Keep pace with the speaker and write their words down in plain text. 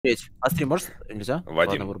А стрим можешь? Нельзя?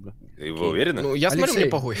 Вадим, Ладно, вы уверены? Ну, я смотрю, мне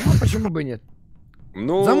похуй. Ну, почему бы нет?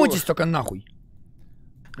 Ну... Замутись только нахуй.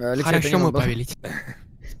 Хорошо, мы повелить.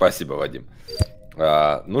 Спасибо, Вадим.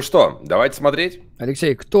 Ну что, давайте смотреть.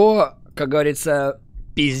 Алексей, кто, как говорится,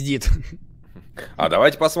 пиздит? А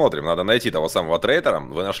давайте посмотрим. Надо найти того самого трейтера.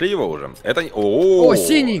 Вы нашли его уже? Это... О,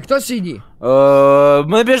 синий. Кто синий?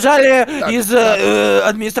 Мы бежали из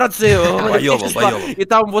администрации и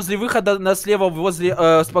там возле выхода слева возле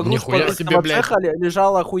цеха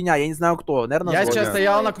лежала хуйня. Я не знаю кто. Наверное, я сейчас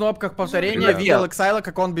стоял на кнопках повторения, видел Эксайла,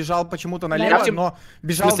 как он бежал почему-то налево, но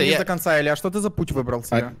бежал вниз до конца. Или а что ты за путь выбрал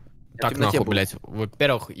себе? Так, нахуй, блядь.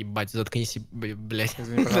 Во-первых, ебать, заткнись, блядь.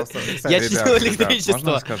 Извини, пожалуйста. Я читал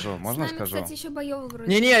электричество. Можно скажу?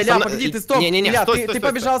 Не-не, Ля, подожди, ты стоп. Ля, ты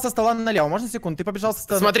побежал со стола налево. Можно секунду? Ты побежал со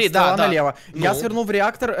стола налево. Я свернул в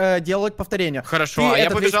реактор делать повторение. Хорошо, а я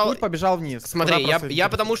побежал вниз. Смотри, я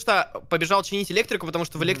потому что побежал чинить электрику, потому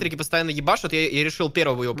что в электрике постоянно ебашут, я решил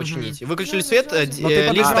первого его починить. Выключили свет,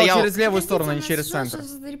 Ликс стоял через левую сторону, не через центр.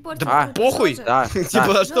 Да похуй.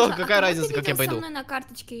 Типа, что, какая разница, как я пойду? На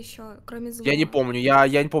карточке еще. Кроме Злого. Я не помню,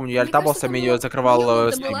 я не помню, я альтабался, меня закрывал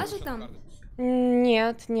стрим.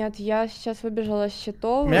 Нет, я сейчас выбежала с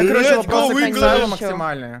счетов. У меня, короче, вопросы к Эксайлу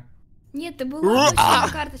максимальные. Нет, ты была на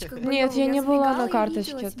карточках. Нет, я не была на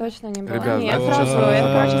карточке, точно не была. Нет, сразу, я,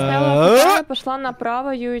 короче, стояла, пошла направо,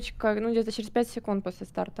 Юечка, ну где-то через 5 секунд после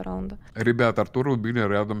старта раунда. Ребят, Артура убили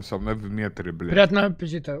рядом со мной в метре, блядь. Приятного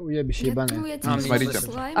аппетита, уебище ебаное. Смотрите.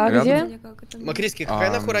 А где? Мокривский,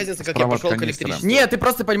 какая нахуй разница, как я пошел к электричеству? Нет, ты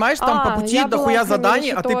просто понимаешь, там по пути дохуя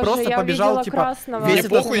заданий, а ты просто побежал, типа... Мне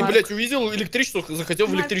похуй, блядь, увидел электричество, захотел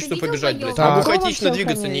в электричество побежать, блядь. Могу хаотично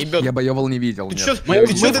двигаться, не ебет. Я боевал не видел, ты чё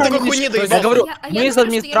ты такой хуйни доебал? Я говорю, мы из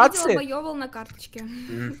администрации.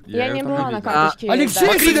 Я не была на карточке.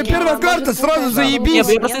 Алексей, сегодня первая карта, сразу заебись.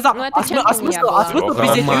 А смысл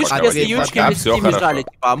пиздеть Юечки, если Юечки с ним бежали?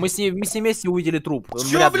 Мы с ней вместе увидели труп.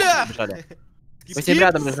 Чё, бля? Мы с ним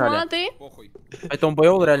рядом лежали. Поэтому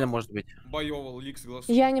боевал реально может быть. Боевал, Ликс глаз.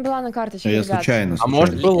 Я не была на карточке, я ребят. случайно. А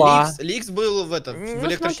может была. Ликс был в этом, в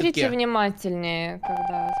электрощитке. Смотрите внимательнее,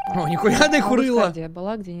 когда... О, нихуя ты хурыла. Где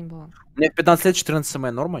была, где не была. У меня 15 лет, 14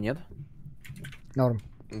 см, норма, нет? Норм.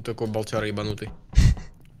 Ну такой болтяра ебанутый.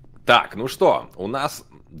 Так, ну что, у нас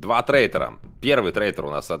два трейтера. Первый трейтер у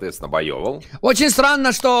нас, соответственно, боевал. Очень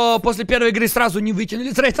странно, что после первой игры сразу не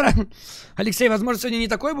выкинули трейтера. Алексей, возможно, сегодня не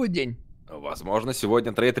такой будет день? Возможно,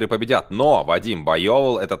 сегодня трейтеры победят. Но, Вадим,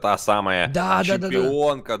 боевал это та самая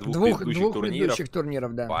чемпионка двух предыдущих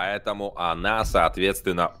турниров. Да. Поэтому она,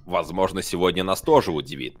 соответственно, возможно, сегодня нас тоже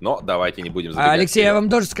удивит. Но давайте не будем забегать. Алексей, я вам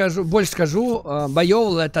тоже больше скажу.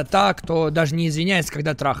 Боевал это та, кто даже не извиняется,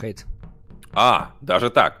 когда трахает. А,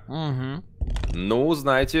 даже так? Угу. Ну,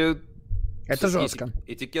 знаете... Это жестко.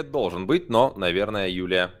 Этикет должен быть, но, наверное,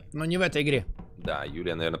 Юлия... Но не в этой игре. Да,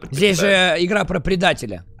 Юлия, наверное, предпочитает. Здесь же игра про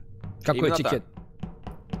предателя. Какой именно этикет?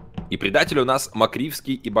 Так. И предатели у нас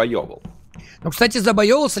Мокривский и Боевал. Ну, кстати, за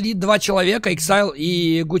Боевал следит два человека, Эксайл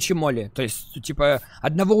и Гуччи Молли. То есть, типа,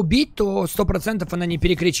 одного убить, то 100% она не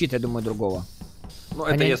перекричит, я думаю, другого. Ну,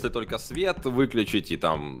 это если только свет выключить и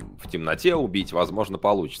там в темноте убить, возможно,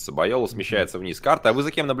 получится. Боевал смещается вниз карты. А вы за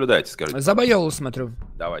кем наблюдаете, скажите? За Боевал смотрю.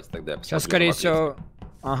 Давайте тогда. Сейчас, скорее всего...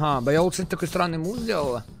 Ага, Боевал, кстати, такой странный мув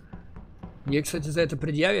сделала. Ей, кстати, за это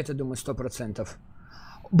предъявят, я думаю, 100%.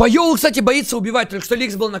 Боевал, кстати, боится убивать. Только что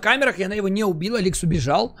Ликс был на камерах, и она его не убила. Ликс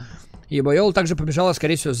убежал. И Боевал также побежала,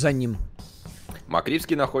 скорее всего, за ним.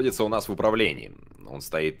 Мокривский находится у нас в управлении. Он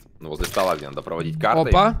стоит возле стола, где надо проводить карты.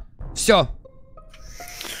 Опа. Все.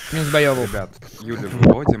 Минус Боевал. Ребят, Юлю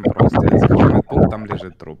выводим просто. Я захожу пол, там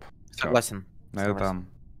лежит труп. Всё. Согласен. На этом.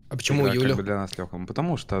 А почему Юлю? Для нас легкого.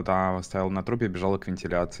 Потому что та стояла на трупе, бежала к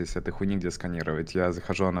вентиляции с этой хуйни, где сканировать. Я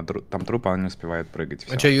захожу, она там труп, а она не успевает прыгать.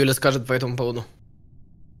 А что Юля скажет по этому поводу?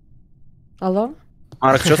 Алло?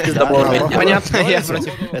 Марк, что с пиздоболами? Понятно, я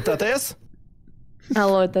против. Это АТС?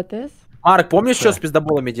 Алло, это ТС? Марк, помнишь, что с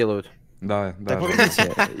пиздоболами делают? Да.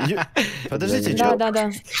 Подождите, что? Да.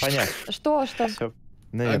 Понятно. Что?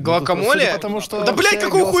 Гуакамоле? Потому что... Да, блядь,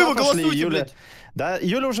 какого хуя вы голосуете, блядь? Да,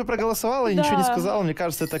 Юля уже проголосовала и ничего не сказала. Мне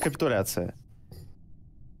кажется, это капитуляция.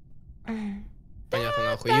 Понятно,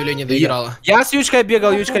 нахуй. Юля не доиграла. Я с Юечкой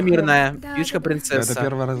бегал, Юечка мирная. Юечка принцесса. Это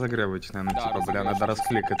первая разогревочная, ну типа, бля, надо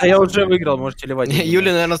раскликать. А я уже выиграл, можете ливать.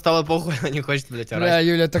 Юля, наверное, стала похуй, она не хочет, блядь, орать. Бля,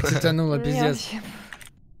 Юля так тянула, пиздец.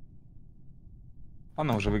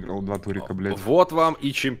 Она уже выиграла 2 турика, блядь. Вот вам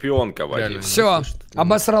и чемпионка, Вадим. Все,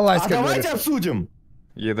 обосралась, как давайте обсудим.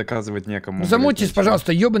 Ей доказывать некому. Замутись,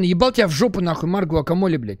 пожалуйста, ебаный, ебал тебя в жопу, нахуй, Марк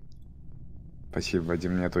Гуакамоле, блядь. Спасибо,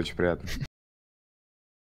 Вадим, мне это очень приятно.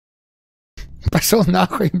 Пошел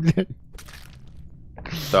нахуй, блядь.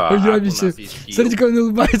 Так, Ой, у я нас обещаю. есть килл. Смотрите, как он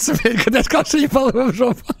улыбается, блядь, когда я сказал, что ебал его в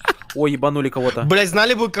жопу. Ой, ебанули кого-то. Блять,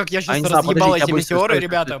 знали бы, как я сейчас не знаю, разъебал подождите, эти я быстро, метеоры, стой,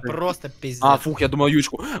 ребята, стой. просто пиздец. А, фух, я думаю,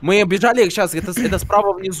 Юечку. Мы бежали сейчас, это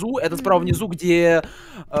справа внизу, где,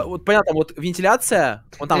 вот понятно, вот вентиляция,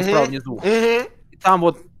 вот там справа внизу. И там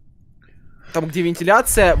вот, там где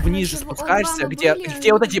вентиляция, вниже спускаешься, где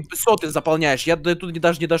вот эти соты заполняешь. Я тут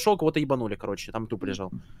даже не дошел, кого-то ебанули, короче, там тупо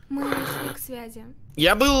лежал. Мы шли к связи.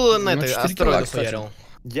 Я был на этой 4 астероиде кило, кстати. хуярил.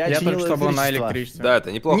 Я только что был на электричестве. Да,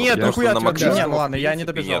 это неплохо. Нет, потому ну хуя что на тебя. Мокривском, Не, ну ладно, в я не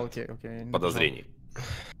принципе, добежал. нет Окей, я не добежал. подозрений.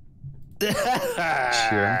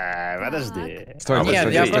 Подожди. Стой,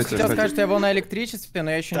 Нет, я стой, просто стой, хотел стой. сказать, что я был на электричестве,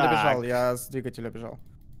 но я еще не Так. добежал, я с двигателя бежал.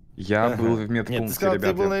 Я был в Нет, ты медпункте, сказал, ты был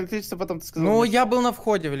на ребята. электричестве, потом ты сказал... Ну, я был на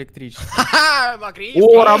входе в электричество. Ха-ха, Мокривский.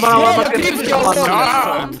 О, Роман, Мокривский,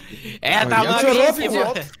 это Я чё, Мокривский.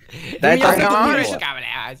 рофлите? Да меня это Мокривский,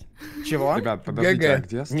 блядь. Чего? Ребят, подождите, ГГ. а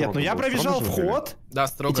где Нет, Строго ну я был? пробежал Строго же были? вход, Да, и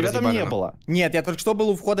строго тебя там разъебали. не было. Нет, я только что был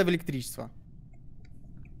у входа в электричество.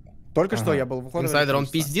 Только что я был у входа в Инсайдер, он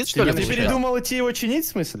электричество. пиздит, что ли? Ты получается? передумал идти его чинить, в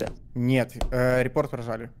смысле? Нет, репорт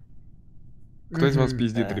прожали. Кто из вас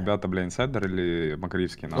пиздит, ребята, бля, инсайдер или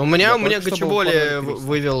Мокривский? У меня только что был Гачеболи вход в электричество.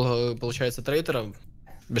 вывел, получается, трейтера.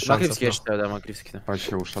 Без шансов. Мокривский, я но. считаю, да, Мокривский. Да.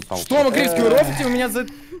 Вообще ушатал. Что, Мокривский, вы рофлите? Вы меня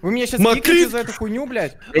сейчас Мокривский. кикаете за эту хуйню,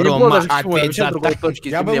 блядь? Я не был Рома, даже в школе, опять вообще в другой за- точке.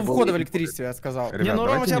 Я был земли у входа в электричестве, я сказал. Ребят, Не, ну Рома, у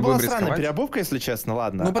давайте тебя не была будем странная рисковать. переобувка, если честно,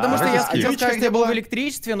 ладно. Ну потому что я давайте хотел скип. сказать, что я был в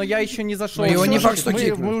электричестве, но я еще не зашел. Ну, его не Всё, факт, что мы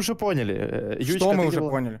кикнут. уже поняли. Юечка, Что мы ты уже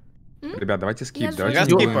делала? поняли? Ребят, давайте скип, Я давайте Я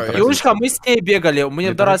не будем скипаю. тратить. Юлечка, мы с ней бегали, мы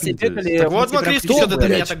Не до раз и торопитесь. бегали. Так мы вот, прям Мокривский, стоп, что ты до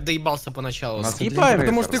меня блядь. так доебался поначалу. У нас Скипаем, один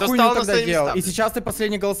Потому что ты Всё хуйню стало на тогда свои делал. места. И сейчас ты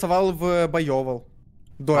последний голосовал в боевал.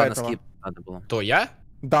 До Ладно, этого. скип надо было. То я?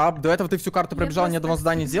 Да, до этого ты всю карту пробежал, ни одного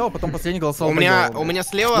задания сделал, потом последний голосовал У в меня боевал.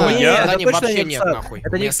 слева Ну, нет, это заданий точно вообще не нет, Эксайл. нахуй. Это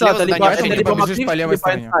У не меня Эксайл, слева это заданий поэтому вообще ты нет. побежишь Мокривский, по левой либо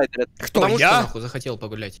стороне. Инсайдер. Кто, Потому что я? нахуй захотел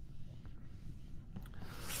погулять.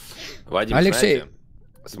 Вадим, Алексей. знаете,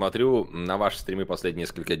 смотрю на ваши стримы последние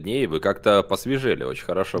несколько дней, вы как-то посвежели, очень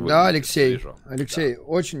хорошо выглядите. Да, Алексей. свежо. Алексей,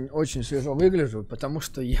 очень-очень свежо выгляжу, потому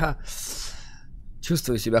что я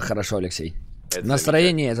чувствую себя хорошо, Алексей. Это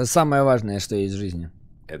Настроение — это самое важное, что есть в жизни.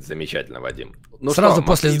 Это замечательно, Вадим. Ну Сразу что,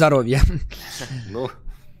 после Мокривский? здоровья. Ну,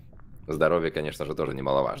 здоровье, конечно же, тоже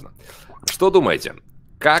немаловажно. Что думаете?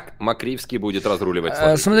 Как Мокривский будет разруливать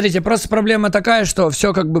свою жизнь? Смотрите, просто проблема такая, что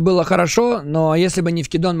все как бы было хорошо, но если бы не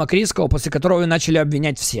вкидон Мокривского, после которого начали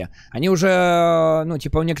обвинять все. Они уже, ну,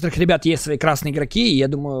 типа, у некоторых ребят есть свои красные игроки, и я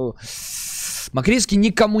думаю, Мокривский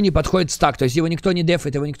никому не подходит в стак, то есть его никто не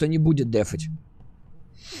дефает, его никто не будет дефать.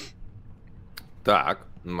 Так,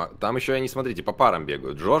 там еще они, смотрите, по парам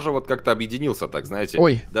бегают. Жожо вот как-то объединился, так, знаете,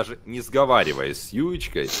 Ой. даже не сговариваясь с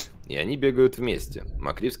Юечкой, и они бегают вместе.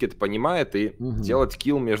 Мокривский это понимает и делать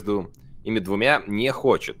килл между ими двумя не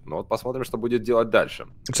хочет. Но вот посмотрим, что будет делать дальше.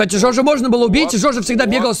 Кстати, Жожо можно было убить, Вот, Жожо всегда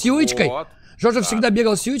вот, бегал с Юечкой. вот. Жожо Да. всегда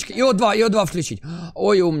бегал с Юечкой. ИО2 включить.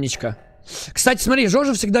 Ой, умничка. Кстати, смотри,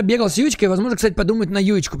 Жожо всегда бегал с Юечкой, возможно, кстати, подумать на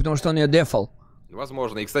Юечку, потому что он ее дефал.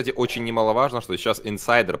 Возможно. И, кстати, очень немаловажно, что сейчас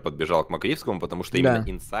Инсайдер подбежал к Мокривскому, потому что именно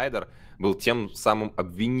Да. Инсайдер был тем самым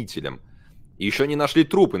обвинителем. И еще не нашли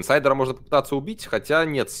труп. Инсайдера можно попытаться убить, хотя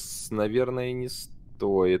нет, наверное, не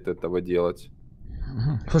стоит этого делать.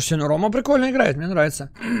 Слушайте, ну Рома прикольно играет, мне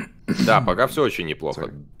нравится. Да, пока все очень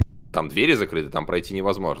неплохо. Там двери закрыты, там пройти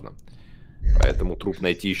невозможно. Поэтому труп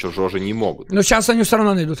найти еще Жожо не могут. Но сейчас они все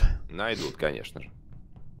равно найдут. Найдут, конечно же.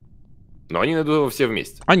 Но они найдут его все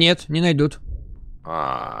вместе. А нет, не найдут.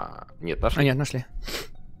 Нет, А нашли. нет, нашли.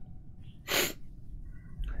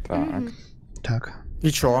 Так. Так.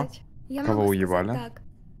 И чё? Я Кого могу сказать уебали? так.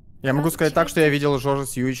 Я могу сказать так, что я видел Жожо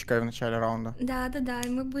с Юечкой в начале раунда. Да, и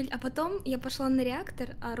мы были. А потом я пошла на реактор,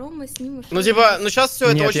 а Рома с ним ушел. Ну, типа, ну сейчас все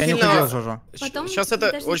это Нет, очень я не ходил сильно... с Жожо. Потом, Сейчас это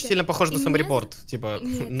подождите, очень сильно похоже на и мне саморепорт, типа,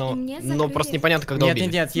 нет, но, и мне но закрыли. просто непонятно, когда Нет,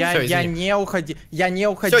 убили. нет, Всё, я извини. не уходил. Я не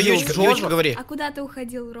уходил Всё, с Юечка, Жожо. Юечка, говори. А куда ты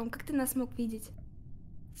уходил, Ром? Как ты нас мог видеть?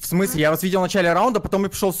 В смысле, я вас видел в начале раунда, потом я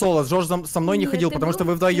пошел соло. Жожо со мной не Нет, ходил, ты потому был- что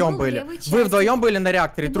вы ты вдвоем был в были. левой Вы части. вдвоем были на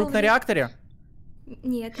реакторе. Ты Труп был на в- реакторе?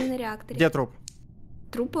 Нет, не на реакторе. Где труп?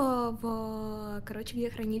 Трупа в... Короче, где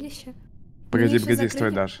хранилище. Погоди, Меня ещё погоди, стой,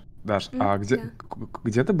 закрыли. Даш. Даш, а где, да.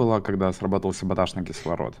 где ты была, когда сработал саботаж на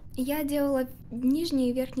кислород? Я делала нижний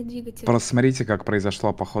и верхний двигатель. Просто смотрите, как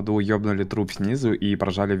произошло. Походу, ёбнули труп снизу и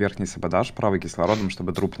прожали верхний саботаж правый кислородом,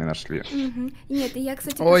 чтобы труп не нашли. Мгм. Нет, и я,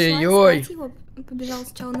 кстати, Ой-ой-ой. пошла искать его, побежала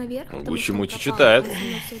сначала наверх, потому что он Гучи-мучи пропал, читает. он со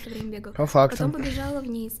мной всё это время бегал. По фактам. Потом побежала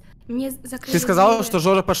вниз. Мне закрыли Ты сказала, двери. что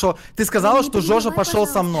Жожо пошел. Ты сказала, Ну, не что Жожо перебивай, пошел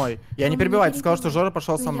со пожалуйста. мной. Я не Ну, перебиваю, ты сказала, что перебивай. Жожо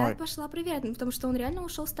пошел Ну, со мной. Я пошла проверять, потому что он реально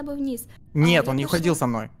ушел с тобой вниз. Нет, я он не пошла- ходил со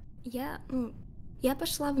мной. Я Я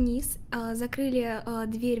пошла вниз, закрыли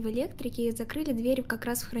дверь в электрике и закрыли дверь как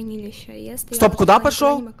раз в хранилище. Я Стоп, куда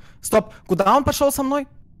пошел? Стоп, куда он пошел со мной?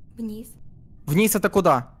 Вниз. Вниз это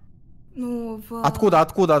куда? Ну, Откуда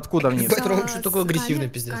вниз? Что такое агрессивный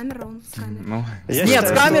пиздец? Нет,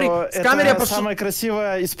 с камерой я пошел. Самая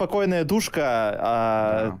красивая и спокойная душка,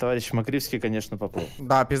 а товарищ Мокривский, конечно, поплыл.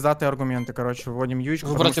 Да, пиздатые аргументы, короче, вводим Юечку.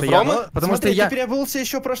 Вы против Ромы? Потому что я переобулся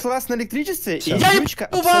еще в прошлый раз на электричестве, и я Юечка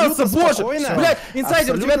переобулся, боже! спокойно, Блядь,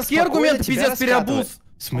 инсайдер, у тебя такие аргументы, пиздец, переобулся.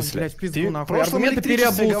 В смысле? Ты в прошлом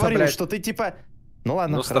электричестве говорил, что ты типа... Ну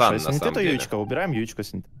ладно, Ну, хорошо, странно, если на не самом ты, то деле. Юечка, убираем Юечку.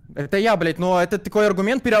 Это я, блядь, но это такой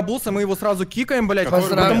аргумент, переобулся, мы его сразу кикаем, блядь.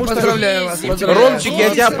 Поздравляю вас, Ромчик,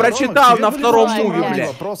 я тебя прочитал на втором муве, блядь.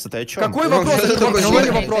 Вопрос, это о чем? Какой вопрос? Это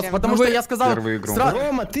вопрос, потому что я сказал...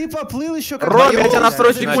 Рома, ты поплыл еще как... Рома, я тебя на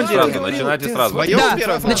второй секунде. Начинайте сразу.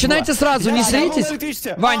 Да, начинайте сразу, не зритесь.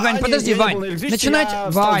 Вань, подожди, Вань. Начинайте...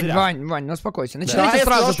 Вань, ну успокойся. Начинайте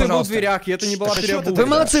сразу, пожалуйста. в дверях, и это не была переобулка. Вы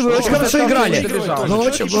молодцы, вы очень хорошо играли. Вы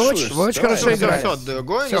очень хорошо играли.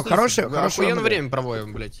 Все, хорошее время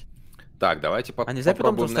проводим, блядь. Так, давайте нельзя потом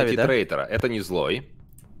попробуем ставить, найти да? трейтера. Это не Злой.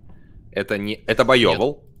 Это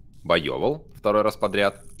Боевол. Боевол. Второй раз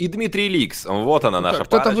подряд. И Дмитрий Ликс. Вот она, наша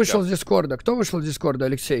парочка. Кто-то вышел с Дискорда. Кто вышел с Дискорда,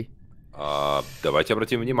 Алексей? Давайте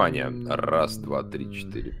обратим внимание. 1, 2, 3,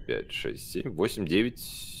 4, 5, 6, 7, 8, 9.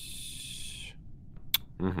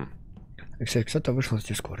 Алексей, кто-то вышел с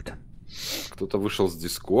Дискорда. Кто-то вышел с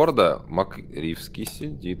Дискорда. Мокривский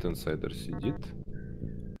сидит, Инсайдер сидит.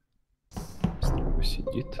 Строго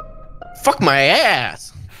сидит. Fuck my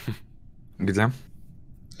ass! Где?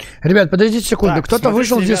 Ребят, подождите секунду. Так, Кто-то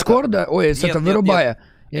вышел с смотрите, Дискорда? Ой, с Нет, этого нет, вырубая.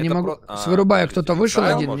 Я Это не могу. про- С вырубая кто-то вышел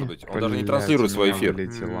Эксайл, один. может быть? Он даже не транслирует свой эфир.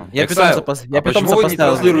 Я Эксайл, питомца а почему вы не поставил.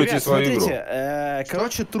 транслируете Ребят, свою игру? смотрите,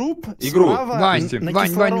 короче, труп Игру. справа Вань, на Вань.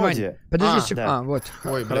 кислороде. Подожди да. вот.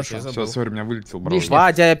 Ой, блядь, я Все, забыл. сори, у меня вылетел браузер. Лишнее.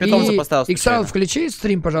 Вадя, я питомца поставил. Эксайл, случайно. включи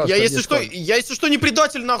стрим, пожалуйста. Я в если что не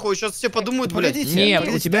предатель, нахуй, сейчас все подумают, блядь. Погодите, Нет,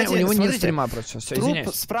 погодите, у него нет смотрите, стрима просто. Все, Труп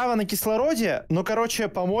извиняюсь. справа на кислороде, но, короче,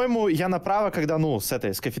 по-моему, я направо, когда,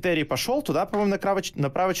 с кафетерии пошел, туда, по-моему,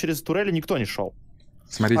 направо через турели никто не шел.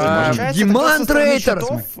 Смотрите, можем... Получается, Диман кто со стороны Трейтер!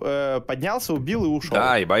 щитов, поднялся, убил и ушел.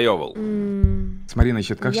 Да, и Боевол. Смотри, на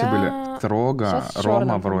щитках все Я были. Строго, щас с Рома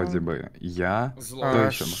чёрным, вроде по-моему. бы. Я. Злой. Кто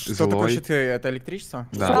еще? Что такое Злой. щиты? Это электричество?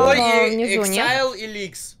 Да. Справа внизу, нет? Эксайл и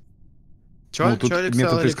Ликс. Ну, тут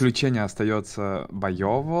метод исключения остается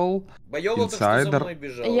Боевол, Инсайдер.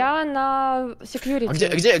 Я на security. А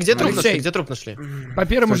где труп нашли? Алексей. Где труп нашли? По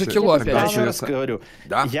первому же Кстати, кило тогда Я опять. еще раз говорю,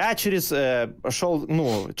 Да? я шел,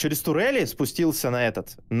 через турели спустился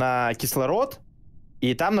на кислород,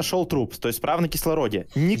 и там нашел труп, то есть справа на кислороде.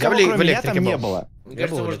 Никого, в кроме меня, электрике там не был. было.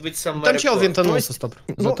 Кажется, может быть, сам Там чел Марипорт. винтанулся, стоп.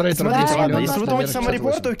 Ну, трейтера смотрите, 10 ладно, миллионов, если вы наверное, думаете 58.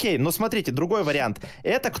 саморепорт, окей, но смотрите, другой вариант.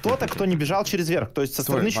 Это кто-то, кто не бежал через верх, то есть со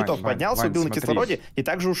Стой, стороны Вань, щитов Вань, поднялся, Вань, убил на смотри. кислороде и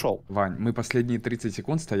также ушел. Вань, мы последние 30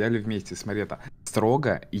 секунд стояли вместе. Смотри, это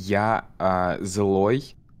Строго, я,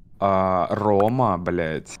 Злой, Рома,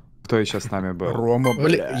 блядь. Кто еще с нами был? Рома,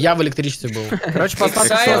 Я в электричестве был. Короче, по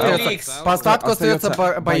остатку остается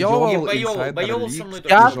Боевол. Боевол со мной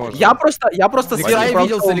тоже. Я просто Эксайл сверху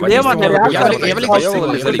виделся влево на реактор. Я в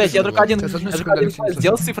электричестве. Я только один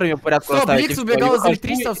сделал с цифрами в порядке. Стоп, Ликс убегал из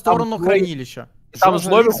электричества в сторону хранилища. Там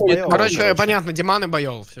Злой выходит. Короче, понятно, Диман и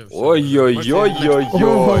Боевол.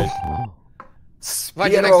 Ой-ой-ой-ой-ой. С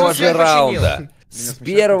Вадя, первого на же всех раунда. С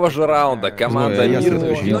первого же раунда команда Мир.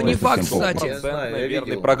 Ну не факт, кстати.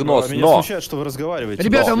 Верный прогноз, Меня но... смущает, что вы разговариваете.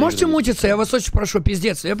 Ребята, Да. можете мутиться? Я вас очень прошу,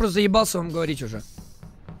 пиздец. Я просто заебался вам говорить уже.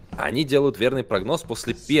 Они делают верный прогноз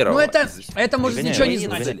после первого. Ну это может ничего не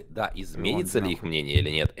Изменится значить. ли- Да, изменится ли их мнение или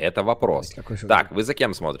нет, это вопрос. Какой же Так, вы за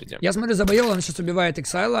кем смотрите? Я смотрю за Боевол, он сейчас убивает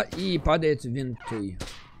Эксайла и падает в винты.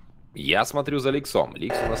 Я смотрю за Ликсом.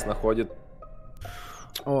 Ликс у нас находит...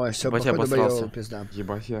 Ой, все, Батя походу обосрался. Боевол, пизда.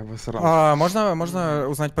 Ебать, я обосрался. Можно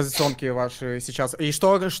узнать позиционки ваши сейчас? И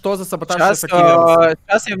что за саботаж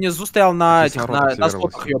Сейчас я внизу стоял на Кислород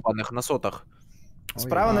сотах ебаных, на сотах.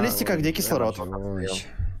 Справа на листиках, где кислород?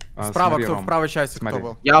 Справа, Смотри, кто Ром, в правой части кто смотри.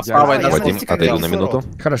 был? Я в правой я на Вадим, сотах. Отойду на минуту.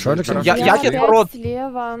 Хорошо, Алексей. Я кислород.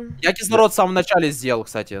 Слева. Я кислород в самом начале сделал,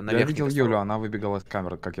 кстати, Я наверх. видел Юлю, она выбегала с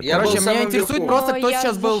камеры, как я Я помню. был Короче, меня самым интересует вверху. просто, кто Я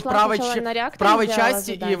сейчас был в зашла правой сначала на реактор, правой сделала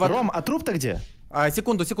части и задание. в... Ром, а труп-то где?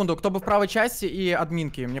 Секунду, кто был в правой части и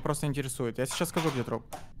админки? Мне просто интересует. Я сейчас скажу, где труп.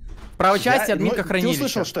 В правой части админка Ты хранилища.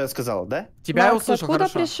 услышал, что я сказал, да? Тебя я Макс, услышал, откуда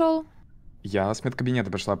хорошо. пришел? Я с медкабинета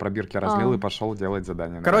пришла, пробирки разлил и пошел делать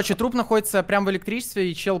задание. Короче, труп находится прямо в электричестве,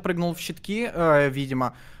 и чел прыгнул в щитки,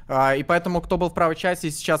 видимо. И поэтому, кто был в правой части,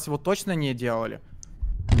 сейчас его точно не делали.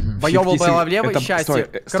 Байовал было влево, счастье.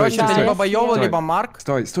 Короче, это либо Байовал, либо Марк.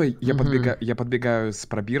 Стой, я подбегаю с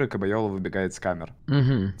пробирок, и Байовал выбегает с камер.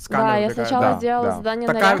 Да, я сначала сделал задание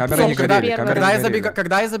на реакцию.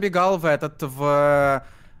 Когда я забегал в этот,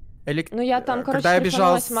 Ну я там, короче,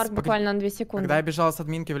 стрифанулась, Марк, буквально на 2 секунды. Когда я бежал с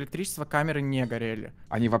админки в электричество, камеры не горели.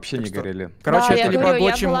 Они вообще не горели. Короче, да, это я либо говорю,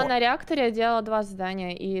 Гочи... я была на реакторе, я делала 2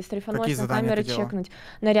 задания, и стрифанулась на камеры чекнуть.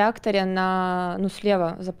 На реакторе, ну,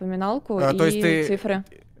 слева запоминалку и цифры.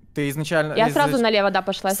 Ты изначально... Я сразу налево, да,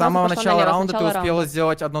 пошла. С самого начала раунда ты успела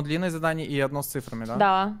сделать одно длинное задание и одно с цифрами, да?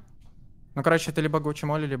 Да. Ну, короче, это либо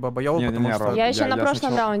Гучимоли, либо Байовал, потому что... Я еще на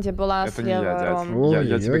прошлом раунде была слева, Ром.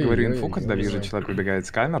 Я тебе говорю инфу, когда вижу, человек выбегает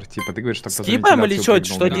с камер, типа, ты говоришь, что кто-то... Скипаем или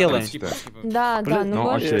что делаем? Да, ну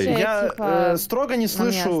можете, я строго не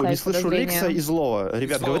слышу Ликса и Злого.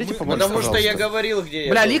 Ребят, говорите побольше, потому что я говорил, где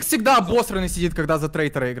я... Бля, Ликс всегда обосранный сидит, когда за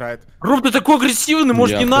трейтера играет. Ром, ты такой агрессивный,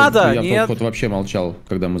 может не надо? Я в вообще молчал,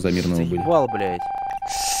 когда мы за мирного были. Заебал, блядь.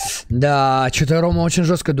 Да, что-то Рома очень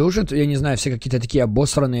жестко душит. Я не знаю, все какие-то такие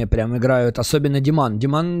обосранные прям играют. Особенно Диман.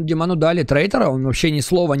 Диману дали трейтера, он вообще ни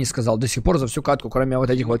слова не сказал до сих пор за всю катку, кроме вот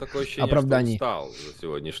этих вот оправданий. Устал за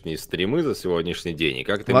сегодняшние стримы, за сегодняшний день. И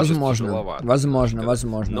как-то возможно.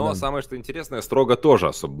 Но да. самое что интересное, Строго тоже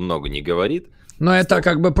особо много не говорит. Но это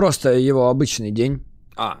как бы просто его обычный день.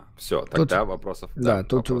 Все, тогда вопросов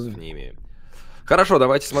не имею. Хорошо,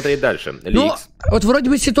 давайте смотреть дальше. Ну, вот вроде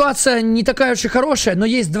бы ситуация не такая уж и хорошая, но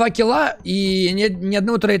есть 2 килла, и ни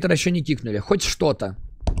одного трейтера еще не кикнули. Хоть что-то.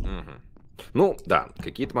 Ну, да,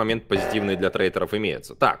 какие-то моменты позитивные для трейтеров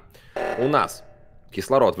имеются. Так, у нас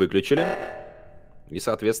кислород выключили. И,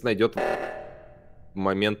 соответственно, идет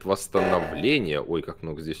момент восстановления. Ой, как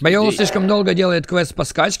много здесь Байола людей. слишком долго делает квест по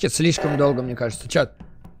скачке. Слишком долго, мне кажется. Чат.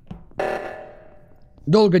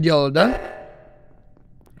 Долго делал, да?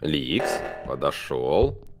 Ликс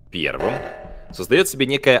подошел первым. Создает себе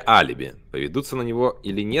некое алиби. Поведутся на него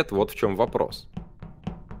или нет, вот в чем вопрос.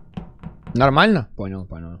 Нормально? Понял.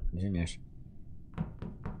 Извиняюсь.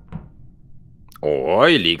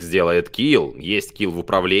 Ой, Ликс делает килл. Есть килл в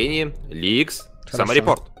управлении. Ликс.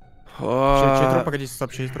 Саморепорт. Чей труп? Погодите,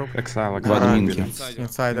 стоп, чей труп? Эксайл. В админке.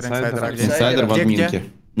 Инсайдер в админке.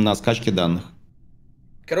 На скачке данных.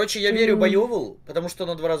 Короче, я верю Байову, потому что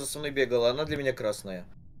она 2 раза со мной бегала, она для меня красная.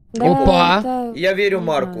 Да, опа! это... Я верю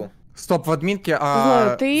Марку. Стоп, в админке,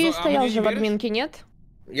 Злой, ты стоял же в админке, нет?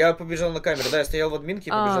 Я побежал на камеру, да, я стоял в админке и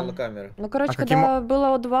побежал на камеру. Ну, короче, когда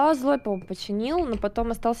было O2, Злой, по-моему, починил, но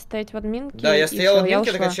потом остался стоять в админке. Да, я стоял в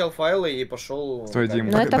админке, докачал файлы и пошел. Стой, Дим.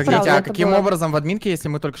 Погодите, а каким образом в админке, если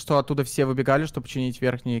мы только что оттуда все выбегали, чтобы починить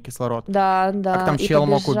верхний кислород? Да. Как там чел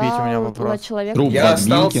мог убить, у меня вопрос. Труп в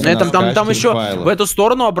админке, там еще в эту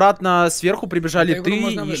сторону обратно сверху прибежали ты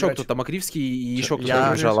и еще кто-то, Мокривский и еще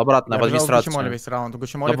кто-то прибежал обратно в администрацию.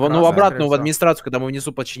 Ну, обратно в администрацию, когда мы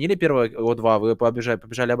внизу починили первое O2, вы побежали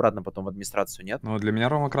обратно потом в администрацию, нет? Ну, для меня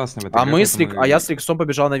Рома красный. Я с Ликсом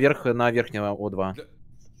побежал на верхнего О2.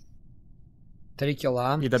 3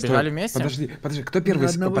 килла. И добежали вместе? Подожди, кто первый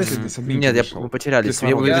последний с админки? Нет, мы потерялись.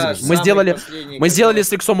 Мы сделали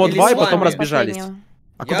с Ликсом О2 и потом разбежались.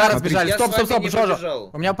 А куда разбежались? Стоп,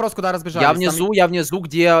 Жожо. У меня вопрос, куда разбежались? Я внизу,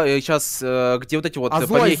 где сейчас, где вот эти вот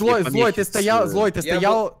Злой, ты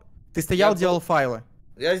стоял, делал файлы.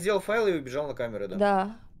 Я сделал файлы и убежал на камеру, да.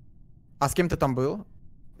 Да. А с кем ты там был?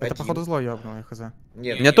 Это, походу, Злой ёбнул, я хз.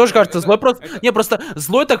 Нет. Мне тоже кажется, Злой просто... Не, просто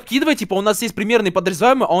Злой так вкидывает, типа, у нас есть примерный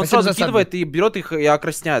подозреваемый, а он сразу вкидывает и берет их и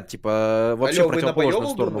окрасняет, типа, вообще противоположную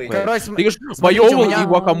сторону. Ты говоришь, Байову и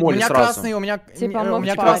Гуакамоле сразу. У меня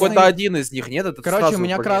красный... Какой-то один из них, нет? Короче, у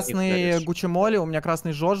меня красный Гучимоли, у меня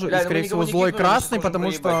красный Жожо, и, скорее всего, Злой красный,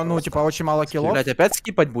 потому что, ну, типа, очень мало киллов. Блять, опять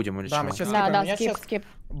скипать будем или что? Да, скип.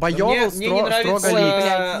 Байову, Строго,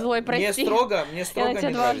 Ликс. Злой, прости. Мне Строго не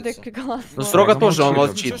нравится. Ну, Строго тоже, он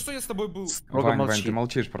молчит. Что я с тобой был? Вань, ты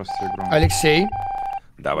молчишь просто всю игру. Алексей.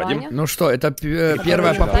 Да, Вадим. Ну что, это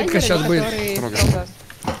первая попытка сейчас будет.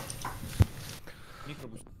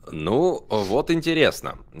 Ну, вот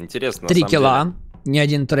интересно. 3 килла. Ни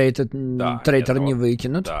один трейтер не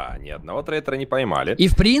выкинут. Да, ни одного трейтера не поймали. И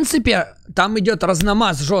в принципе, там идет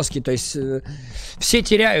разномаз жесткий, то есть все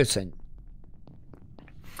теряются.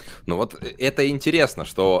 Ну вот это интересно,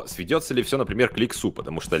 что сведется ли все, например, к Ликсу,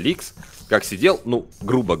 потому что Ликс, как сидел, ну,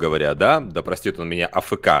 грубо говоря, да простит он меня,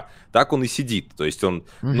 АФК, так он и сидит, то есть он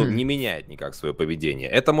не меняет никак свое поведение.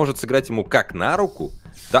 Это может сыграть ему как на руку,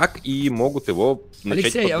 так и могут его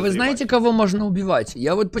начать Алексей, а вы знаете, кого можно убивать?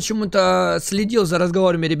 Я вот почему-то следил за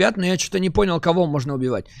разговорами ребят, но я что-то не понял, кого можно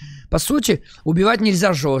убивать. По сути, убивать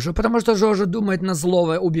нельзя Жожо, потому что Жожо думает на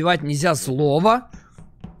злого, убивать нельзя злого.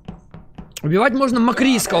 Убивать можно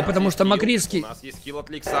Мокривского, потому что Мокривский... У нас есть килл от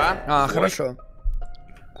Ликса. Хорошо.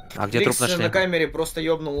 А где труп нашли? На камере просто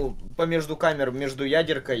ёбнул между камер, между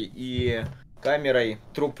ядеркой и камерой.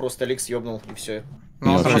 Труп просто Ликс ёбнул, и все.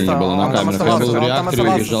 Ну, он не был на камерах, я был в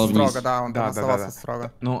реакторе и бежал вниз. Да, он там оставался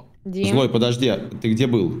строго. Ну, Злой, подожди, ты где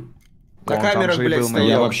был? На камерах, блядь, стоял.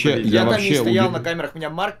 Я там вообще не стоял на камерах,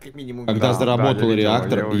 меня Марк как минимум. Когда заработал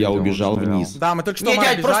реактор, я убежал вниз. Да, мы только что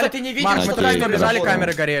дядь, просто ты не видел, мы что только что бежали,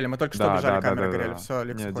 камеры горели. Мы только что бежали, камеры да. горели. Все,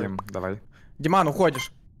 Ликс. Не, Дим, давай. Диман,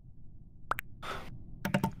 уходишь.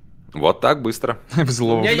 Вот так быстро.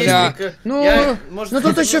 Взлом. Ну,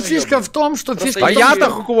 тут еще фишка в том, что фишка... А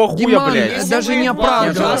я-то какого хуя, блядь? Даже не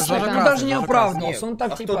оправдывался. Он даже не оправдывался. Он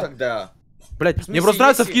так типа... Кто тогда? Блять, мне просто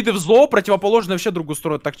нравится вкиды в зло, противоположно вообще другую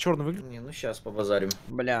сторону. Так черно выглядит. Не, ну сейчас побазарим.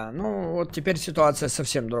 Бля, ну вот теперь ситуация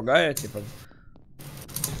совсем другая, типа.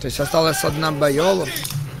 То есть осталась одна боёва.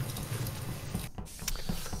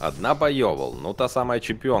 Одна боёвал. Ну, та самая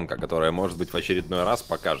чемпионка, которая, может быть, в очередной раз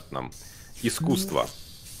покажет нам искусство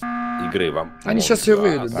игры вам. Они сейчас ее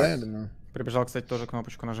выведут, да, я думаю. Прибежал, кстати, тоже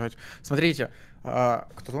кнопочку нажать. Смотрите,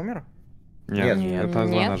 кто-то умер? Нет, это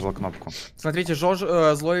Злой нажал кнопку. Смотрите,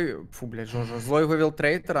 Злой... Фу, блядь, Жожо. Злой вывел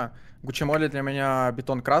трейтера. Гучимоли для меня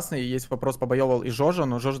бетон красный. Есть вопрос по Боёвал и Жожо,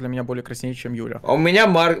 но Жожо для меня более краснее, чем Юля. А у меня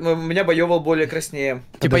Боёвал более краснее.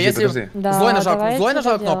 Типа если... Да, Злой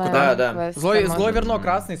нажал кнопку, да? Да. Злой верно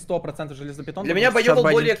красный, 100% железобетон. Для меня Боёвал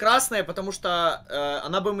более красная, потому что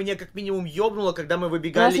она бы мне как минимум ёбнула, когда мы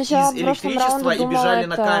выбегали из электричества и бежали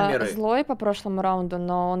на камеры. Злой по прошлому раунду,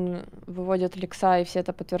 но он выводит Ликса, и все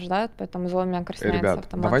это подтверждают, поэтому Злой у меня красняется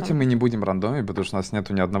автоматом. Ребят, давайте мы не будем рандомить, потому что у нас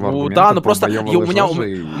нету ни одного аргумента. Да, ну просто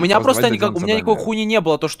у меня просто никакой хуйни не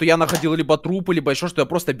было, то, что я находил либо трупы, либо еще что, я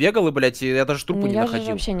просто бегал, и, блядь, я даже трупы не находил.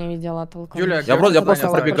 Я вообще не видела толком. Юля, я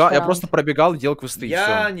просто пробегал и делал квесты.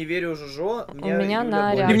 Я не верю Жожо. У меня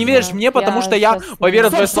на Ты не веришь мне, потому что я поверил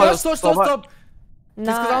в твои слова. Стоп! Ты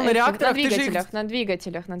сказал на реакторах, на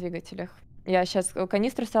двигателях. Я сейчас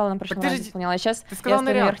канистру ставила, на прошлом разу исполняла, а сейчас я стою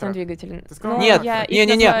наверх на двигателе. Нет,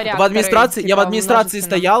 не, в администрации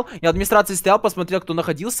стоял, посмотрел, кто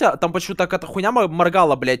находился, там почему-то какая-то хуйня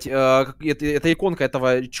моргала, блядь, эта иконка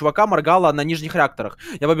этого чувака моргала на нижних реакторах.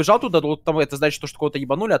 Я побежал туда, там это значит, что кого-то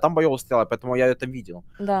ебанули, а там боёвал стояла, поэтому я это видел.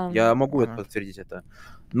 Да. Я могу это подтвердить это.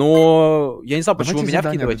 Но я не знаю, почему меня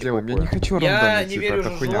вкидываете. Я не хочу рандомить, типа, это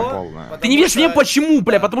хуйня полная. Ты не веришь мне почему,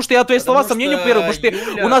 бля? Потому что я твои слова сомнению поверил, потому что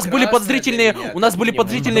у нас были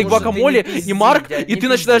подозрительные гвакамоле и Марк, и ты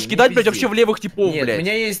начинаешь кидать, блядь, вообще в левых типов, блядь. У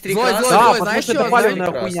меня есть три Да, потому что это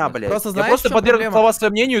палевная хуйня, блядь. Я просто подверг слова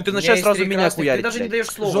своему мнению, и ты начинаешь сразу меня хуярить. Ты даже не даешь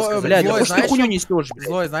слова. Блядь, ну что ты хуйню несешь, блядь?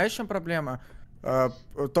 Злой, знаешь, в чем проблема? В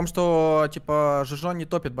том, что, типа, Жожо не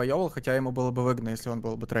топит Боёвал, хотя ему было бы выгодно, если он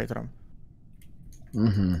был бы трейдером.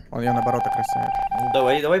 Он ее наоборот окрасняет. Ну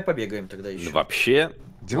давай побегаем тогда еще. Вообще,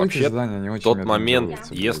 не очень тот момент,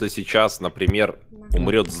 если сейчас, например,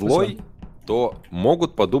 умрет Злой, то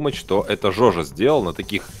могут подумать, что это Жожо сделал на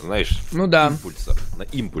таких, знаешь,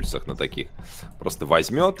 импульсах на таких. Просто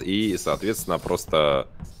возьмет и, соответственно, просто,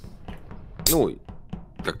 ну,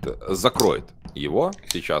 как-то закроет его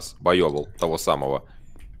сейчас, Боёвал, того самого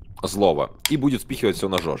Злого, и будет спихивать все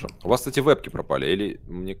на Жожо. У вас, кстати, вебки пропали, или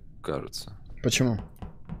мне кажется? Почему?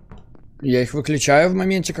 Я их выключаю в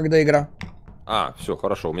моменте, когда игра. А, все,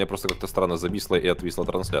 хорошо. У меня просто как-то странно зависла и отвисла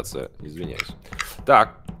трансляция. Извиняюсь.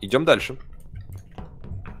 Так, идем дальше.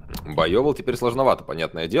 Боёвал теперь сложновато,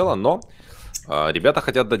 понятное дело, но ребята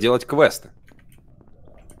хотят доделать квесты.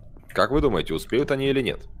 Как вы думаете, успеют они или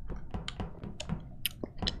нет?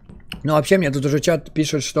 Ну, вообще, мне тут уже чат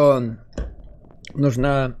пишет, что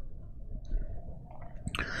нужно,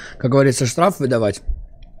 как говорится, штраф выдавать.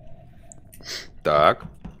 Так.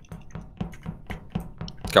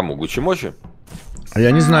 Кому? Гучи-мочи? А я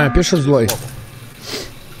не знаю, пишет Злой.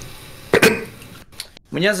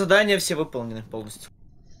 У меня задания все выполнены полностью.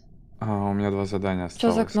 У меня 2 задания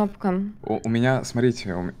осталось. Что за кнопка? У меня,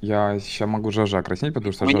 смотрите, я сейчас могу Жожо окраснить,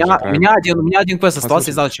 потому что у меня один квест остался,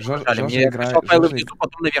 не знал, что мне играет, файлы внизу,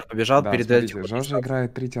 потом наверх побежал перед этим. Жожо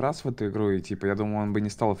играет 3-й раз в эту игру, и типа, я думаю, он бы не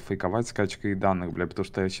стал фейковать скачкой данных, бля, потому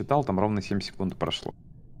что я считал, там ровно 7 секунд прошло.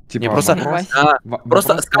 Типа,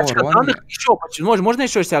 просто скачка данных еще, можно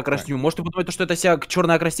еще себя окрасню? Может, ты подумаешь, что это себя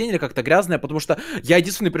черное окраснение или как-то грязное, потому что я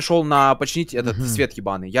единственный пришел на починить этот свет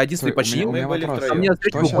ебаный. Я единственный починил, а мне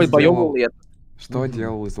ответил, выходит Боёвал и это. Что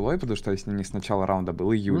делал Злой, потому что я с ним не с начала раунда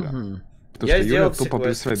был, и Юля. Потому Я что Юля тупо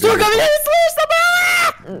плюс свои. Сука, меня не слышно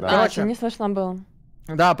было! Короче, не слышно было.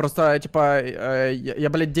 Да, просто, типа, я,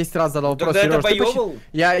 блядь, 10 раз задал вопрос. Тогда Серёж, это боёвал?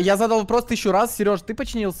 я задал вопрос 1000 раз. Сереж, ты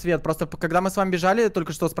починил свет. Просто когда мы с вами бежали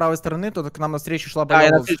только что с правой стороны, то к нам навстречу шла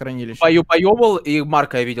боёвал с хранилища. Боёвал и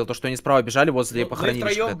Марка я видел, то, что они справа бежали возле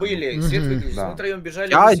похоронилища. Мы втроем были, свет выключился, мы втроем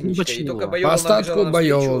бежали, и только боёвал остатку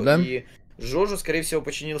боёвал, да? И Жожо, скорее всего,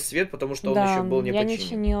 починил свет, потому что он еще был не починен. я не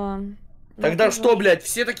чинила. Тогда что, блядь,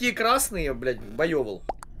 все такие красные, блядь, боёвал?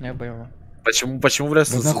 Я боёвал. Почему,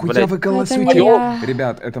 блядь, нахуя вы голосуете?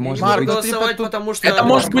 Ребят, это может быть... голосовать, потому что... Это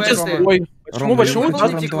может быть Злой. Почему?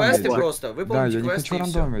 Выполните квесты просто, Да, я не хочу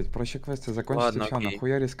рандомить, проще квесты закончить и всё,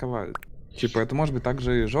 нахуя рисковать. Типа, это может быть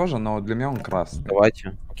также и Жожо, но для меня он красный.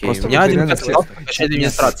 Давайте. Просто у меня один квест качать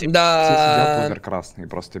администрации. Да. Все сидят овер красный,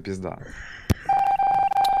 просто пизда.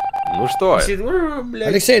 Ну что?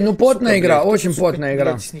 Алексей, ну потная игра, очень потная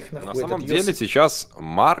игра. На самом деле сейчас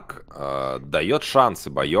Марк дает шансы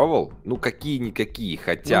боёвал, ну какие-никакие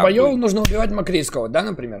хотя бы. Боёвал нужно убивать Мокривского, да,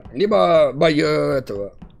 например? Либо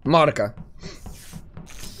этого Марка.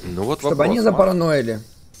 Ну вот чтобы они запараноили.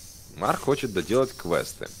 Марк хочет доделать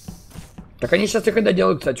квесты. Так они сейчас их и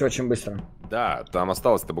доделают, кстати, очень быстро. Да, там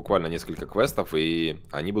осталось-то буквально несколько квестов, и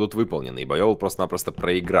они будут выполнены, и боёвал просто-напросто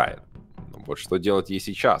проиграет. Вот что делать ей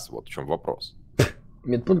сейчас, вот в чем вопрос.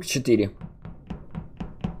 Медпункт 4.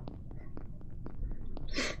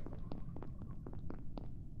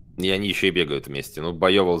 И они еще и бегают вместе. Ну,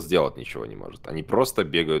 боёвал сделать ничего не может. Они просто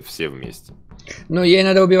бегают все вместе. Ну, ей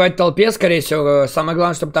надо убивать в толпе, скорее всего. Самое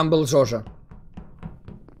главное, чтобы там был Жожо.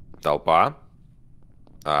 Толпа.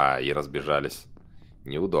 И разбежались.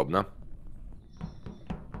 Неудобно.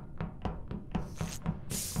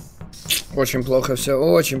 Очень плохо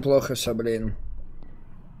все, блин.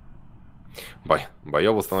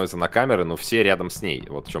 Боёвал становится на камеры, но все рядом с ней.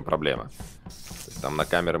 Вот в чем проблема. То есть там на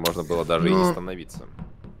камеры можно было даже и не становиться.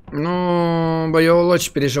 Ну, Боёвал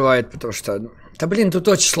очень переживает, потому что... Да блин, тут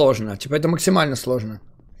очень сложно. Типа, это максимально сложно.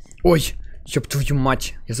 Ой, ёб твою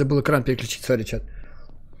мать. Я забыл экран переключить, сори, чат.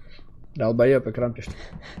 Долбоёб, экран пишет.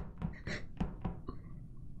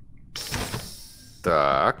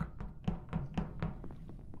 Так.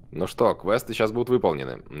 Ну что, квесты сейчас будут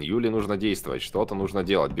выполнены. Юле нужно действовать, что-то нужно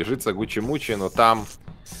делать. Бежится Гучи-Мучи, но там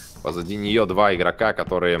позади нее два игрока,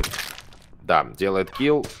 которые... Да, делает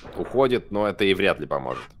килл, уходит, но это и вряд ли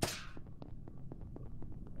поможет.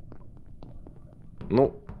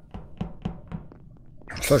 Ну.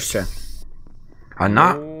 Слушайте.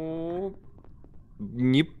 Она... Ну,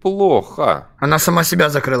 неплохо. Она сама себя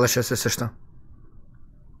закрыла сейчас, если что.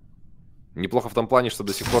 Неплохо в том плане, что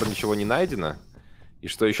до сих пор ничего не найдено. И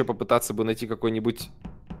что еще попытаться бы найти какой-нибудь...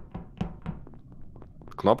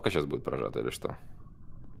 Кнопка сейчас будет прожата или что?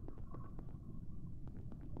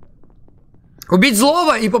 Убить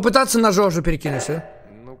злого и попытаться на Жожу перекинуть, да?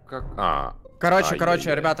 Ну как... Короче,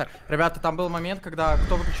 ребята, там был момент, когда...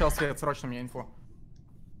 Кто выключал свет? Срочно мне инфу.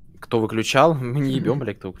 Кто выключал? Мы не ебем,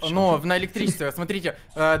 блядь, кто выключал. Ну, на электричестве. Смотрите,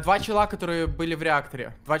 два чела, которые были в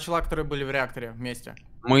реакторе. Вместе.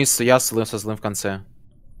 Я со Злым в конце.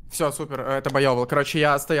 Все, супер, это боёвал. Короче,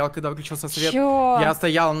 я стоял, когда выключился свет. Чё? Я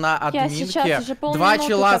стоял на админке. Два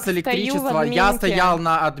чела с электричества. Я стоял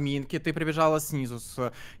на админке. Ты прибежала снизу.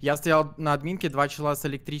 Я стоял на админке, два чела с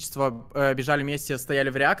электричества бежали вместе, стояли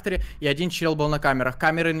в реакторе. И один чел был на камерах.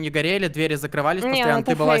 Камеры не горели, двери закрывались постоянно.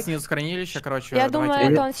 Ты была снизу с хранилища, короче. Я думаю,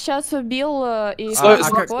 это он сейчас убил и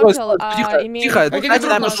попил, Тихо,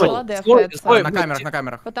 на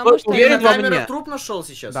камерах. Потому что я на камерах труп нашел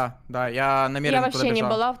сейчас. Да, я намеренно Я вообще не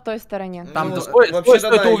была в той стороне. Там, стой,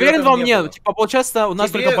 ты уверен во мне? Типа, получается, у нас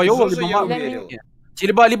только боёвал,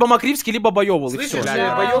 либо Мокривский, либо боёвал, и все.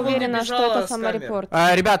 Я уверена, что это саморепорт.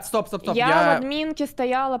 Ребят, стоп. Я в админке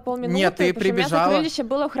стояла полминуты, нет, ты прибежала. закрылище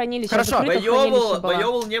было в хранилище. Хорошо,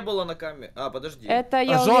 боёвал не было на камере. Подожди. Это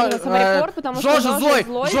я уверена саморепорт, потому что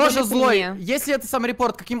Жожо Злой. Если это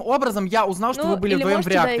саморепорт, каким образом я узнал, что вы были вдвоем в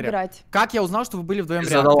реакторе? Как я узнал, что вы были вдвоем в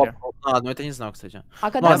реакторе? Ну это не знаю, кстати. А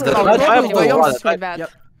когда вы вдвоем,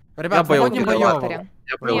 ребят, выходим боёвал. Нет,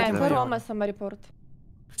 это Рома саморепорт.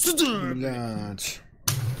 Блядь.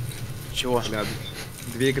 Чего? Блядь.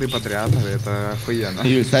 2 игры подряд, это охуенно.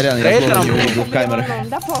 Юль, сорян, я словно не увидел в камерах.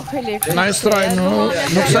 Да похуй, Ликс. Найстрай,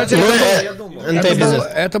 кстати,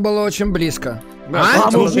 это было очень близко.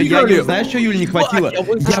 Слушай, знаешь, что Юле не хватило? Я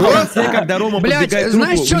в конце, когда Рома подбегает к трупу,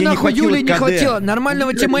 знаешь, что нахуй Юле не хватило?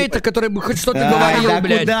 Нормального тиммейта, который бы хоть что-то говорил,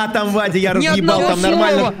 блядь. Куда там, Вадя, я разъебал, там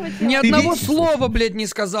нормально. Ни одного слова, блядь, не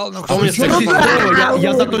сказал.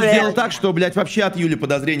 Я зато сделал так, что, блядь, вообще от Юли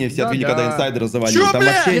подозрения все отвели, когда инсайдера завалили. Там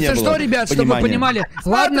вообще не было. Если что, ребят, чтобы вы понимали.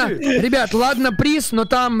 Ладно, ребят, ладно приз, но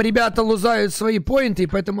там ребята лузают свои поинты, и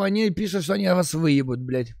поэтому они пишут, что они вас выебут,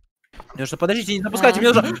 блядь. Мне что, подождите, не запускайте,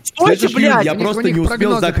 мне нужно... Стойте, блядь! Я просто не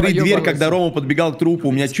успел закрыть дверь, когда Рома подбегал к трупу.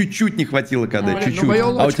 У меня чуть-чуть не хватило КД, чуть-чуть.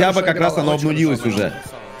 А у тебя бы как раз оно обнулилось уже.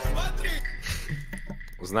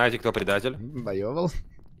 Знаете, кто предатель? Боевал.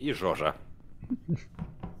 И Жожо.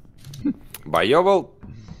 Боевал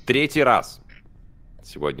 3-й раз.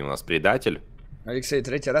 Сегодня у нас предатель. Алексей,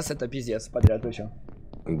 3-й раз это пиздец подряд еще.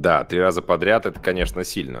 Да, 3 раза подряд это, конечно,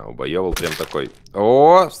 сильно. У Боевал прям такой.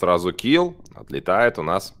 О, сразу килл. Отлетает у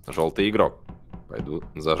нас желтый игрок. Пойду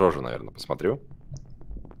за Жожо, наверное, посмотрю.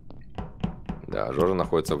 Да, Жожо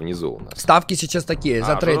находится внизу у нас. Ставки сейчас такие,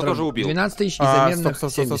 за трейдером тоже убил. 12 тысяч и замерных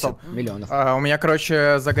 70 миллионов. У меня,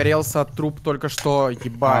 короче, загорелся труп только что,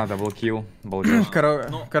 ебать. Даблкил.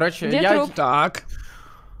 Короче, где я... труп? Так.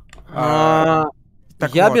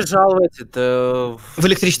 Я бежал в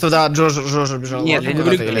электричество, да, Жожо бежал. Нет, я не в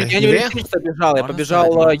электричество бежал, я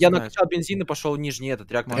побежал, я накачал бензин и пошел в нижний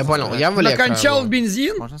этот реактор. Я понял, я в электро. Накончал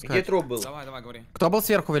бензин? Где труп был? Давай, говори. Кто был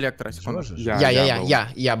сверху в электро?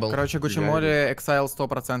 Я был. Короче, Гучимоли, Эксайл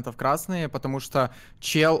 100% красные, потому что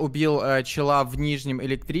чел убил чела в нижнем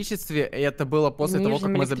электричестве, и это было после того, как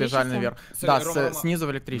мы забежали наверх. Да, снизу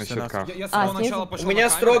в электричестве. Я с самого начала пошел. У меня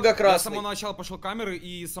строго красный. Я с самого начала пошел камеры,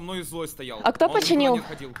 и со мной Злой стоял. А кто починил?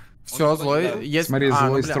 Все, Злой. Есть... Смотри,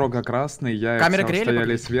 Злой строго красный, я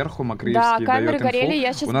стояли сверху, Мокривский да, камеры горели,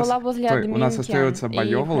 я сейчас была возле админки. У нас остается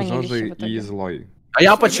Боевал, Жожо и Злой. А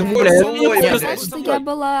я почему, блядь? Я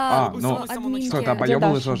была что-то,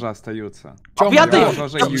 Боевал и Жожо остаются.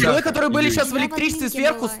 Человек, которые были сейчас в электричестве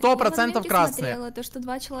сверху, 100% красные. То, что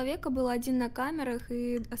 2 человека было, один на камерах,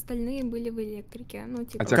 и остальные были в электрике. Ну,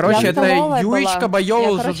 типа... Короче, это Юечка,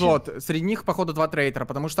 Боевал, Жожо. Среди них, походу, 2 трейдера,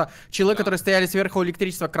 потому что челы, которые стояли сверху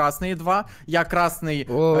электричества, красные 2. Я красный,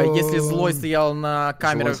 если Злой стоял на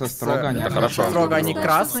камерах с Строго, они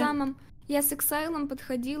красные. Я с Эксайлом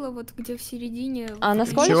подходила, вот где в середине. А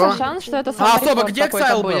насколько шанс, что это самый стоп, где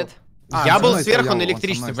Эксайл будет? Я был сверху на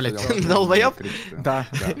электричестве, блядь. Долбоёб? Да.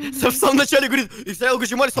 В самом начале говорит, Эксайл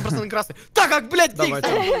Гучимоли 100% красный. Так как, блядь, ты?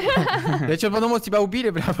 Я что подумал, тебя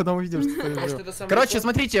убили, бля, потом увидел, что... Короче,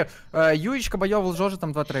 смотрите, Юечка, Боевал, Жожо,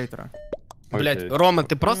 там 2 трейтера. Блять, Рома,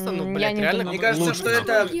 ты просто, ну, блядь, реально... Мне кажется, что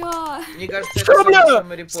это... Мне кажется, что, бля?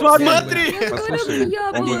 Смотри!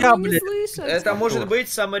 Я, блядь. Это может быть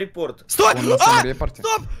саморепорт. Стой!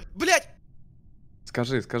 Стоп! Блядь!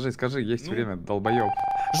 Скажи, есть время, долбоёб.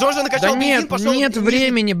 Жожо накачал бензин, пошел... Нет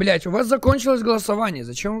времени, блядь, у вас закончилось голосование,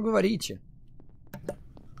 зачем вы говорите?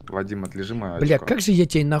 Вадим, отлежи мою очко. Бля, как же я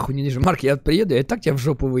тебе нахуй не вижу. Марк, я приеду, я так тебя в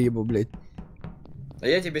жопу выебу, блядь. А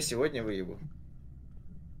я тебя сегодня выебу.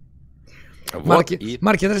 Марк,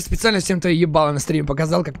 я даже специально всем твои ебало на стриме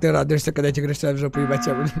показал, как ты радуешься, когда тебе говорят, что я в жопу ебать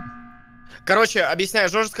тебя, блин. Короче, объясняю,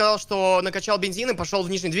 Жожо сказал, что накачал бензин и пошел в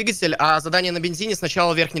нижний двигатель, а задание на бензине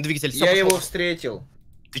сначала верхний двигатель. Я его встретил.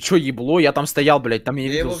 Ты чё, ебло? Я там стоял, блядь, там я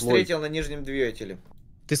видел Злой. Я его встретил на нижнем двигателе.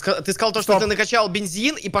 Ты сказал то, что ты накачал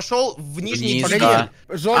бензин и пошел в нижний двигатель. Да.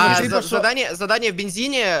 Задание в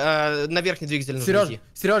бензине на верхний двигатель нужно идти.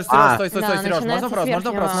 Сережа, стой, Сережа, можно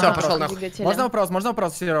вопрос? Все, пошел нахуй. Можно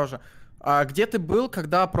вопрос, Сережа. А где ты был,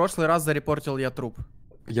 когда в прошлый раз зарепортил я труп?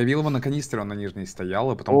 Я видел его на канистре, он на нижней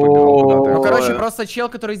стоял, и потом побежал куда-то. Ну, короче, просто чел,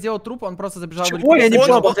 который сделал труп, он просто забежал в электричество. Я не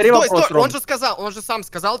понял, повтори вопрос, Ром. Он же сам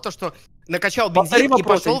сказал то, что накачал бензин и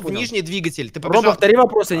пошел в нижний двигатель. Ты побежал... Ром, повтори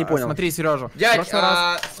вопрос, я не понял. Смотри, Сережа. Дядь,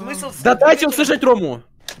 смысл... Да дайте услышать Рому.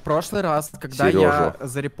 В прошлый раз, когда я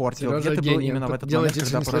зарепортил, где ты был именно в этот момент,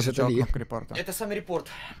 когда пролетел кнопку репорта? Это самый репорт,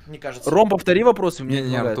 мне кажется. Ром, повтори вопрос, мне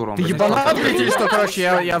не Артур. Ты ебанат, блядь, или что? Короче,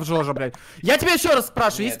 я в Жожо, блядь. Я тебя еще раз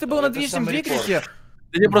спрашиваю, если ты был на движущем двигателе...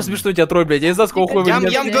 Да мне просто смешно тебя трой, блядь, я не знаю, сколько хуй вы меня...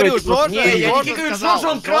 Я говорю, Жожо, я не говорю, Жожо,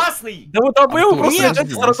 он красный! Да вот об его просто... Нет,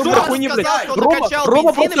 Жожо сказал, что накачал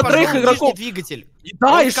бензин и пошел в нижний двигатель.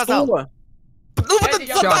 Да, и что? Ну вот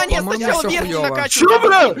это задание сначала верхний накачивать. Чё,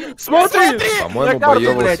 бля? Смотри! По-моему,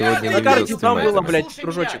 Боевал сегодня на карте там было, блядь,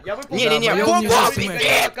 кружочек. Не-не-не, он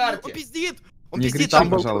пиздит! Он пиздит, там,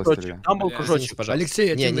 пожалуйста, там был кружочек.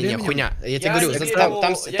 Алексей, не, хуйня. Я тебе говорю,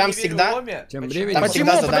 там всегда... Тем временем...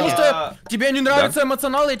 Почему? Потому что тебе не нравится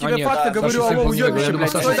эмоционал, я тебе факты говорю, алло, уёбище, блядь.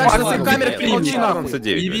 Стой дальше на своей камере, ты молчи нахуй.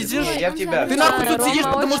 Не видишь? Я в тебя. Ты нахуй тут сидишь,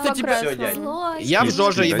 потому что тебя... Я в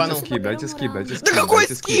Жожо ебанул. Дайте скип. Да какой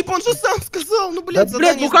скип? Он же сам сказал, ну, блядь,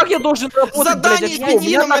 задание... Блядь, ну как я должен работать, блядь? Задание с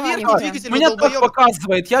бензином на верхний двигатель, меня так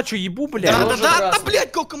показывает, я чё, ебу, блядь? Да, блядь,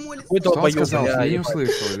 сколько молится. Что он сказал? Я не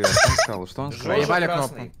услышал, Илья, что он сказал? Ебали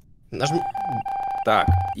кнопку. Так,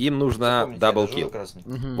 им нужно даблкил.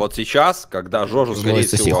 Вот сейчас, когда Жожу,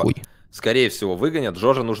 скорее всего, выгонят,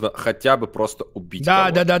 Жожу нужно хотя бы просто убить.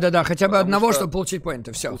 Да, хотя бы одного, чтобы получить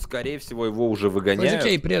поинты, все. Скорее всего, его уже выгоняют.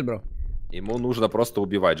 Окей, привет, бро. Ему нужно просто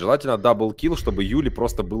убивать. Желательно даблкил, чтобы Юле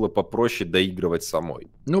просто было попроще доигрывать самой.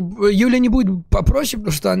 Ну, Юля не будет попроще,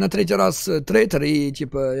 потому что она третий раз трейтер, и,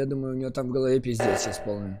 типа, я думаю, у нее там в голове пиздец сейчас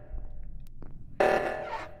полный.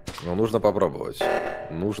 Ну, нужно попробовать.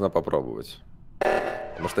 Нужно попробовать.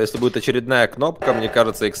 Потому что если будет очередная кнопка, мне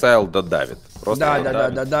кажется, Эксайл додавит.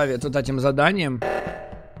 Просто додавит вот этим заданием.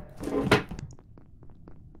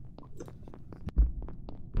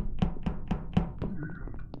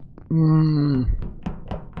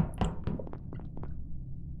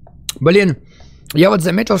 Блин, я вот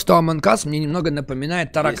заметил, что амонг мне немного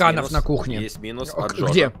напоминает тараканов на кухне. Есть минус от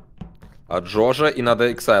Жожо. Где? От Жожо, и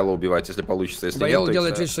надо Эксайла убивать, если получится. Если Боел нет,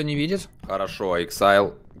 делает вид, что не видит. Хорошо,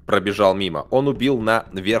 Эксайл пробежал мимо. Он убил на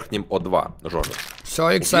верхнем О2 Жожо.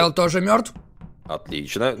 Все, Эксайл тоже мертв.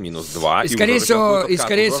 Отлично, минус 2. И скорее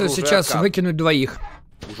всего сейчас выкинуть двоих.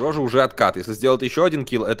 У Жожо уже откат. Если сделать еще один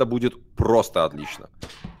килл, это будет просто отлично.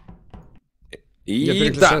 И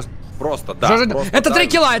да, просто да. Жожо... Это 3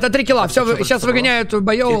 килла, это 3 килла. Все, сейчас выгоняют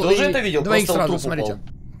Боел. Ты тоже это видел? Двоих сразу, смотрите.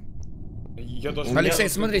 Алексей,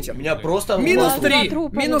 смотрите. У меня просто... Минус 3,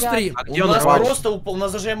 минус 3. У нас просто упал, у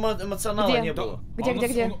нас даже эмоционала не было.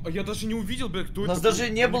 Где? Я даже не увидел, блядь, кто это. У нас даже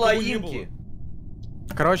не было аимки.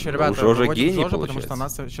 Короче, ребята, Жожо выводим гений, Жожо, потому что у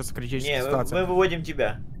нас сейчас критическая ситуация. Мы выводим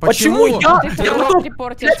тебя. Почему я? Ты просто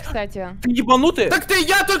репортишь, кстати. Ты ебанутый? Так ты,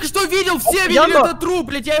 я только что видел, все видели этот труп,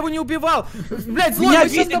 блядь, я его не убивал. Блядь, Злой, мы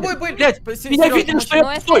все с тобой были. Блядь, меня видели, что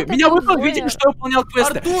я пустой. Меня видели, что я выполнял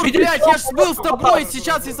квесты. Артур, блядь, я ж был с тобой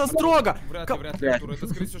сейчас из-за Строго. Вряд ли, Артур, это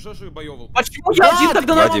скорее всего Жожо и Боевал. Почему я один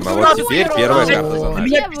тогда на Вадим, а вот теперь первая карта за нами.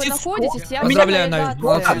 Меня Где вы находитесь? Я Поздравляю,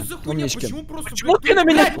 вас Нави. Умнички. Почему ты на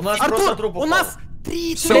меня? У нас просто труп упал. У нас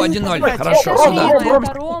Все, 1-0, хорошо, сюда.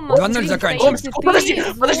 2-0 заканчиваем.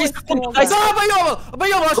 Подожди секунду. Да,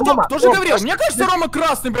 Боевал, а что? Кто же говорил? Мне кажется, Рома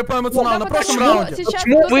красный по эмоционалу на прошлом раунде.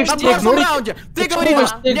 Почему вы На все прошлом игнорируете? раунде ты говорил,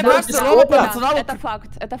 мне кажется, Рома по эмоционалу. Это факт,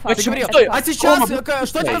 это факт. А сейчас,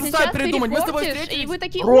 что тебе заставит передумать? Мы с тобой И встретились. вы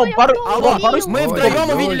такие, Ром, Алло, мы вдвоем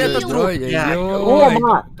увидели этот труп.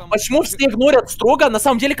 Рома, почему все игнорят Строго? На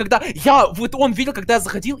самом деле, когда он видел, когда я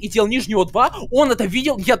заходил и делал нижнюю 2, он это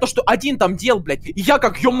видел, я то, что один там делал, блядь, и я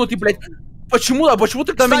как ёбнутый, блядь. Почему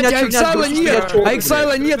тогда меня Эксайла нет,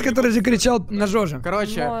 Эксайла нет, который же кричал на Жожо.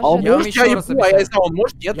 Короче, я вам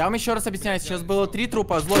еще раз объясняю, сейчас было 3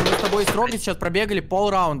 трупа, Злой, мы с тобой и Строго сейчас пробегали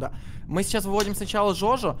пол-раунда. Мы сейчас выводим сначала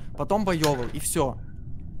Жожо, потом Боевал, и все.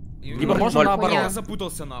 Либо можно наоборот. Я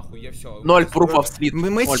запутался нахуй, я все. 0 пруфов слит.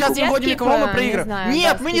 Мы сейчас выводим, кого мы проиграем.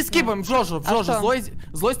 Нет, мы не скипаем в Жожо, Злой,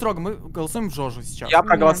 Строго, мы голосуем в Жожо сейчас. Я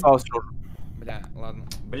проголосовал с Жожо. Бля, ладно.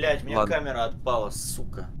 Блять, у меня камера отпала,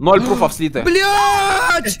 сука. 0 пруфов слиты.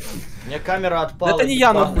 Блять! У меня камера отпала. Это не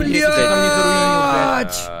я, нахуй.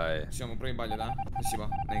 Блять! Все, мы проебали, да?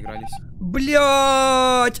 Спасибо, наигрались.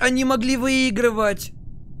 Блять! Они могли выигрывать.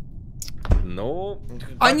 Ну...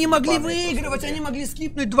 Они могли выигрывать, они могли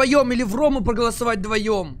скипнуть вдвоем или в Рому проголосовать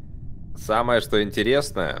вдвоем. Самое, что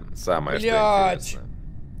интересное,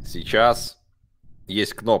 сейчас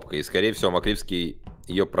есть кнопка, и, скорее всего, Мокривский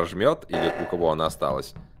ее прожмет, или у кого она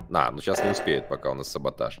осталась. Ну сейчас не успеет, пока у нас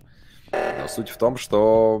саботаж. Но суть в том,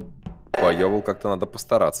 что Боевал как-то надо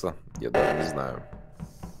постараться. Я даже не знаю.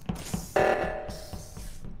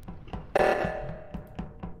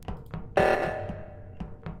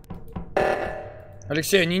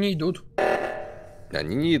 Алексей, они не идут.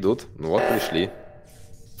 Они не идут. Ну вот, пришли.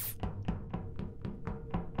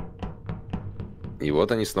 И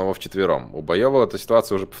вот они снова вчетвером. У Боевала эта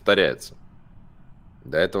ситуация уже повторяется.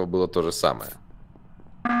 До этого было то же самое.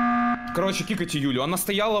 Короче, кикайте Юлю. Она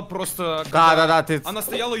стояла просто... Да, ты... Она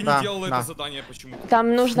стояла и не делала это задание почему-то.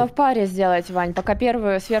 Там нужно в паре сделать, Вань. Пока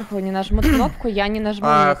первую сверху не нажмут кнопку, я не нажму.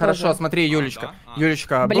 Хорошо, смотри, Юлечка.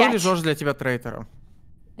 Юлечка, был ли Жожо для тебя трейтером?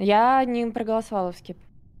 Я не проголосовала в скип.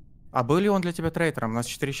 А был ли он для тебя трейтером? У нас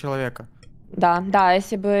 4 человека. Да,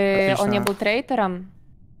 если бы он не был трейтером...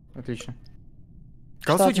 Отлично.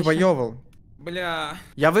 Голосуйте, Боевал. Бля.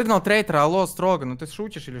 Я выгнал трейтера, алло, Строго, ну ты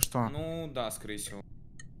шутишь или что? Ну да, скорее всего.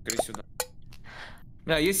 Скорее всего, да.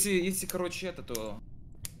 Бля, если, короче, это, то...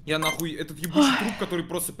 Я нахуй, этот ебучий труп, который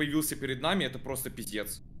просто появился перед нами, это просто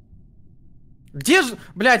пиздец. Где же...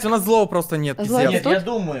 Блять, у нас злого просто нет, пиздец. Нет, я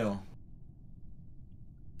думаю.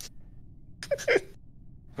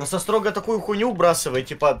 Просто Строго такую хуйню вбрасывает,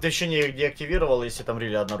 типа, ты еще не деактивировал, если там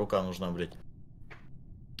рели одна рука нужна, блять.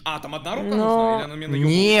 А, там одна рука нужна? Или она мне наебала?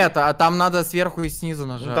 Нет, а там надо сверху и снизу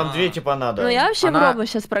нажать. Ну, там 2 типа надо. Ну я вообще в Рому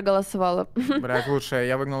сейчас проголосовала. Блядь, лучше,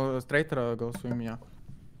 я выгнал стрейтера, голосуй меня.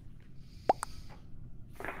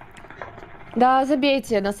 Да,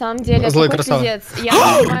 забейте, на самом деле, Злой такой красава. пиздец. Я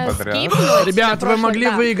понимаю, скипнуть. Ребят, вы могли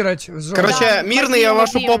выиграть. Короче, мирный я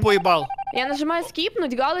вашу попу ебал. Я нажимаю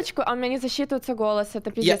скипнуть галочку, а у меня не засчитывается голос.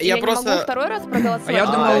 Это пиздец. Я просто... не могу второй раз проголосовать. Я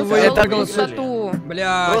думал, вы это голосуете.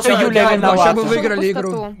 Бля, Юля виновата. Вы выиграли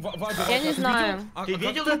игру. Я не знаю. Ты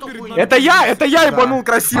видел эту хуйню? Это я ебанул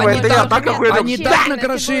красиво, это я так охуенно. Они так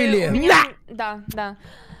накрошили. Да.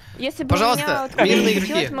 Если бы пожалуйста, мирные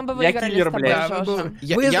игроки. мы бы выиграли с тобой,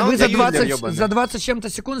 Вы за 20 с чем-то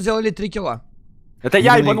секунд сделали 3 килла. Это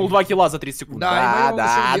я ебанул 2 килла за 30 секунд. Да.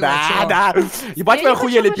 Ебать вы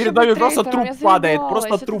охуели, перед нами просто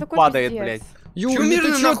труп падает, блядь. Юля,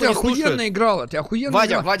 ты чё, ты охуенно играла, ты охуенно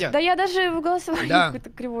играла. Вадя. Да я даже в голосовании какой-то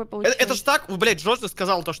кривой получил. Это ж так, блядь, Жожо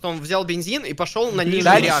сказал то, что он взял бензин и пошел на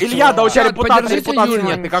нижнюю реакцию. Илья, да у тебя репутации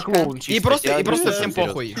нет, ты как клоун. И просто всем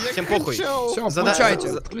похуй. Все,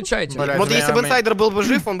 включайте. Вот если бы Инсайдер был бы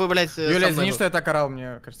жив, он бы, блядь... Юля, извини, что я так орал,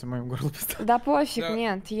 мне кажется, моим горло пистолет. Да пофиг,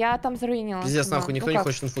 нет, я там заруинила. Пиздец, нахуй, никто не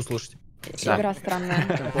хочет инфу слушать. Игра странная.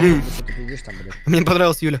 Мне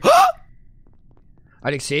понравилась Юля.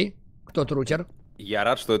 Алексей, кто трутер? Я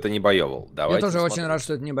рад, что это не боевал. Я тоже очень рад,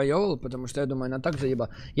 что это не боевал, потому что я думаю, она так заебала.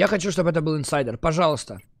 Я хочу, чтобы это был инсайдер.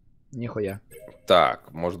 Пожалуйста. Нихуя.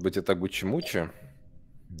 Так, может быть, это Гуччи-Муччи?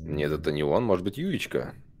 Нет, это не он, может быть,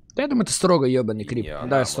 Юечка. Да я думаю, это Строго, ебаный крип.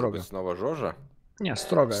 Да, Строго. Может быть, снова Жожо? Не,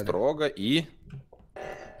 Строго. Строго и...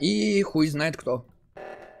 И хуй знает кто.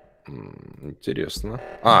 Интересно.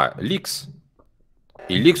 Ликс.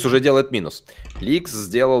 И Ликс уже делает минус. Ликс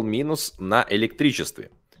сделал минус на электричестве.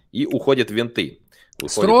 И уходят винты.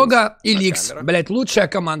 Строго и Ликс. Блять, лучшая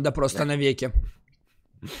команда просто навеки.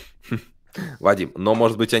 Вадим, но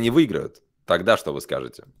может быть они выиграют? Тогда что вы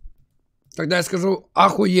скажете? Тогда я скажу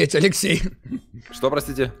охуеть, Алексей. Что,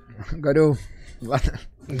 простите? Говорю, ладно.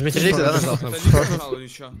 Дмитрий, да, нажал?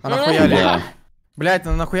 А нахуя? Блять,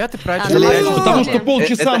 ну нахуя ты прячешь? Потому что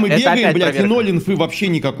полчаса мы бегаем, блядь, и 0 инфы вообще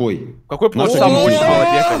никакой. Какой полчаса мы очень мало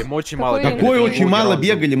бегали, очень мало бегали. Какой очень мало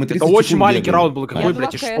бегали, мы 30 секунд. Это очень маленький раунд был, какой,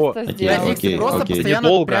 блядь, и что? Окей.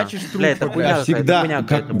 Постоянно прячешь труп. Я всегда,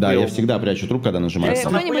 да, я всегда прячу труп, когда нажимаю.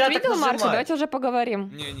 Кто-нибудь видел Марка? Давайте уже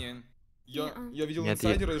поговорим. Не. Я видел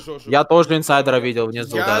инсайдера и Жожо. Я тоже инсайдера видел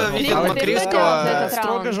внизу. Я видел Мокривского.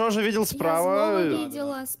 Строго Жожо видел справа. Я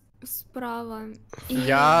видела справа.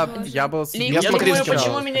 Я был... Я думаю,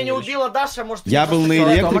 почему меня не убила Даша, может... Я был на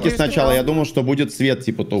электрике сначала, я думал, что будет свет,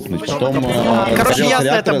 типа, тухнуть. Потом... Короче, ясно,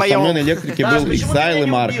 это со мной на электрике был Эксайл и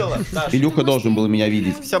Марк. Илюха должен был меня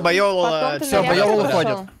видеть. Все, Байол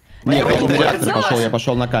уходит. Нет, я на реактор пошел, я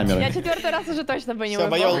пошел на камеры. Я 4-й раз уже точно бы не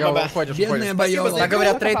выпал. выпала. Бедная Байола. Так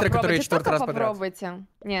говорят трейдеры, которые 4-й раз подряд. Попробуйте.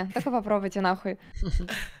 Не, только попробуйте, нахуй.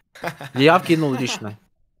 Я вкинул лично.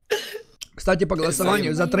 Кстати, по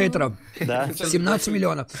голосованию за трейдеров 17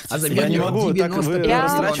 миллионов, а за Я не меня могу, так вы 90.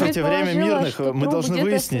 растрачиваете время мирных, мы должны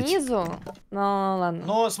выяснить. Снизу. Ну ладно.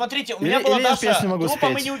 Но смотрите, у меня была Даша, трупа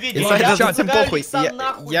мы не увидели.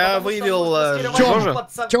 Я выявил Жожо.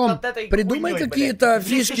 Тём, придумай какие-то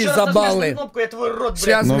фишки, забалы. Но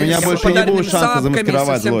у меня больше не будет шанса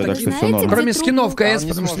замаскировать Злой, так что все норм. Кроме скинов КС,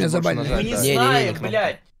 потому что меня забанили. Мы не знаем,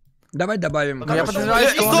 блядь. Давай добавим. Я подозреваю,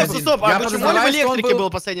 что стоп, а почему он в электрике был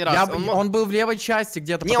последний раз? Он был в левой части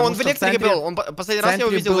где-то. Не, он в электрике был, он последний раз я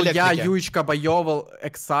увидел в электрике. Я, Юечка, боевал,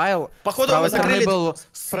 Эксайл. Походу мы закрыли... был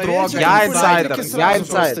Строго. Я инсайдер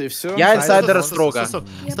и Строго.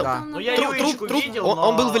 Ну я Юечку видел,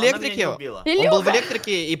 он был в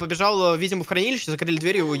электрике, и побежал, видимо, в хранилище, закрыли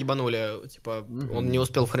дверь и его ебанули. Типа, он не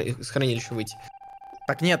успел с хранилища выйти.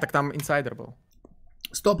 Так нет, так там инсайдер был.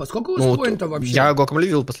 Стоп, а сколько у вас поинтов вообще? Я Гоком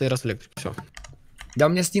видел последний раз в электрике, все. Да, у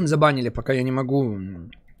меня Steam забанили, пока я не могу.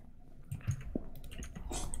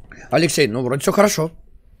 Алексей, ну вроде все хорошо.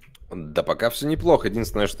 Да пока все неплохо.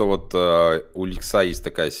 Единственное, что вот у Ликса есть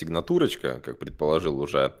такая сигнатурочка, как предположил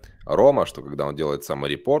уже Рома, что когда он делает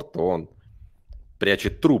саморепорт, то он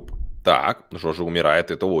прячет труп. Так, Жожо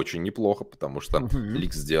умирает, это очень неплохо, потому что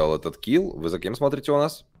Ликс сделал этот килл. Вы за кем смотрите у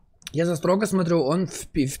нас? Я за Строго смотрю, он в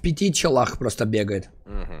 5 челах просто бегает.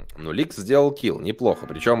 Ну, Ликс сделал килл, неплохо.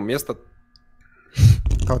 Причем место...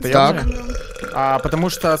 Так. Потому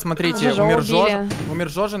что, смотрите, умер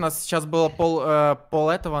Жожо, у нас сейчас было пол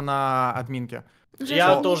этого на админке.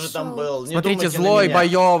 Я тоже там был. Смотрите, Злой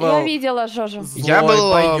боевал. Я видела Жожо. Я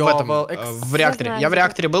был в реакторе. Я в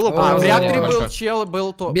реакторе был. В реакторе был чел,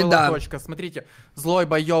 была точка. Смотрите, Злой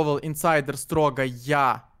боевал, Инсайдер, Строго,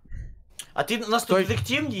 я. А ты у нас тут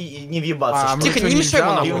детектив не въебаться? Тихо, не мешай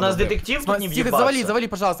ему. И у нас детектив тут не въебаться. Завали,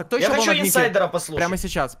 пожалуйста. Кто я еще был хочу на админке? инсайдера послушать.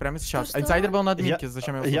 Прямо сейчас. Инсайдер был на админке,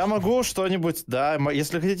 зачем я его Я могу что-нибудь, да,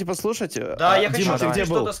 если хотите послушать. Да, я хочу, чтобы ты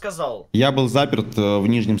что-то сказал. Я был заперт в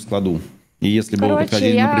нижнем складу. И если бы вы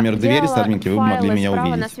подходили, например, к двери с админки, вы бы могли меня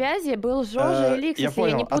увидеть. На связи был Жожо и Ликс, я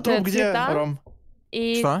понял. А труп где, Ром?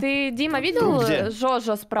 И ты, Дима, видел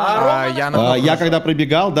Жожо справа? Я когда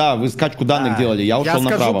пробегал, да, вы скачку данных делали, я ушел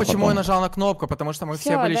направо. Я скажу, почему я нажал на кнопку, потому что мы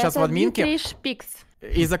все были сейчас в админке.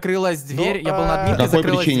 И закрылась дверь, я был на админке,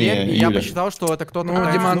 закрылась дверь, и я посчитал, что это кто-то...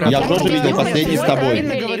 Я Жожо видел последний с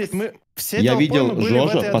тобой. Я видел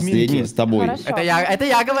Жожо последний с тобой. Это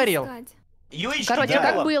я говорил. Юечка, короче,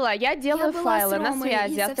 как было, я делаю файлы на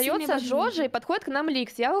связи, остается Жожо и подходит к нам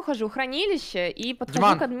Ликс. Я ухожу в хренище и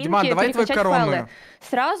подхожу к админке перекачать файлы.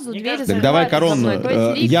 Сразу дверь закрывается. Так давай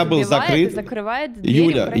коронную. Я был закрыт.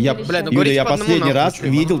 Юля, я последний раз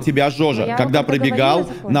видел тебя Жожо, когда пробегал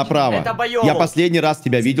направо. Я последний раз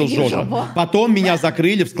тебя видел Жожо. Потом меня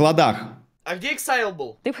закрыли в складах. А где Эксайл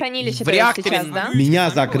был? Ты в хранилище сейчас, да? Меня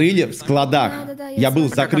закрыли в складах. Я был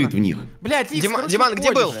закрыт в них. Блядь, Диман,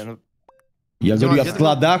 где был? Я говорю, я в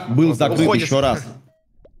складах был закрыт еще раз.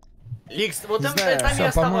 Ликс, вот там и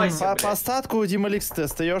оставайся. По остатку, Дима, Ликс, ты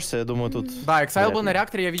остаешься, я думаю, тут... Да, Эксайл был на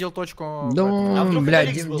реакторе, я видел точку... Ну,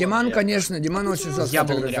 блядь, Диман, конечно, Диман очень жестко. Я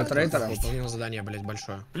был на реакторе, выполнил задание, блядь,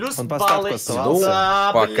 большое. Плюс баллы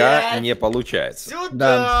сюда, пока не получается.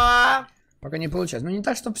 Да. Пока не получается. Ну, не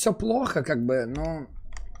так, что все плохо, как бы, но...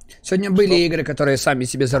 Сегодня были игры, которые сами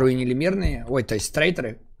себе заруинили мирные. Ой, то есть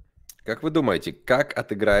стрейтеры. Как вы думаете, как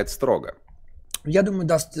отыграет Строго? Я думаю,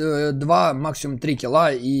 даст 2, максимум 3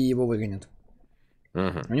 килла и его выгонят. У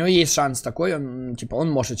него есть шанс такой, он, типа, он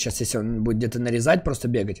может сейчас, если он будет где-то нарезать, просто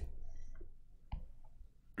бегать.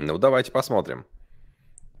 Ну, давайте посмотрим.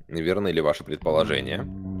 Верны ли ваши предположения?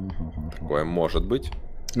 Такое может быть.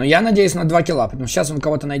 Но я надеюсь на 2 килла, потому что сейчас он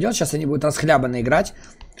кого-то найдет, сейчас они будут расхлябанно играть,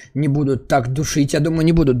 не будут так душить, я думаю,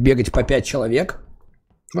 не будут бегать по 5 человек.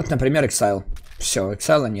 Вот, например, Эксайл. Все,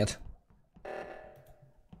 Эксайла нет.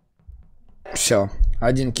 Все,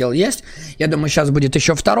 1 килл есть. Я думаю, сейчас будет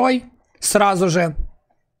еще второй. Сразу же.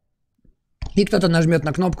 И кто-то нажмет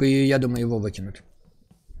на кнопку, и я думаю, его выкинут.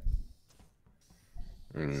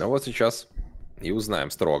 Ну вот сейчас и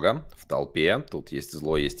узнаем. Строго в толпе. Тут есть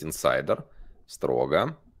Злой, есть Инсайдер.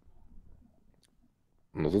 Строго.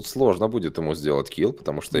 Ну тут сложно будет ему сделать килл,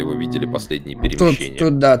 потому что его видели последние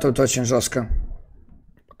перемещения. Тут очень жестко.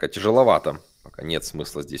 Пока тяжеловато. Пока нет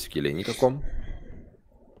смысла здесь в килле никаком.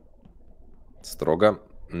 Строго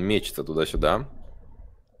мечется туда-сюда.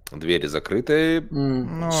 Двери закрыты.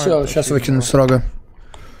 Все, сейчас выкину Строго.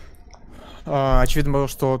 Очевидно было,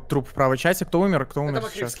 что труп в правой части. Кто умер? Кто умер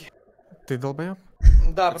сейчас? Ты долбоеб?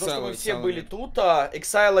 Да, потому что мы все были тут, а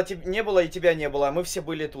Эксайла не было и тебя не было, а мы все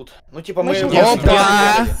были тут. Ну, типа, мы...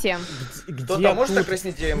 Опа! Кто-то может так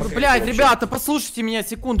краснеть? Блядь, ребята, послушайте меня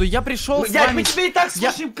секунду, я пришел с вами... мы тебя и так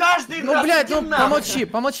слушаем каждый раз! Ну, блядь, ну,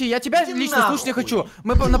 помолчи, я тебя лично слушать не хочу.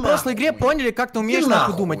 Мы на прошлой игре поняли, как ты умеешь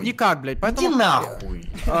нахуй думать, никак, блядь, поэтому... Иди нахуй!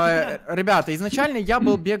 Ребята, изначально я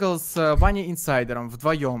бегал с Ваней Инсайдером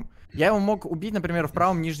вдвоем. Я его мог убить, например, в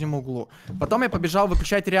правом нижнем углу. Потом я побежал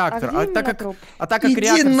выключать реактор. А так как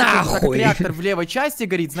реактор в левой части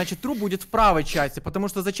горит, значит труп будет в правой части. Потому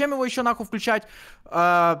что зачем его еще нахуй включать?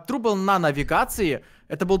 Труп был на навигации.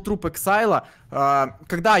 Это был труп Эксайла.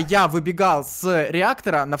 Когда я выбегал с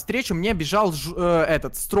реактора, навстречу мне бежал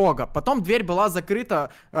Строго. Потом дверь была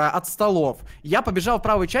закрыта от столов. Я побежал в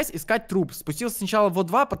правую часть искать труп. Спустился сначала в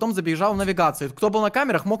О2, потом забежал в навигацию. Кто был на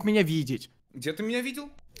камерах, мог меня видеть. Где ты меня видел?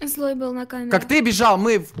 Злой был на камере. Как ты бежал,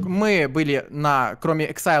 мы были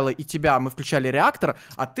кроме Эксайла и тебя, мы включали реактор,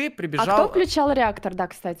 а ты прибежал... А кто включал реактор, да,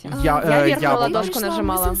 кстати? Я верхнюю ладошку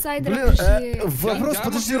нажимала. Вопрос,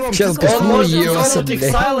 подожди, Ром, ты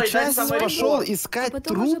пошел искать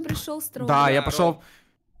труп? Да, я пошел...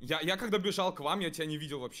 Я когда бежал к вам, я тебя не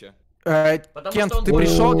видел вообще. Кент, ты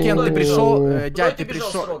пришел, дядь, ты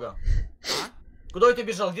пришел... Куда ты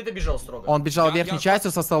бежал? Где ты бежал, Строго? Он бежал верхней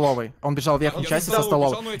частью со столовой. Он бежал верхней частью со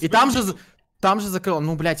столовой. И там же закрыл.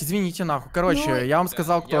 Ну, блядь, извините нахуй. Короче, я вам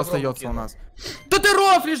сказал, кто остается у нас. Да ты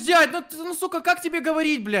рофлишь, дядь! Ну, сука, как тебе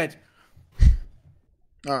говорить, блядь?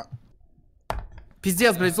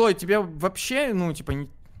 Пиздец, блядь, Злой, тебе вообще, ну, типа, не...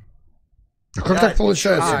 Как так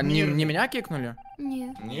получается? Не меня кикнули?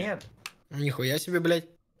 Нет. Нихуя себе, блядь.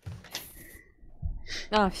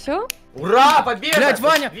 Все? Ура, победа! Блядь,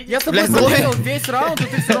 Ваня, я с тобой смотрел весь раунд, и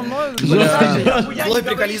ты все равно... Злой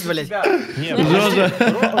приколист, блядь. Жожо.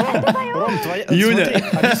 Ром, твоя... Юля.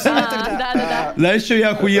 Да. Знаешь, что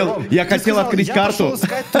я охуел? Я хотел открыть карту.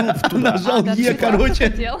 Нажал Е,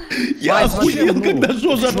 короче. Я охуел, когда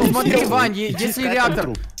Жожо Ну смотри, Вань, если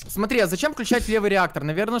реактор... Смотри, а зачем включать левый реактор?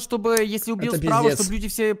 Наверное, чтобы, если убил справа, чтобы люди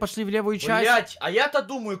все пошли в левую часть. Блять, а я-то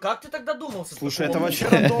думаю, как ты тогда думал? Слушай, это вообще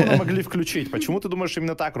рандомно могли включить. Почему ты думаешь,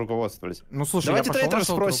 именно так руководствовались? Ну, слушай, давайте трейдеров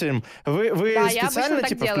спросим. Вы специально,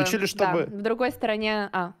 типа, включили, чтобы... в другой стороне...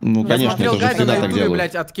 Ну, конечно, это же всегда так делают.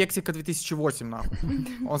 Блять, от Кексика 2008, нахуй.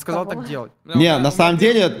 Он сказал так делать. Не, на самом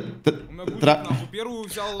деле...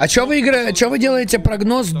 А что вы делаете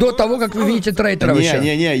прогноз до того, как вы видите трейдера вообще?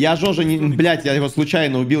 Не, я Жожо, блядь, я его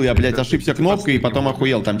случайно убил, я, блядь, ошибся кнопкой и потом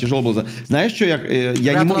охуел, там тяжело было. Знаешь, что я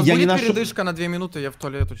не нашел... передышка на 2 минуты, я в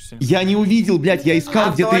туалет очень сильно. Я не увидел, блядь, я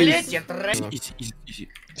искал где-то...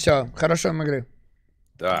 Все, хорошо, игры.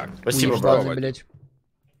 Так, спасибо, блядь.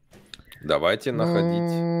 Давайте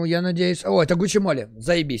находить. Я надеюсь... О, это Гуччи Молли,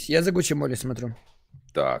 заебись, я за Гуччи Молли смотрю.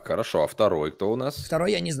 Так, хорошо, а второй кто у нас?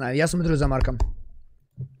 Второй я не знаю, я смотрю за Марком.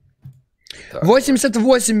 Так.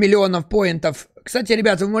 88 миллионов поинтов. Кстати,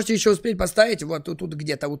 ребята, вы можете еще успеть поставить, вот тут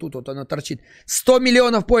где-то, вот тут вот оно торчит. 100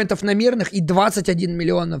 миллионов поинтов на мирных и 21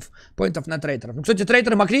 миллионов поинтов на трейдеров. Ну, кстати,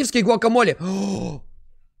 трейдеры Мокривский и Гуакамоле.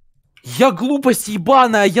 Я глупость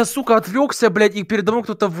ебаная, я, сука, отвлекся, блядь, и передо мной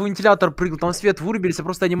кто-то в вентилятор прыгал, там свет вырубились, а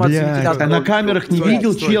просто анимация вентилятора. А на камерах не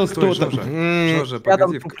видел чел кто-то? Жожо,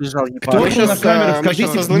 погоди. Кто еще на камерах?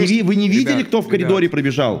 Скажите, вы не видели, кто в коридоре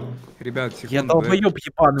пробежал? Ребят, я долбоёб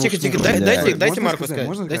ебаный. Тихо, дайте Марку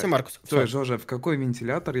сказать. Дайте Марку. Стой, Жожо, в какой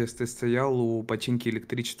вентилятор, если ты стоял у починки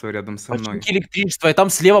электричества рядом со мной? Починки электричества, я там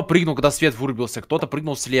слева прыгнул, когда свет вырубился, кто-то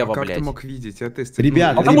прыгнул слева, как блядь. ты мог видеть?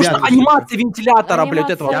 Ребят, потому что анимация вентилятора, блядь,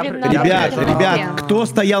 этого. Ребят, кто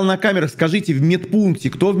стоял на камерах, скажите, в медпункте,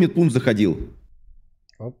 кто в медпункт заходил?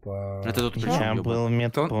 Опа. Это тут Я был в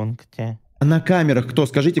медпункте. На камерах кто?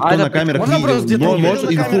 Скажите, кто на камерах видел?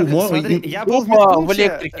 Я был в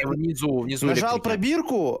электрике, внизу. Нажал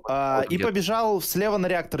пробирку и побежал слева на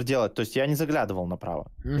реактор делать. То есть я не заглядывал направо.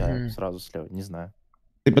 Я сразу слева, не знаю.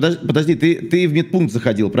 Ты подожди, ты в медпункт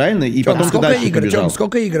заходил, правильно? И потом ты дальше побежал.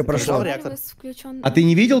 Сколько игр прошло? А ты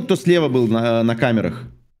не видел, кто слева был на камерах?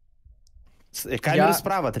 Камеры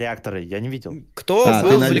справа от реактора, я не видел. Кто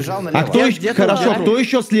лежал налево? Хорошо, кто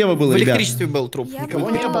еще слева был, ребят? В электричестве был труп. Никого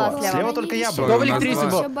не было. Слева только я был. Кто в электричестве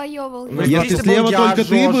был? Если слева только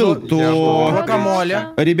ты был, то...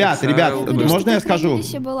 Ребят, можно я скажу?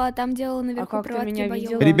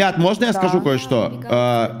 Ребят, можно я скажу кое-что?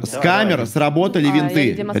 С камер сработали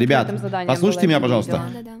винты. Ребят, послушайте меня, пожалуйста.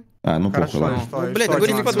 Ну похуй, ладно. Блядь,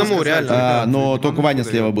 говорите по одному, реально. Но только Ваня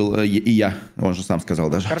слева был, и я. Он же сам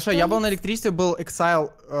сказал даже. Хорошо, я был на электричестве, был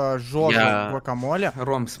эксайл, Жожо, Гуакамоле.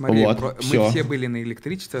 Ром, смотри, вот, мы все были на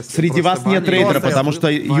электричестве. Среди вас нет трейдера, потому что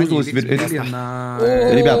юзалось...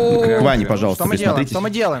 Ребят, к Ване, пожалуйста, присмотритесь. Что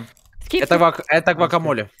мы делаем? Это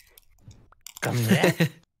Гуакамоле. Ко мне?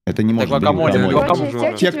 Это не может быть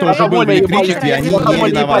Гуакамоле. Те, кто уже был в электричестве, они не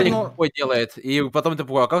виноваты. Делает. И потом ты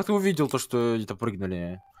такой, а как ты увидел то, что это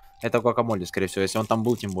прыгнули? Это Гуакамоле, скорее всего, если он там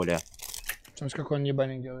был, тем более. Смотри, какой он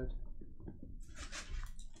ебаник делает.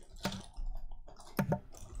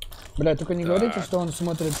 Бля, только не говорите, что он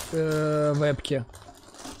смотрит вебки.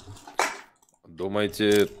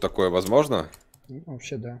 Думаете, такое возможно?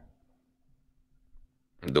 Вообще, да.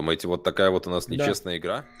 Думаете, вот такая вот у нас нечестная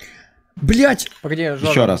игра? Блять! Погоди,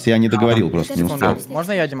 Жожо. Еще раз, я не договорил просто. Не успел.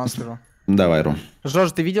 Можно я демонстрирую? Давай, Ром.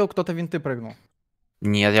 Жожо, ты видел, кто-то винты прыгнул?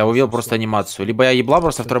 Нет, я увидел просто анимацию. Либо я ебла,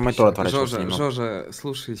 просто второй монитор отворачивался. Жожо,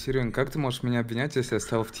 слушай, Серён, как ты можешь меня обвинять, если я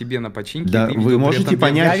стоял в тебе на починке? Да, вы можете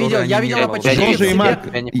понять... Я видел на починке. Жожо и Марк.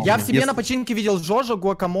 Я в себе на починке видел Жожо,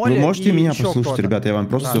 Гуакамоле. Вы можете меня послушать, ребята, я вам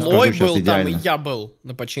просто все скажу сейчас идеально. Там, и я был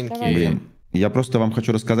на починке. Блин. Я просто вам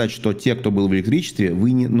хочу рассказать, что те, кто был в электричестве,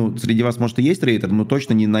 вы не, ну, среди вас, может, и есть трейдер, но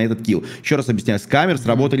точно не на этот килл. Еще раз объясняю, с камер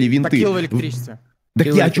сработали винты. Так килл в электричестве. Так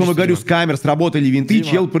я о чем и говорю, с камер сработали винты,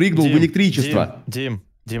 чел прыгнул в электричество.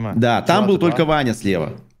 Дима. Да, там был только Ваня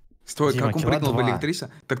слева. Стой, как он прыгнул в электричество?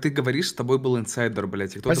 Так ты говоришь, с тобой был инсайдер,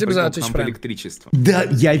 блядь, и кто-то прыгнул к нам в электричество. Да,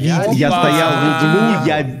 я видел, я стоял в углу,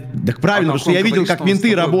 я... Так правильно, потому что я видел, как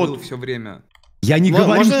винты работают. Все время. Я не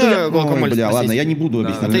говорю, что я... Бля, ладно, я не буду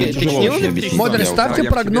объяснять. Модер, ставьте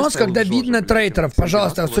прогноз, когда видно трейдеров,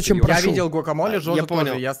 пожалуйста, с очень прошу. Я видел Гуакамоле, Жожо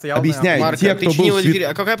тоже, я стоял... Объясняю, те, кто был...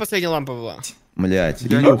 А какая последняя лампа была? Блять,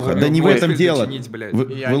 Илюха, да не в этом дело.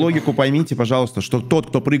 Вы логику поймите, пожалуйста, что тот,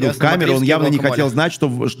 кто прыгал в камеру, он явно не хотел знать,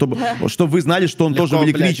 чтобы вы знали, что он тоже в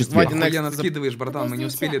электричестве. Охуенно скидываешь, братан, мы не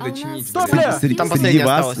успели дочинить. Среди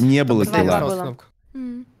вас не было килла.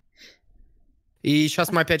 И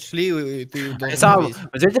сейчас мы опять шли, и ты должен...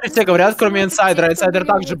 Зрители все говорят, кроме инсайдера. Инсайдер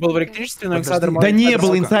также был в электричестве, но инсайдер... Да не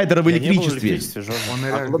было инсайдера в электричестве.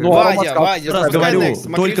 Вадя, говорю,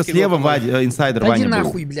 только слева инсайдер Ваня был.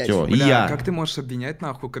 нахуй, блядь. Все, и я. Как ты можешь обвинять,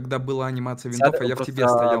 нахуй, когда была анимация винтов, а я в тебе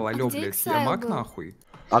стоял? Алло, блядь, я маг, нахуй?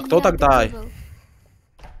 А кто тогда?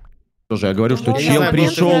 Тоже я говорю, что чел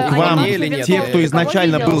пришел к вам, те, кто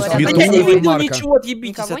изначально был свету. Я не видел ничего,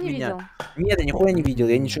 отъебитесь от меня. Нет, я нихуя не видел,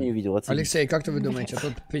 я ничего не видел. Алексей, как вы думаете,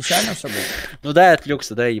 тут печально все будет? Ну да, я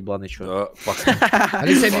отвлекся, да, ебланый чё.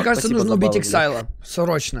 Алексей, мне кажется, нужно убить Эксайла.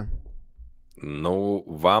 Срочно. Ну,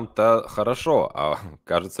 вам-то хорошо, а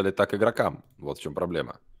кажется ли так игрокам? Вот в чем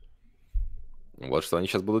проблема. Вот что они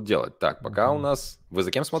сейчас будут делать. Так, пока у нас... Вы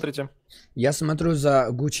за кем смотрите? Я смотрю за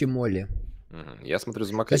Гуччи Молли. Я смотрю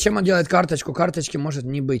за Мокривским. Зачем он делает карточку? Карточки может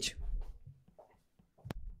не быть.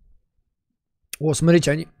 О,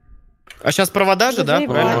 смотрите, они... А сейчас провода же, да? Я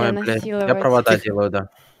провода делаю, да.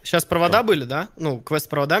 Сейчас провода были, да? Ну, квест с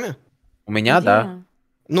проводами? У меня, да.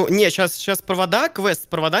 Ну, не, сейчас провода, квест с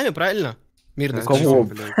проводами, правильно? Мирно. Скажите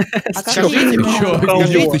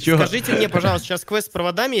мне, пожалуйста, сейчас квест с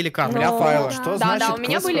проводами или как? Что значит? Да, у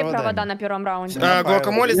меня были провода на первом раунде.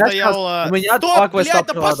 Гуакамоле стоял... У меня стоп, блядь,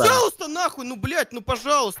 да пожалуйста, нахуй, ну, блядь, ну,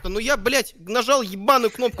 пожалуйста. Ну, я, блядь, нажал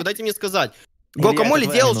ебаную кнопку, дайте мне сказать. Гуакамоле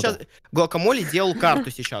делал сейчас... Гуакамоле делал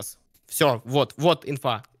карту сейчас. Все, вот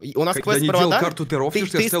инфа. У нас квест провода. Карту ты рофлишь,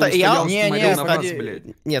 ты стоял,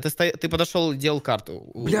 нет, ты подошел и делал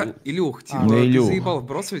карту. Бля, Илюх, типа, ты заебал,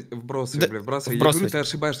 вбрасывай, бля, вбрасывай. Я говорю, ты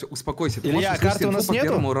ошибаешься, успокойся. Илья, карты у нас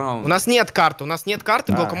нету? У нас нет карты,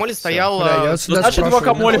 Гуакамоле стоял... Значит,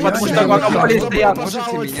 Гуакамоле, потому что Гуакамоле стоял...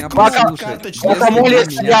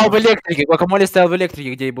 Гуакамоле стоял в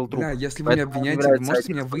электрике, где и был труп. Бля, если вы меня обвиняете, вы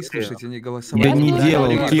можете меня выслушать, а не голосовать. Я не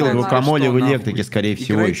делал килл Гуакамоле в электрике, скорее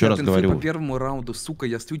всего, еще раз говорю. По первому раунду, сука,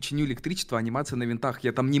 я стою, чиню электричество, анимация на винтах.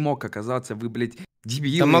 Я там не мог оказаться, вы, блядь,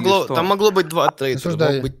 дебилы. Там могло быть два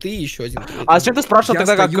трейдера, мог быть ты и еще один. А зачем ты спрашивал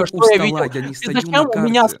тогда, что я видел? Ты зачем у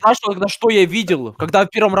меня спрашивал тогда, что я видел? Когда в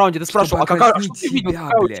первом раунде ты спрашивал, а какая что ты видел?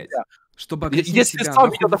 Чтобы объяснить если ты сам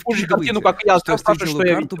видел такую же картину, как я, то спрашиваешь, что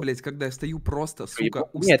я видел. Блядь, когда я стою просто, сука,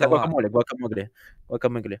 у Нет, это стола.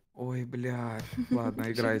 Гуакамоле. Ой, блядь, ладно,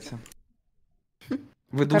 играйте.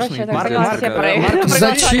 Вы Короче, Марк,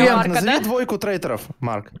 зачем? Назови двойку трейтеров,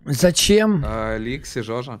 Марк. Зачем? Ликс и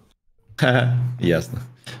Жожо. Ясно.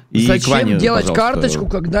 Зачем делать карточку,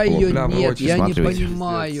 когда ее нет? Я не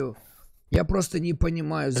понимаю. Я просто не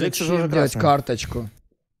понимаю, зачем делать карточку.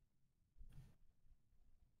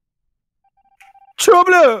 Чё,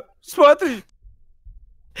 бля? Смотри.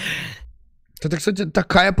 Это, кстати,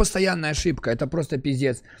 такая постоянная ошибка. Это просто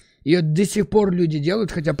пиздец. Ее до сих пор люди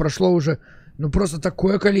делают, хотя прошло уже... Ну просто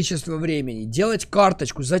такое количество времени. Делать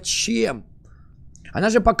карточку. Зачем? Она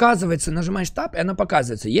же показывается. Нажимаешь тап, и она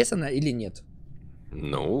показывается. Есть она или нет?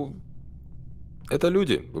 Ну, это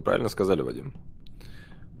люди. Вы правильно сказали, Вадим.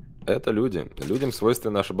 Это люди. Людям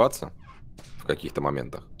свойственно ошибаться в каких-то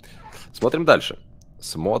моментах. Смотрим дальше.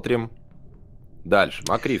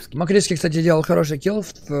 Мокривский. Мокривский, кстати, делал хороший килл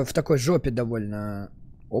в такой жопе довольно.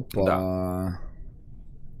 Опа. Да.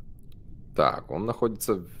 Так, он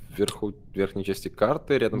находится в верхней части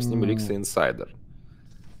карты, рядом с ним Ликс и Инсайдер.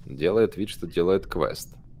 Делает вид, что делает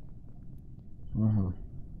квест.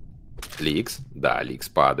 Ликс, да, Ликс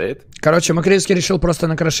падает. Короче, Мокривский решил просто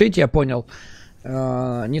накрошить, я понял.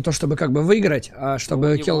 Не то чтобы как бы выиграть, а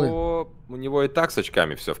чтобы киллы. У него и так с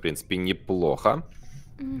очками все, в принципе, неплохо.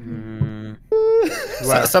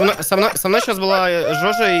 Со мной сейчас была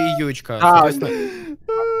Жожо и Юечка.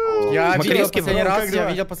 Я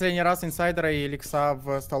видел последний раз Инсайдера и Ликса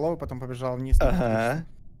в столовой, потом побежал вниз. Ага.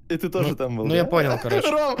 И ты тоже там был. Ну я понял, короче.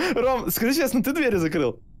 Ром, скажи честно, ты двери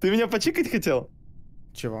закрыл? Ты меня почикать хотел?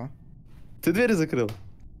 Чего? Ты двери закрыл?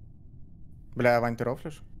 Бля, Вань, ты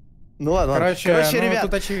рофлишь? Ну ладно, короче, ребят,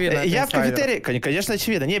 тут очевидно. Я в кафетерии, конечно,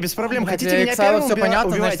 очевидно. Не, без проблем. Хотите меня Эксайл первым все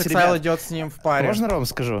понятно, убивать, значит, Эксайл идет с ним в паре. Можно, Ром,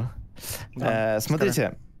 скажу?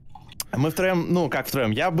 Смотрите. Мы втроем, ну как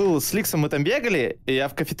втроем, я был с Ликсом, мы там бегали, и я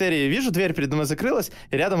в кафетерии вижу, дверь передо мной закрылась,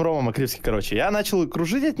 и рядом Рома Мокривский, короче. Я начал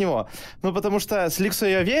кружить от него, ну потому что с Ликсу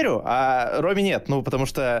я верю, а Роме нет, ну потому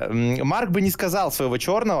что Марк бы не сказал своего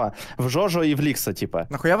черного в Жожо и в Ликса, типа.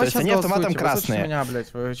 Нахуя вы сейчас они автоматом красные. Меня,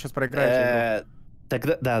 блядь, вы сейчас проиграете.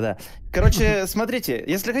 Тогда, да. Короче, смотрите,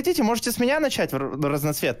 если хотите, можете с меня начать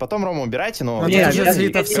разноцвет, потом Рому убирайте, но...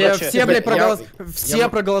 Все, блядь,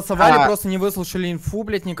 проголосовали, просто не выслушали инфу,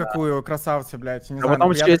 блядь, никакую, красавцы, блядь. Не знаю,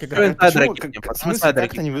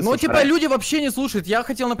 ну, типа, люди вообще не слушают. Я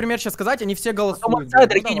хотел, например, сейчас сказать, они все голосуют.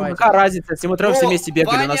 Какая разница, если мы трем все вместе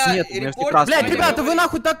бегали, у нас нет, блядь, ребята, вы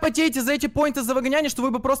нахуй так потеете за эти поинты за выгоняние, что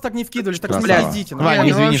вы бы просто так не вкидывали, так что идите. Ваня,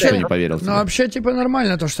 извини, что не поверил. Ну, вообще, типа,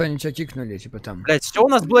 нормально то, что они тебя кикнули, типа, там. Блядь, все у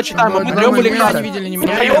нас было читаемо, были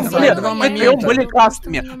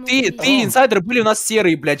красными. Ты, инсайдеры, были у нас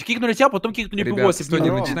серые, блядь. Кикнули тебя, потом кикнули P8. Стой,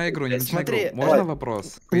 не начинай игру, не начинай игру. Можно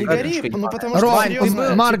вопрос? Не гори, ну потому что...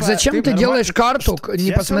 Ром, Марк, зачем ты делаешь карту,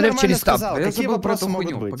 не посмотрев через таб? Я забыл про эту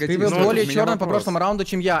хуйню. Ты был более черным по прошлому раунду,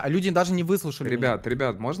 чем я, а люди даже не выслушали.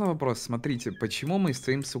 Ребят, можно вопрос? Смотрите, почему мы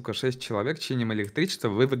стоим, сука, 6 человек, чиним электричество,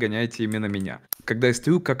 вы выгоняете именно меня? Когда я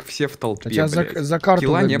стою, как все в толпе, за карту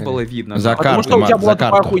килла не было видно. За потому что у тебя была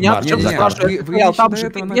такая хуйня, Зачем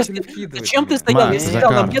ты стоял? Я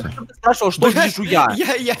сидел на мне, ты спрашивал, что вижу я.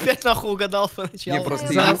 Я опять нахуй угадал поначалу. Не,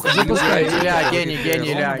 просто запускай.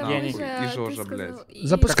 Гений. И Жожо, блядь.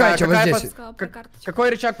 Запускайте вот здесь. Какой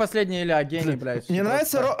рычаг последний, Илья? Гений, блядь. Мне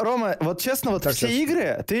нравится, Рома, вот честно, вот все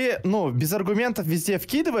игры ты, ну, без аргументов везде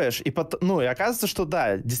вкидываешь, и ну, и оказывается, что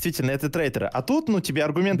да, действительно, это трейтеры. А тут, ну, тебе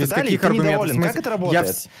аргументы дали, и ты недоволен. Как это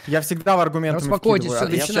работает? Я всегда в аргументах успокойтесь, все,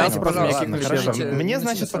 начинайте, пожалуйста. Мне,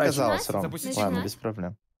 значит, показалось, Ром. Ладно, без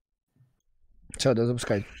проблем. Все, да,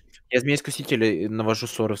 запускай. Я змей-искуситель и навожу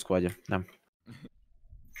ссоры в складе, да.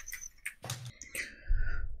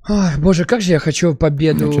 Ой, боже, как же я хочу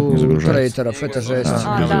победу трейтеров, это жесть.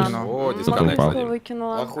 О,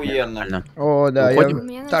 выкинула. Охуенно. О, да,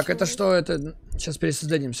 так, это что, это... Сейчас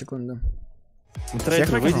пересоздадим, секунду.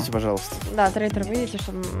 Трейтер, выйдите, пожалуйста. Да, трейтер, выйдите,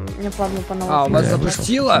 чтобы мне плавно по новому. А, у вас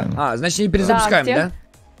запустило? А, значит, не перезапускаем, да?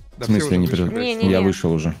 В смысле не перезапускаем? Я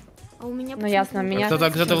вышел уже. Ну ясно, меня...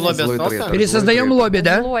 Кто-то в лобби остался? Пересоздаем лобби,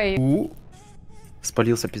 да? Злой.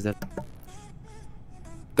 Спалился, пиздец.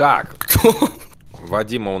 Так,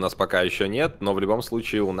 Вадима у нас пока еще нет, но в любом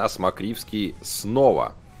случае у нас Мокривский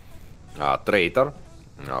снова трейтер.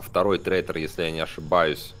 Второй трейтер, если я не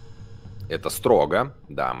ошибаюсь, это Строго.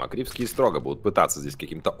 Да, Мокривский и Строго будут пытаться здесь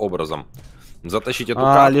каким-то образом затащить эту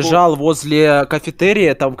карту. Лежал возле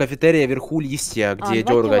кафетерия, там кафетерия вверху листья, где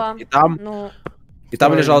дергать. И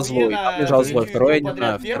там лежал Злой. Там лежал Злой. Второй, я не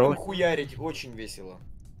знаю. Второй. Хуярить очень весело.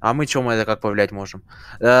 А мы что, мы это как повлиять можем?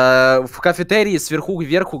 В кафетерии сверху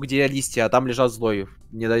вверху, где листья, а там лежал Злой,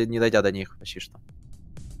 не дойдя до них почти что.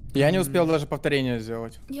 Я не успел даже повторение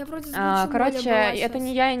сделать. Короче, это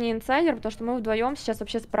не я и не инсайдер, потому что мы вдвоем сейчас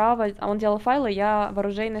вообще справа, а он делал файлы, я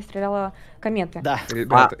вооружейно стреляла кометы. Да.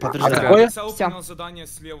 Ребята, какое?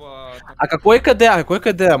 А какой КД? А какой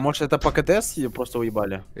КД? Может, это по КД просто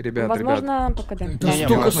уебали? Ребят, возможно, по КД. У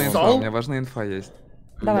меня важная инфа есть.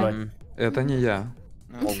 Давай. Это не я.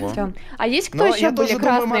 А есть кто еще были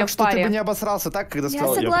красные в паре? Ты бы не обосрался так, когда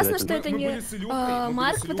сказал... Я согласна, что это не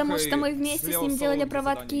Марк, потому что мы вместе с ним делали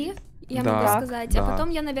проводки. Я могу сказать. А потом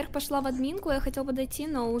я наверх пошла в админку, я хотел подойти,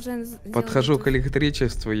 но уже... Подхожу к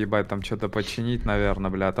электричеству, ебать, там что-то починить,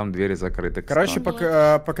 наверное, бля, там двери закрыты. Короче,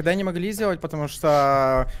 пока не могли сделать, потому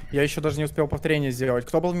что я еще даже не успел повторение сделать.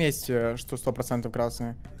 Кто был вместе, что 100%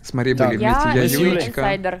 красные? Смотри, были вместе, я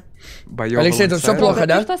Юечка. Алексей, это все плохо,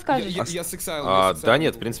 да? Что скажешь? Я с Эксайлом. Да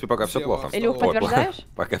нет, в принципе, пока все плохо. Илюх, подтверждаешь?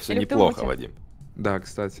 Пока все неплохо, Вадим. Да,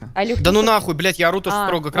 кстати. Да ну нахуй, блять, я ору то, что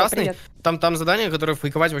Строго красный. Там задание, которое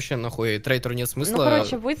фейковать вообще нахуй трейтеру нет смысла. Ну,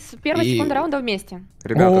 короче, вы с первой секунды раунда вместе.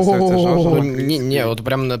 Ребята, остается Жожо. Не, вот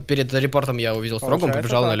прям перед репортом я увидел Строго, он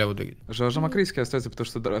побежал налево. Жожо Мокривский остается, потому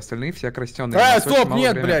что остальные все красные. Стоп,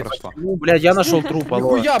 нет, блядь. Ну, блядь, я нашел труп.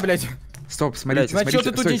 Нихуя, блядь. Стоп, смотрите, смотрите.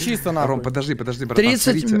 Значит, тут нечисто, нахуй. Ром, подожди, братан.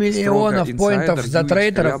 30 миллионов поинтов за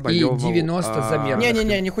трейдеров и 90 за мер.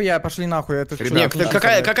 Не, нихуя, пошли нахуй. Это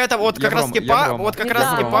какая-то вот как раз таки пара,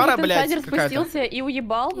 блядь. Инсайдер спустился и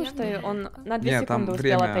уебал, что он на 2 секунды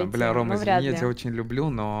успел отойти. Бля, Рома, извини, я тебя очень люблю,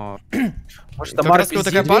 но... Может, это Марк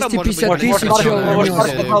такая пара, может быть,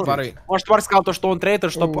 может, Марк сказал то, что он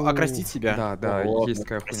трейтер, чтобы окрасить себя. Да, есть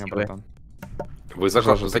такая хуйня, братан. Вы за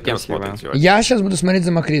кем смотрите? Я сейчас буду смотреть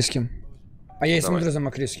за Мокривским. А я и смотрю за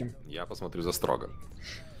Мокривским. Я посмотрю за Строго.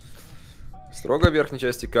 Строго в верхней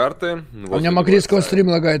части карты. У меня Мокривского стрим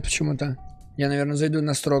лагает почему-то. Я, наверное, зайду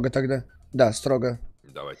на Строго тогда. Да, Строго.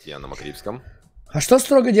 Давайте я на Мокривском. А что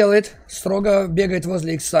Строго делает? Строго бегает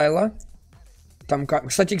возле Эксайла. Там как...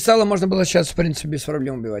 Кстати, Эксайла можно было сейчас, в принципе, без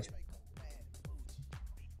проблем убивать.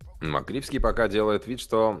 Мокривский пока делает вид,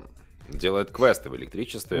 что... делает квесты в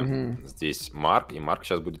электричестве. Здесь Марк, и Марк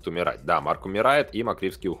сейчас будет умирать. Да, Марк умирает, и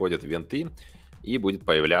Мокривский уходит в венты и будет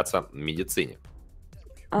появляться в медицине.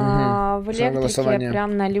 В электрике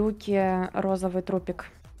прям на люке розовый трупик.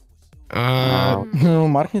 Ну,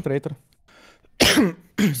 Марк не трейтер.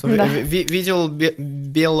 Видел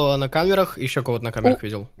белого на камерах, еще кого-то на камерах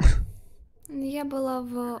видел. Я была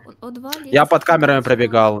в О2. Я под камерами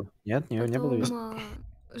пробегал. Нет, не было видно.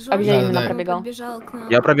 А где именно пробегал?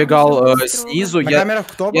 Я пробегал снизу. На камерах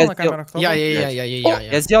кто был? На камерах кто был?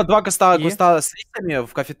 Я сделал 2 куста с листами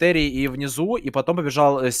в кафетерии и внизу, и потом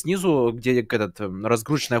побежал снизу, где этот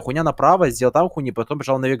разгрузочная хуйня направо, сделал там хуйни, потом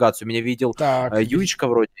побежал в навигацию. Меня видел Юечка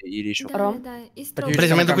вроде или еще. Блять,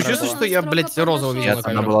 я такое чувство, что я, блять, розового видел. Нет,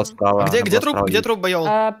 она была справа. Где труп боёл?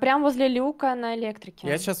 Прям возле люка на электрике.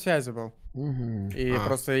 Я сейчас в связи был. И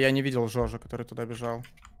просто я не видел Жожо, который туда бежал.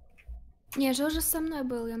 Не, Жожо со мной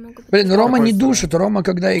был, я могу... Блин, ну Рома не душит, Рома,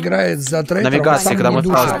 когда играет за трейдером, навигация, когда мы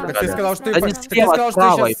душит. Ты сказал, что ты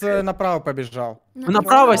сейчас направо побежал. Мы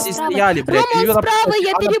направо здесь стояли, блядь. Рома, справа,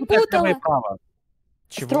 я перепутала.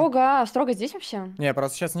 Строго здесь вообще? Не, я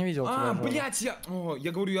просто сейчас не видел тебя. Блядь, я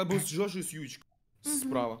говорю, я был с Жожо и с Юечкой.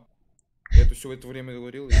 Справа. Я это все это время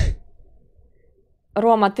говорил.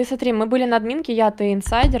 Рома, ты смотри, мы были на админке, ты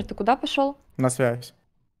инсайдер, ты куда пошел? На связь.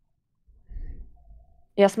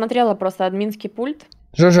 Я смотрела просто админский пульт.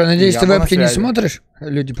 Жожо, надеюсь, ты вебки не смотришь?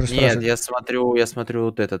 Люди просто... Нет, я смотрю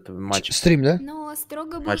вот этот матч. Стрим, да? Ну,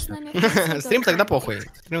 Строго был с нами. Стрим тогда похуй.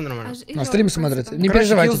 Стрим нормально. Стрим смотрит. Не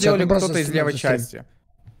переживайте, сделали кто-то из левой части.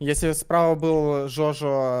 Если справа был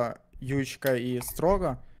Жожо, Юечка и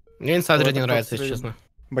Строго... Мне инсайдер не нравится, если честно.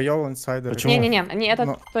 Боёв инсайдер. Не,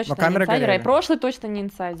 это точно не инсайдер, и прошлый точно не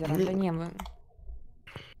инсайдер. Это не мы.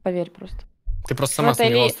 Поверь просто. Ты просто сама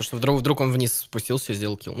сомневалась, что вдруг он вниз спустился и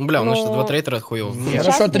сделал килл. Ну, бля, у нас сейчас 2 трейтера хуёво.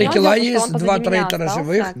 Хорошо, 3 килла есть, 2 трейтера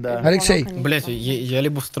живых. Алексей. Блять, я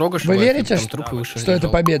либо Строго, вы верите, что это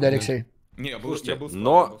победа, Алексей? Не, слушайте,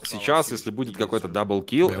 но сейчас, если будет какой-то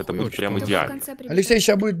даблкил, это будет прям идеально. Алексей,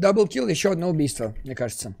 сейчас будет даблкил, еще одно убийство, мне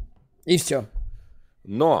кажется. И все.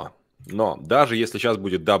 Но даже если сейчас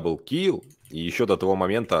будет даблкил, и еще до того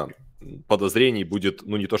момента подозрений будет,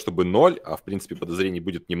 ну не то чтобы 0, а в принципе подозрений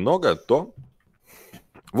будет немного, то...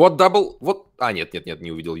 Вот дабл... Вот... Нет,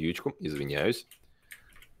 не увидел Юечку, извиняюсь.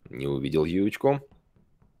 Не увидел Юечку.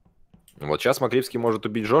 Вот сейчас Мокривский может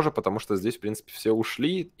убить Жожо, потому что здесь, в принципе, все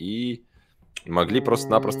ушли и могли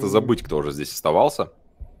просто-напросто забыть, кто уже здесь оставался.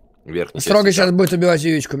 Строго сейчас будет убивать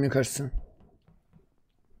Юечку, мне кажется.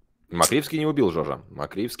 Мокривский не убил Жожо.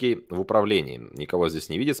 Мокривский в управлении. Никого здесь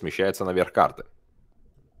не видит, смещается наверх карты.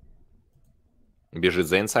 Бежит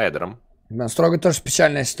за инсайдером. Строго тоже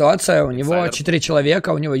печальная ситуация. У него 4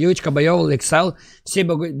 человека, у него Юечка, боёвый, Эксайл. Все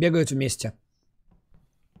бегают вместе.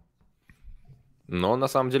 Но на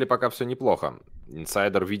самом деле пока все неплохо.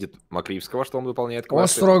 Инсайдер видит Мокривского, что он выполняет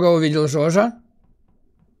квесты. Строго увидел Жожо.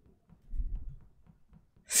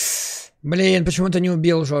 Блин, почему-то не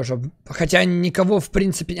убил Жожо. Хотя никого в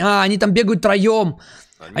принципе... они там бегают троем.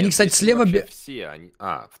 Они, кстати, слева... Все они...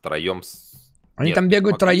 втроем... Они там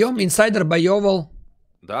бегают троем, инсайдер, боёвал.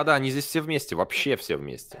 Да, они здесь все вместе, вообще все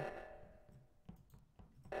вместе.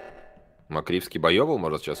 Мокривский боёвал,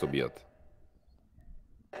 может, сейчас убьет.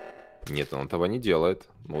 Нет, он этого не делает.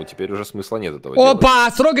 Ну, теперь уже смысла нет этого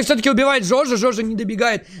делать. Строго все-таки убивает Жожо, Жожо не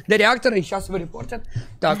добегает до реактора, и сейчас его репортят.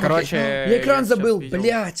 Так, короче, я экран забыл,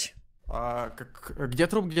 блять. Где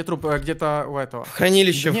труп? Где-то у этого. В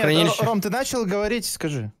хранилище. Ром, ты начал говорить,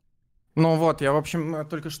 скажи. Ну вот, я, в общем,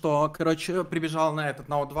 только что, прибежал на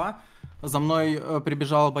О2, за мной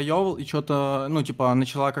прибежал боёвал и что-то,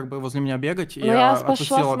 начала как бы возле меня бегать, и я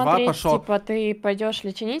отпустила смотреть, 2, пошел. Ты пойдешь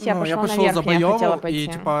лечить, я пошел наверх, за боёвал,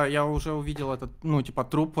 и, я уже увидел этот,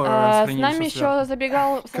 труп с нами еще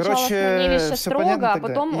забегал сначала в хранилище Строго, а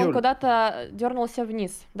потом он куда-то дернулся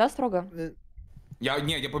вниз, да, Строго? Я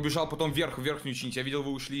побежал потом вверх, в верхнюю чинить. Я видел,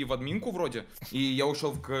 вы ушли в админку вроде, и я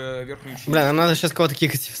ушел в верхнюю чинить. Бля, нам надо сейчас кого-то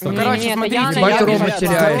кикать. Короче,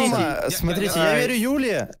 смотрите, я верю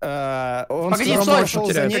Юле. Погоди, стой,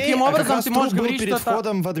 каким образом ты можешь говорить, что перед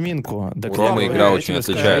входом в админку. У Ромы игра очень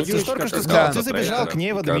отличается. Ты только что сказал, ты забежал к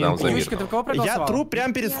ней в админку. Я труп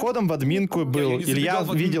прям перед входом в админку был, Илья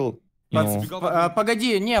видел.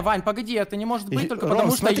 Погоди, Вань, погоди, это не может быть только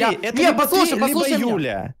потому, что я... Не, послушай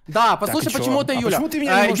Юля. Да, послушай, почему это Юля. Почему ты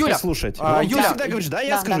меня не можешь послушать? Ты всегда говоришь, да,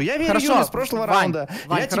 я скажу, я верю Юле с прошлого раунда.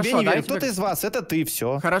 Я тебе не верю, кто-то из вас, это ты,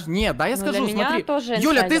 все. Хорошо, нет, да, я скажу, смотри.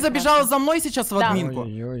 Юля, ты забежала за мной сейчас в админку.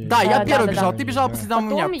 Да, я первый бежал, ты бежала по следам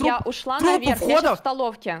у меня. Потом я ушла наверх, я в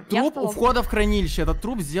столовке. Труп у входа в хранилище, этот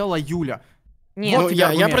труп сделала Юля. Нет,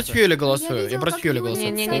 я против Юли голосую. Я против Юли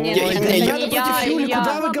голосую. Я против Юли.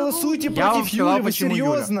 Куда вы голосуете против Юли? Вы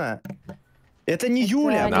серьезно? Это не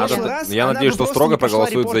Юля. Я надеюсь, что Строго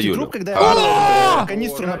проголосует за Юлю. Когда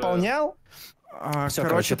канистру наполнял.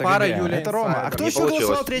 Короче, пара Юля. Это Рома. А кто еще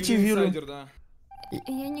голосовал третью Юлю?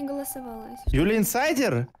 Я не голосовала. Юля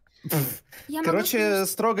инсайдер? Короче,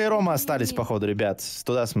 Строго и Рома остались, походу, ребят.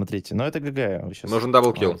 Туда смотрите. Но это ГГ. Нужен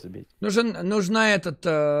даблкил. Нужна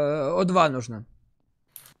О2 нужно.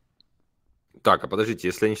 Так, а подождите,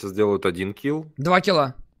 если они сейчас делают 1 килл... 2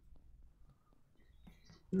 килла.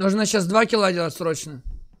 Нужно сейчас 2 килла делать срочно.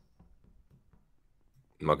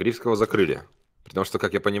 Мокривского закрыли. Потому что,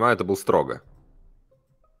 как я понимаю, это был Строго.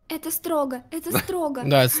 Это Строго, это Строго.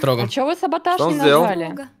 Да, это Строго. А чё вы саботаж не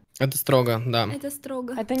нажали? Это Строго, да. Это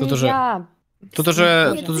Строго. Это не я. Тут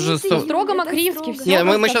уже Строго Мокривский. Нет,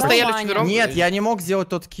 мы сейчас стояли вчетвером. Нет, я не мог сделать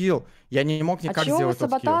тот килл. Я не мог никак сделать тот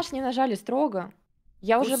килл. А чё вы саботаж не нажали Строго?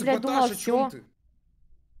 Я уже, блядь, думала, все.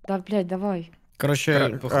 Да, блядь, давай.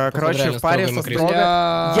 Короче, в паре со Строго.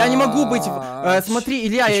 Я не могу быть... Смотри,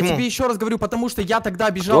 Илья, я тебе еще раз говорю, потому что я тогда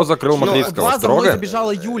бежал... Кто закрыл Мокривского? Строго? Забежала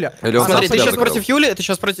Юля. Смотри, ты сейчас против Юли? Ты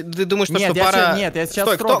сейчас против... Ты думаешь, что пара... Нет, я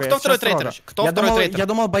сейчас Строго. Кто второй трейтер? Кто второй трейтер? Я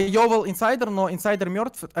думал, боевал Инсайдер, но Инсайдер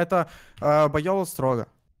мертв. Это боевал Строго.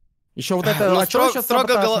 Еще вот это...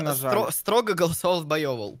 Строго голосовал в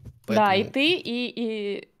боевал. Да, и ты,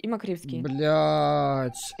 и Мокривский.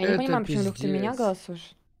 Блять. Я не понимаю, почему, Люк, ты меня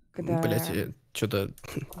голосуешь? Блять, что-то,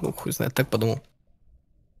 ну, хуй знает, так подумал.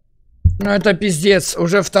 Ну это пиздец.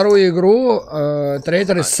 Уже вторую игру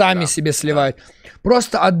трейдеры сами себе сливают.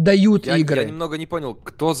 Просто отдают игры. Я немного не понял,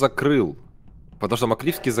 кто закрыл. Потому что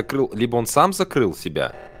Мокривский закрыл, либо он сам закрыл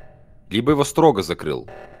себя, либо его Строго закрыл.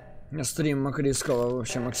 Стрим Мокривского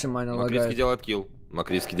вообще максимально лагает. Мокривский делает килл.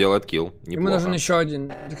 Мокривский делает килл. Ему нужен еще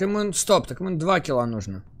один. Так ему, стоп, так ему 2 килла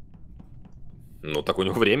нужно. Ну так у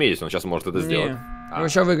него время есть, он сейчас может это сделать. Его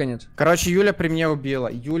еще выгонит. Короче, Юля при мне убила.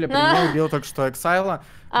 Юля при мне убила только что Эксайла.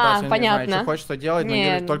 Даша, понятно. Не знаю, что хочет, что делать, но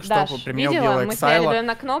Юля только что при мне убила Эксайла. Мы стояли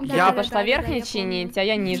на кнопке, я пошла верхний чинить, а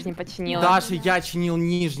я нижний починила. Даша, я чинил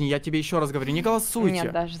нижний, я тебе еще раз говорю, не голосуйте.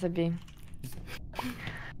 Нет, Даша, забей.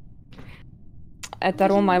 Это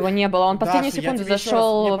Рома, его не было. Он последнюю секунду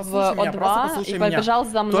зашел в О2 и побежал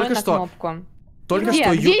за мной на кнопку. Только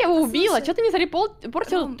что где я его убила? Что ты не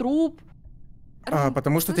зарепортил труп?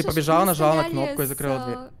 Потому что ты побежала, нажала на кнопку и закрыла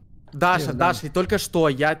дверь. Даша, только что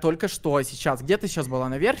сейчас. Где ты сейчас была,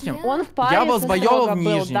 на верхнем? Он в паре я был с Боёва в был,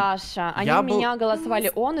 нижнем. Даша. Они меня голосовали,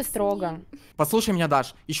 он и Строго. Послушай меня,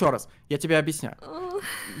 Даш, еще раз, я тебе объясняю.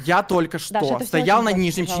 Я только что Даша, стоял на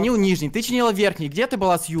нижнем, чинил нижний, ты чинила верхний. Где ты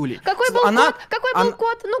была с Юлей? Какой был код? Какой был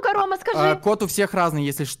код? Ну-ка, Рома, скажи. Код у всех разный,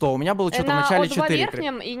 если что. У меня было что-то в начале 4. На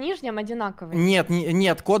верхнем и нижнем одинаковые.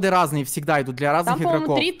 Нет, коды разные всегда идут для разных игроков. Там,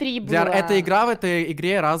 по-моему, 3-3 было. Это игра, в этой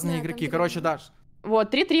игре разные игроки. Короче, Даш.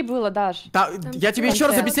 Вот, 3-3 было, Даш. Я тебе еще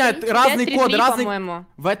раз объясняю, разные коды, разные...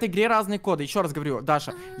 В этой игре разные коды, еще раз говорю,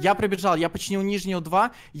 Даша, я пробежал, я починил нижнюю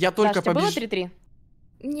 2, я только побежал... Даша, было 3-3?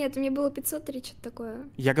 Нет, мне было 503, что-то такое.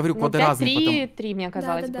 Я говорю, коды разные. 3-3 мне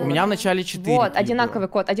казалось. Да, у меня в начале 4. Вот, одинаковый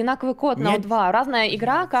код на О2. Разная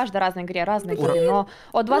игра, каждая разная игре, разные коды, но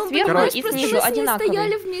О2 сверху и снизу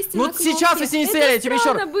одинаковые. Ну сейчас вы с ней стояли, я тебе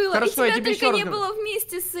еще раз... Хорошо, я тебе еще раз говорю.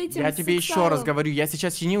 Я тебе еще раз говорю, я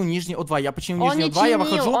сейчас чинил нижний О2, я починил нижний О2, я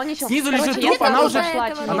выхожу, снизу лежит труп,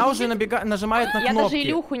 она уже нажимает на кнопки. Я даже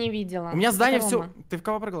Илюху не видела. У меня здание все... Ты в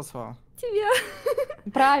кого проголосовала? Тебя.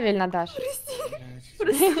 Правильно, Даша.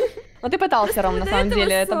 Ну ты пытался, Ром, на самом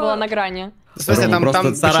деле, это было на грани. В смысле, там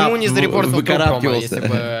почему не зарепортил Рома, если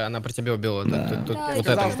бы она про тебя убила?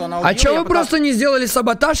 А чё вы просто не сделали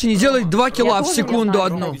саботаж и не сделали 2 килла в секунду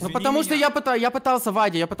одну? Ну потому что я пытался,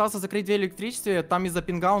 Вадя, я пытался закрыть дверь электричества, там из-за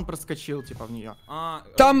пинга он проскочил, типа, в нее.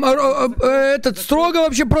 Там этот Строго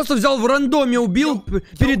вообще просто взял в рандоме, убил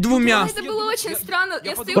перед двумя. Это было очень странно.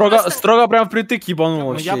 Строго прям впритык ебанул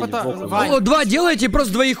вообще. 2 делаете и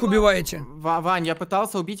просто 2 убиваете. Вань, я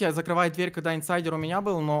пытался убить, я закрываю дверь, когда инсайдер у меня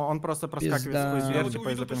был, но он просто проскакивает сквозь дверь, типа,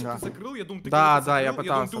 из-за пинга. Да, я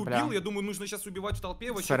пытался, прям. Я думаю, нужно сейчас убивать в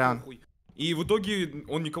толпе, вообще похуй. И в итоге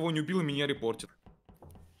он никого не убил и меня репортит.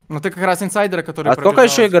 Ну ты как раз инсайдер, который... А сколько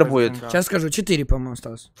еще игр будет? Сейчас скажу, 4, по-моему,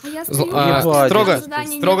 осталось.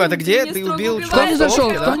 Строго, это где? Ты убил... Кто не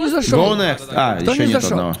зашел? Кто не зашел? Go next. Еще нет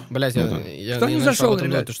одного. Блять, кто не зашел,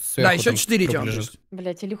 ребят? Да, еще 4 идем.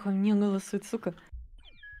 Блять, Илюха мне голосует, сука.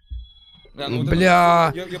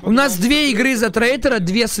 Бля, у нас 2 игры за трейтера,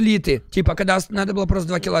 2 слиты. Типа, когда надо было просто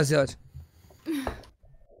 2 килла сделать.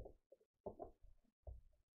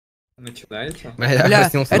 Начинается? Бля,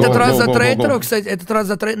 этот раз за трейтеров, кстати, этот раз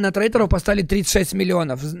на трейтеров поставили 36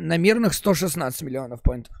 миллионов. На мирных 116 миллионов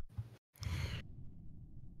поинтов.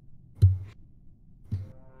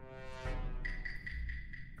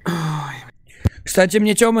 Кстати,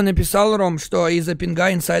 мне Тёма написал, Ром, что из-за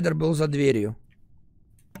пинга инсайдер был за дверью.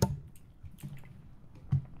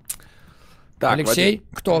 Так, Алексей,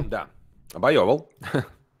 кто? Да, Боёвал.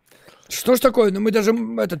 Что ж такое? Ну мы даже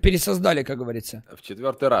этот пересоздали, как говорится. В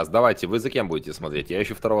 4-й раз. Давайте, вы за кем будете смотреть? Я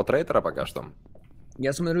ищу второго трейтера пока что.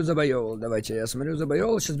 Я смотрю за Боёвал, давайте. Я смотрю за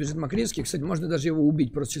Боёвал, сейчас бежит Мокривский. Кстати, можно даже его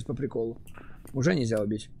убить, просто чисто по приколу. Уже нельзя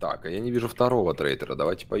убить. Так, а я не вижу второго трейтера.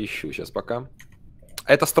 Давайте поищу сейчас пока.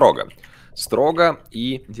 Это Строго. Строго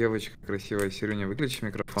и... Девочка красивая, Серюня, выключи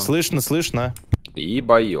микрофон. Слышно, слышно. И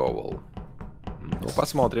Байовал. Ну,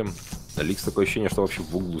 посмотрим. Ликс такое ощущение, что вообще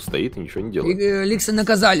в углу стоит и ничего не делает. Ликса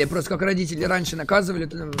наказали, просто как родители раньше наказывали,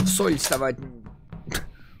 в соль вставать.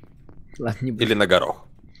 Ладно, не буду. Или на горох.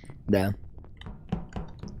 Да.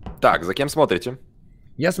 Так, за кем смотрите?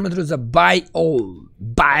 Я смотрю за Байоу.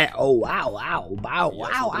 Байоу, вау, вау, вау,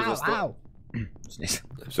 вау, вау, вау.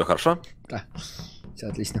 Все хорошо? Да. Все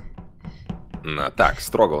отлично. Так,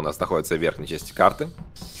 Строго у нас находится в верхней части карты.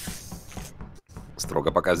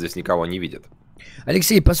 Строго пока здесь никого не видит.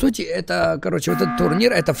 Алексей, по сути, это, короче, вот этот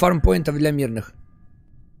турнир, это фармпоинтов для мирных.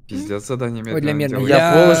 Пиздец, задание Ой, для мирных.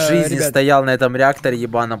 Я полжизни стоял на этом реакторе,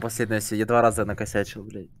 ебаном последности. Я 2 раза накосячил,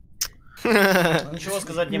 блядь. Ничего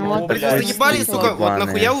сказать не могу, блядь. Вы заебались, сука, вот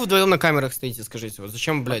нахуя вы вдвоем на камерах стоите, скажите, вот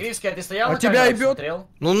зачем, блядь? Мокривский, а ты стоял на тебя камерах, ебет?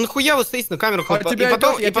 Ну нахуя вы стоите на камерах, А тебя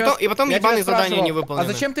и потом ебаные задания не выполнены. А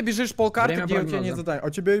зачем ты бежишь полкарты, где у тебя нет задания?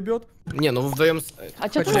 А тебя ебет? Не, ну вы вдвоем...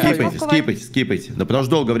 Скипайте. Да потому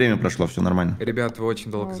что долго время прошло, все нормально. Ребят, вы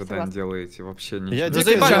очень долго задание делаете, вообще не... Я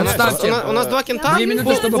у нас 2 кента, 2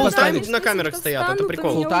 минуты, чтобы поставить на камерах стоят, это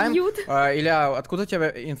прикол. Фултайм? Илья, откуда у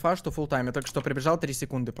тебя инфа, что фултайм? Я только что прибежал, 3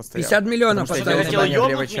 секунды постоял. 50 миллионов поставил. Хотел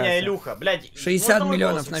ёбнуть меня, Илюха, блядь. 60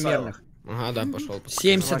 миллионов на мирных. Ага, да, пошел.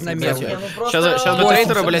 70 на мирных. Сейчас до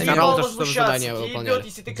трейтера, блядь, орал, то что задание выполняли.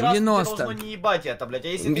 90.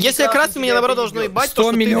 Если я красный, меня наоборот должно ебать, то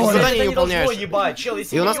что ты задание не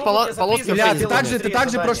выполняешь. И у нас полоски... Бля, ты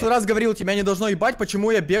также в прошлый раз говорил, тебя не должно ебать,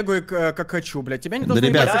 почему я бегаю как хочу, блядь. Тебя не должно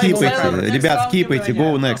ебать. Ребят, скипайте,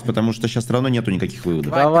 go next, потому что сейчас все равно нету никаких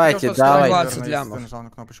выводов. Давайте. 120 лямов.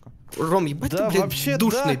 Ром, ебать ты, блядь,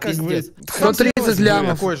 душный, пиздец. 130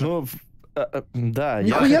 лямов. Да,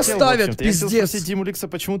 нихуя ставят, пиздец. Я хотел спросить Диму Ликса,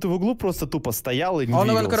 почему ты в углу просто тупо стоял и не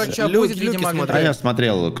двигался. Он, короче, обузит, видимо, А я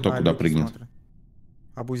смотрел, кто куда прыгнет.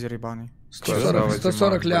 Абузер ебаный.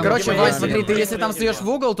 140 лямов. Короче, Вась, смотри, ты если там стоишь в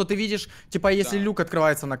угол, то ты видишь, типа, если люк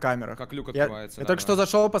открывается на камерах. Как люк открывается, Я только что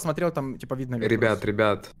зашел, посмотрел, там, типа, видно люк. Ребят,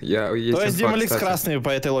 то есть Дима Ликс красный по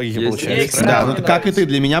этой логике получается. Да, ну как и ты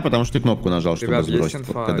для меня, потому что ты кнопку нажал, чтобы сбросить.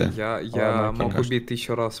 Я мог убить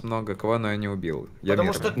 1000 раз много кого, но я не убил.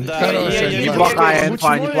 Потому что... Неплохая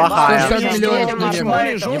инфа, неплохая.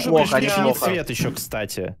 Неплохо. Цвет еще,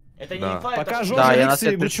 кстати. Это не инфа, пока Жожо, Ликс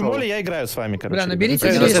и Бучмоли, я играю с вами, короче. Бля,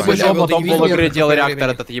 наберите 200 лямов. Потом пол игры делал реактор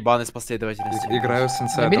этот ебаный с последовательностью. Играю с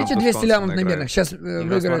Инсайдером. Наберите 200 лямов на мирных. Сейчас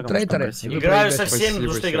выиграют трейтеры. Играю со всеми,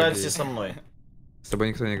 потому что играют все со мной. С тобой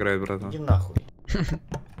никто не играет, братан. Иди нахуй.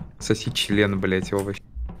 Соси член, блять, овощ.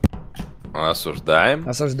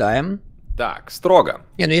 Осуждаем. Так, Строго.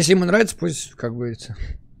 Не, ну если ему нравится, пусть, как говорится.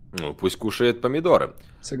 Ну, пусть кушает помидоры.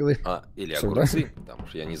 Или огурцы, там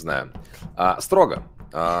уж я не знаю. Строго.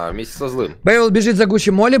 Вместе со Злым. Бэйвел бежит за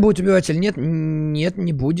гущей моли, будет убивать или нет? Нет,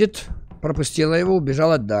 не будет. Пропустила его,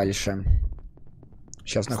 убежала дальше.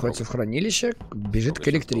 Сейчас находится в хранилище, бежит к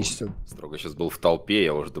электричеству. Строго сейчас был в толпе,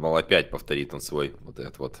 я уже думал, опять повторит он свой вот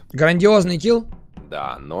этот вот. Грандиозный килл.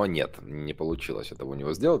 Да, но нет, не получилось этого у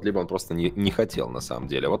него сделать, либо он просто не хотел на самом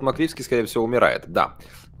деле. Вот Мокривский, скорее всего, умирает, да.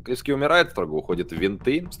 Мокривский умирает, Строго уходит в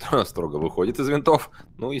винты, Строго выходит из винтов,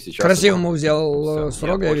 ну и сейчас... Красиво мув сделал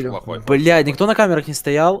Строго, я видел. Бля, никто на камерах не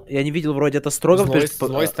стоял, я не видел вроде это Строго.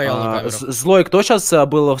 Злой стоял на камерах. Злой, кто сейчас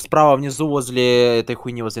был справа внизу возле этой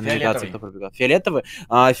хуйни, возле навигации? Кто пробегал?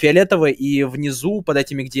 Фиолетовый, и внизу, под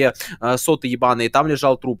этими, где соты ебаные, там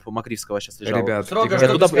лежал труп Мокривского сейчас лежал. Ребят,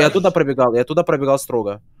 я туда пробегал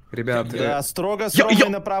Строго. Ребят, да, Строго с Ромой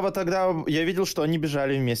направо тогда, я видел, что они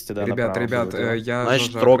бежали вместе, да, ребят, я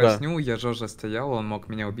Жожо красню, я Жожо стоял, он мог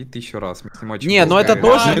меня убить 1000 раз. Не, ну это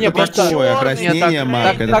тоже не просто... Такое краснение,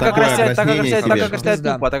 Марк, это такое краснение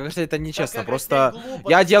тупо, так как это нечестно, просто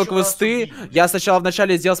я делал квесты, я сначала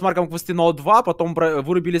вначале сделал с Марком квесты на О2, потом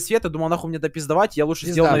вырубили свет, и думал, нахуй мне допиздавать, я лучше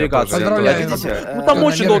сделал навигацию. Ну там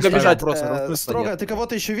очень долго бежать просто. Строго, ты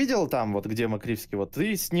кого-то еще видел там, вот где Мокривский, вот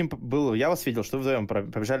ты с ним был, я вас видел, что вы вдвоем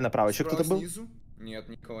побежали направо. Еще кто-то был? Нет,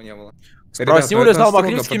 никого не было. Справа с него лежал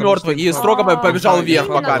Мокривский мертвый, и Строго побежал вверх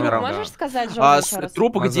по камерам. Можешь сказать, Жожо?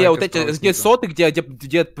 Труп, где вот эти, где соты,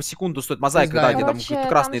 где по секунду стоит мозаика, да, где там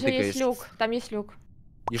красный тыкаешь. Там есть люк.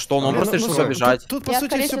 И что, он просто решил побежать. Тут, по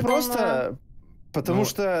сути, все просто... Потому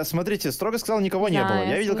что, смотрите, Строго сказал, никого не было.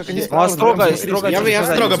 Я видел, как они справа.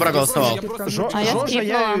 Строго проголосовал. Жожо,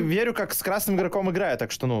 я верю, как с красным игроком играю,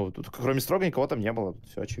 так что, ну, тут кроме Строго никого там не было.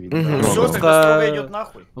 Все очевидно. Все, тогда Строго идет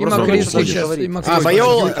нахуй. И Мокривский сейчас.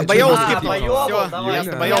 Байол скипнул.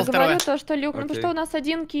 Байол я говорю то, что Люк, ну потому что у нас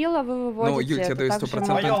 1 килл, а вы выводите. Ну, Юль, тебе даю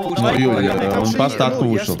 100%. Ну, Юля, он по стату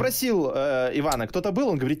Я вышел. спросил Ивана, кто-то был,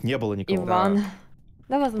 он говорит, не было никого. Иван.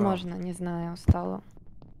 Да, возможно, не знаю, устала.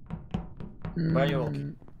 Байол.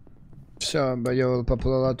 Все, Байол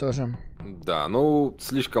поплыла тоже. Да, ну,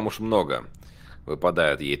 слишком уж много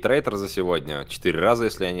выпадает ей трейтер за сегодня. 4 раза,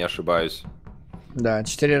 если я не ошибаюсь. Да,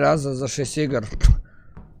 4 раза за 6 игр.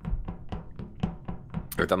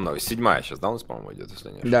 Это много. 7-я сейчас, да, у нас, по-моему, идет, если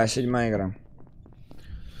не ошибаюсь. Да, 7-я игра.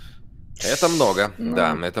 Это много,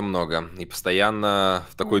 да, это много. И постоянно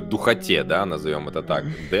в такой духоте, да, назовем это так.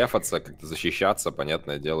 Дефаться, как-то защищаться,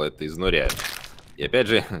 понятное дело, это изнуряет. И опять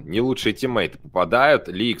же, не лучшие тиммейты попадают.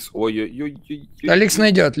 Ликс, ой-ой-ой. Да, Ликс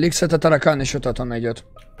найдет. Ликс это таракан, еще тот он найдет.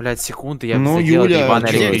 Блять, секунды, я ну, Юля,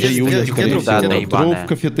 Юля, труп в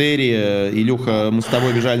кафетерии. Илюха, мы с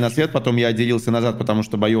тобой бежали на свет, потом я отделился назад, потому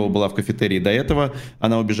что Байова была в кафетерии до этого.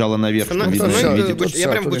 Она убежала наверх. Я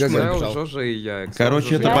прям бежал.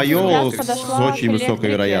 Короче, это Байова с очень высокой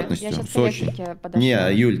вероятностью. С очень.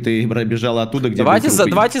 Не, Юль, ты бежала оттуда, где...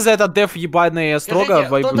 Давайте за этот деф ебаный Строго.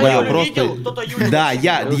 Да,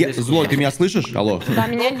 Злой, ты меня слышишь? Алло. Да,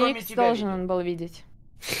 меня Ликс должен был видеть.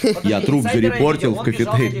 Я труп зарепортил в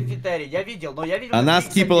кафетерии. Я видел, но я видел. Она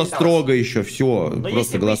скипала Строго еще, все.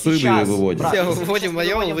 Просто голосуем и выводим. Все, выводим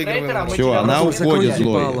Байол, выигрываем. Все, она уходит,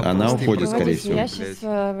 Злой. Она уходит, скорее всего. Я сейчас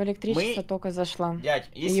в электричество только зашла.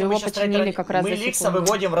 Если мы починили как раз. Мы Ликса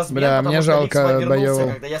выводим размен. Бля, мне жалко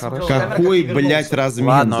Байол. Какой, блять, размен?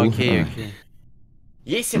 Ладно, окей.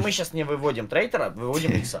 Если мы сейчас не выводим трейтера,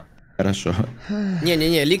 выводим Ликса. Хорошо.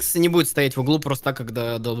 Не-не-не, Ликс не будет стоять в углу просто так,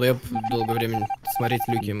 когда долбоеб долго времени смотреть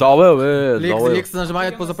люки. Ликс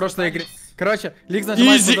нажимает позапрошлой игре. Короче, Ликс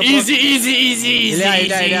нажимает Изи.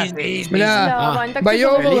 Бля,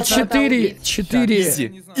 Байол 4.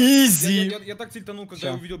 Изи. Я так тильтанул, когда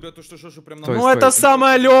я увидел, бля, то, что Жожо прям на... Ну это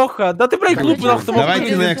самая Леха. Да ты проигнул, нахуй.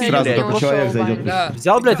 Давайте next сразу, только человек зайдет.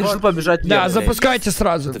 Взял, блядь, решил побежать. Да, запускайте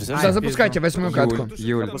сразу. Да, запускайте 8-ю катку.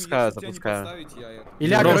 Запускаю.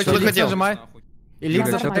 Илья, короче, Ликс нажимает. И Ликс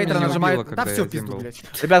трейтера нажимает. Да все, пизду, блядь.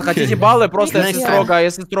 Ребят, хотите баллы? Просто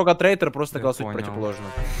если строго трейтер, просто голосуйте противоположно.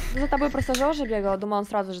 За тобой просто Жожо бегал, думал, он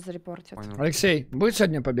сразу же зарепортит. Алексей, будет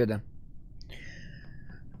сегодня победа?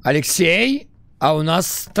 Алексей, а у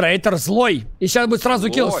нас трейтер Злой. И сейчас будет сразу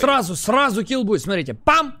килл, сразу килл будет, смотрите.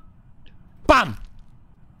 Пам! Пам!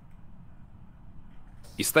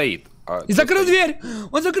 И стоит. И закрыл дверь!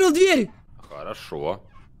 Он закрыл дверь! Хорошо.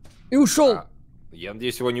 И ушел. Я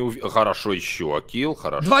надеюсь, его не увидел. Хорошо, еще килл,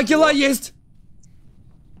 хорошо. 2 килла есть.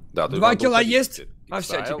 Да, 2 килла есть. А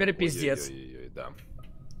все, теперь пиздец.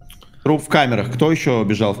 Труп в камерах. Кто еще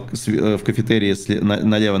бежал в кафетерии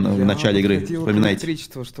налево в начале игры? Вспоминайте.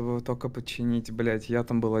 Электричество, чтобы только починить, блять. Я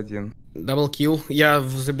там был один. Даблкилл. Я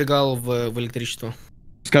забегал в электричество.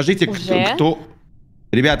 Скажите, кто...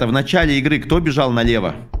 Ребята, в начале игры кто бежал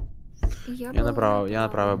налево? Я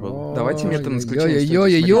направо был. Давайте методом исключения.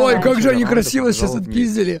 Ой-ой-ой, как же они красиво сейчас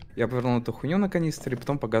отпиздили. Я повернул эту хуйню на канистре,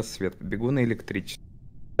 потом погас свет. Бегу на электричество.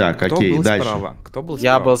 Так, окей, дальше. Кто был справа?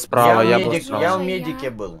 Я был справа, Я в медике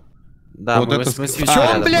был. Да, вот это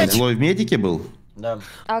Злой в медике был? Да.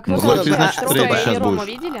 А кто Злой, ты, значит, сейчас будешь.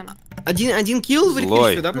 видели? Один килл в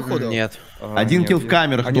электричестве, да, походу? Нет. Один килл в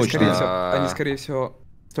камерах точно. Они, скорее всего...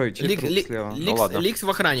 Стой, Ликс в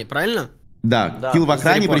охране, правильно? Да, килл в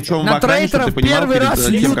охране, причем в охране, чтобы ты понимал,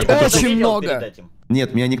 перед тем, как очень много.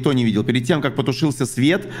 Нет, меня никто не видел. Перед тем, как потушился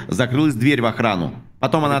свет, закрылась дверь в охрану.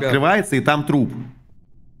 Потом она открывается, и там труп.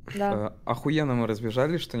 Да. Охуенно мы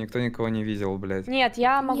разбежались, что никто никого не видел, блядь. Нет,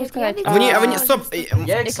 я могу сказать. Стоп!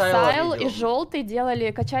 Я Эксайл и Желтый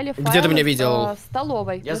качали файл. Где ты меня видел? В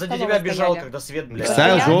столовой. Я за тебя бежал, когда свет, блядь.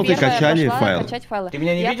 Эксайл, Желтый качали файл. Ты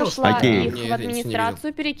меня не видел? Окей. Их в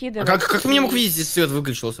администрацию перекидывать. Как ты меня мог видеть, если свет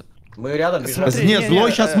выключился? Мы рядом бежали. Нет,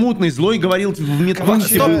 Злой сейчас мутный. Злой говорил в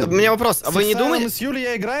медпункте. Стоп, у меня вопрос. А вы не думали? С Юлей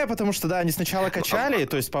я играю, потому что, да, они сначала качали,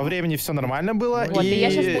 то есть по времени все нормально было.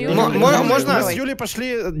 Можно мы с Юлей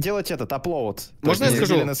пошли делать этот апплоуд. Можно я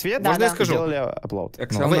скажу? Можно я скажу? Делали апплоуд.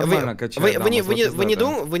 Вы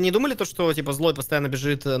не думали то, что типа Злой постоянно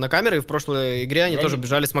бежит на камеры, и в прошлой игре они тоже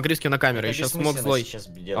бежали с Мокривским на камеры, и сейчас смог Злой.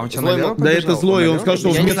 Да это Злой, он сказал, что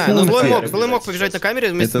я не знаю, но Злой мог побежать на камере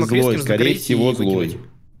вместе с Мокривским. Это Злой, скорее всего Злой.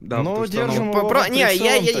 Да, ну, держим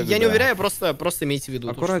я не уверяю, просто имейте в виду.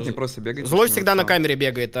 Аккуратнее, просто бегайте. Злой всегда на камере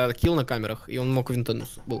бегает, а килл на камерах, и он мог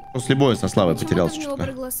винтонус был. После боя со Славой потерялся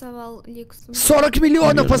чутка. 40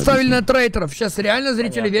 миллионов поставили на трейтеров. Сейчас реально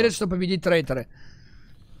зрители верят, что победить трейтеры.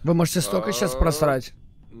 Вы можете столько сейчас просрать.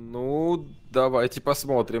 Ну, давайте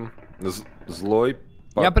посмотрим. Злой.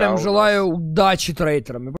 Я прям желаю удачи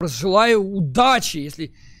трейтерам. Я просто желаю удачи,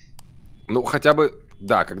 если... Ну, хотя бы...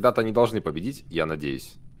 Да, когда-то они должны победить, я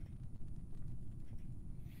надеюсь.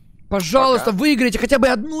 Пожалуйста, выиграйте хотя бы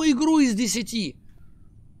одну игру из 10.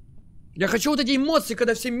 Я хочу вот эти эмоции,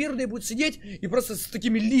 когда все мирные будут сидеть и просто с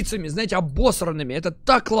такими лицами, знаете, обосранными. Это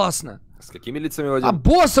так классно. С какими лицами, Вадим?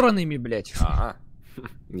 Обосранными, блядь. Ага.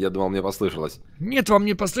 Я думал, мне послышалось. Нет, вам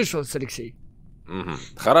не послышалось, Алексей. Угу.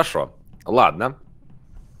 Хорошо. Ладно.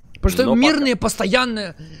 Потому что мирные,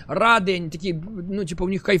 постоянно рады, они такие, ну, типа, у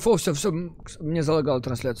них кайфов, все, мне залагала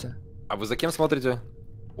трансляция. А вы за кем смотрите?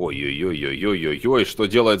 Ой-ой-ой-ой-ой-ой-ой, что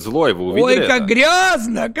делает Злой, вы увидели? Ой, как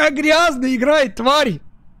грязно играет, тварь!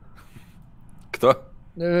 Кто?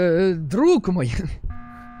 Друг мой.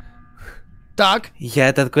 Так. Я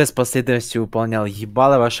этот квест последовательностью выполнял,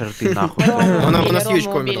 ебало ваши рты нахуй. У нас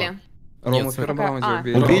Юечка умерла. Рому в первом раунде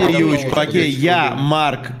убили. Убили Юечку, окей, я,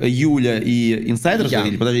 Марк, Юля и Инсайдер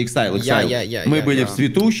или подожди, Эксайл. Мы были в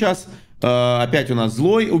цвету сейчас. Опять у нас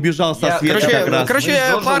Злой убежал со света как раз. Короче,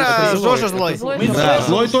 пара Жожо Злой. Да,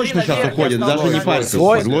 Злой точно сейчас уходит, даже не парься.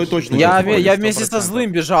 Злой точно. Я вместе со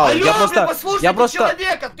Злым бежал. Я просто...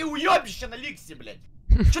 человека, ты уебище на Ликсе, блядь.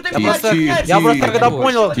 Я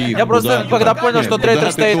просто когда понял, что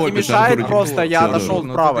трейдер стоит и мешает, просто я отошел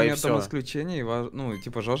вправо и все. Исключение, ну,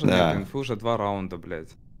 типа Жожо нет инфы уже 2 раунда, блядь.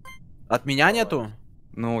 От меня нету?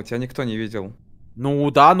 Ну, тебя никто не видел.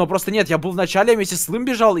 Ну да, но просто нет, я был вначале вместе с Лым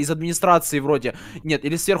бежал из администрации вроде. Нет,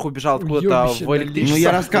 или сверху бежал откуда-то в электричество. Ну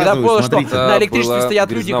я рассказываю, смотрите. На электричестве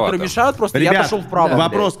стоят люди, которые мешают, просто я отошел вправо.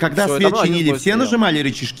 Вопрос, когда свет чинили, все нажимали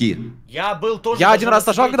рычажки? Я был тоже... Я один раз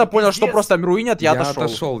нажал, когда понял, что просто руинят, я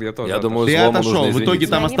отошел. Я тоже. Я думаю, ты отошел, в итоге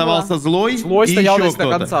там оставался Злой и стоял еще до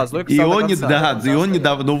конца, Злой и он не, да, и он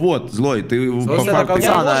недавно, ну вот, Злой, ты по факту...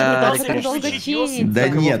 Да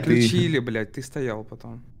нет, ты... Включили, блядь, ты стоял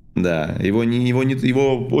потом. Да, его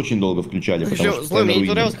очень долго включали. Злой, мне не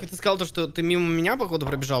понравилось, как ты сказал, то, что ты мимо меня, походу,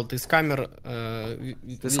 пробежал, ты с камер...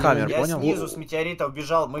 Ты с камер, Я понял? снизу с метеорита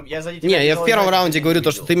убежал, Не, я в первом раунде говорю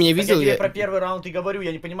то, что ты меня видел. Я про первый раунд и говорю,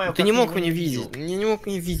 я не понимаю, ты не мог меня видеть. Я не мог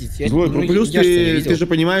меня видеть. Злой, плюс ты же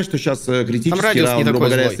понимаешь, что сейчас критический раунд, грубо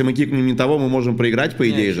говоря, если мы кикнем не того, мы можем проиграть, по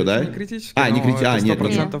идее же, да? Не критический, нет.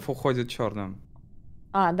 100% уходит черным.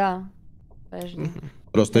 А, да. Подожди.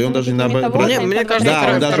 Просто он даже мне кажется,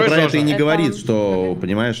 да, он даже про это и не говорит, что,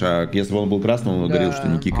 понимаешь, а если бы он был красным, он говорил, что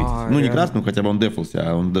не кикайте. Ну, не красным, хотя бы он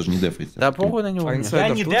дефался, а он даже не дефается. Да похуй на него. Я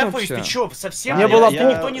не дефаюсь, ты чё, совсем? Мне было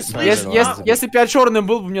никто не слышит. Если 5 черным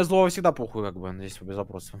был, мне Злого всегда похуй, как бы, здесь без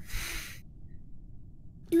вопросов.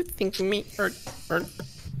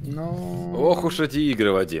 Ох уж эти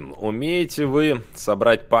игры, Вадим. Умеете вы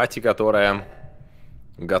собрать пати, которая...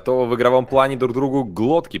 готовы в игровом плане друг другу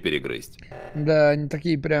глотки перегрызть. Да, они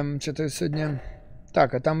такие прям что-то сегодня...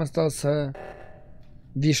 Так, а там остался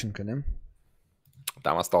вишенка, да?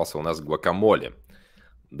 Там остался у нас гуакамоле.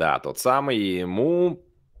 Да, тот самый, и ему,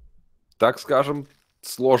 так скажем,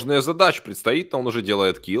 сложная задача предстоит, но он уже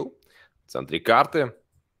делает килл в центре карты.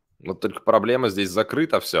 Но только проблема, здесь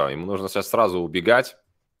закрыто все. Ему нужно сейчас сразу убегать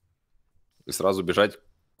и сразу бежать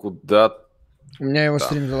куда-то. У меня его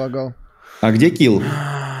стрим залагал. А где килл?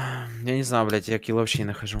 Я не знаю, блядь, я килл вообще не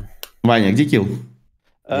нахожу. Ваня, где килл?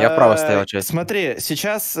 Я вправо стоял, часть. Смотри,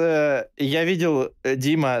 сейчас я видел,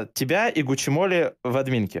 Дима, тебя и Гучимоли в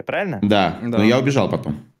админке, правильно? Да, но я убежал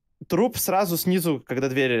потом. Труп сразу снизу, когда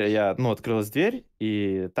открылась дверь,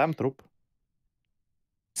 и там труп.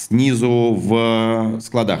 Снизу в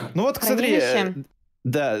складах. Ну вот, смотри...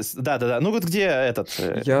 Да. Ну вот где этот...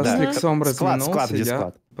 Я с Ликсом разминулся.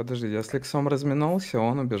 Склад. Подожди, я с Ликсом разминулся,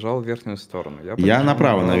 он убежал в верхнюю сторону. Я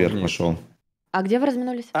направо наверх пошел. А где вы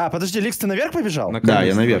разминулись? А, подожди, Ликс, ты наверх побежал? Да,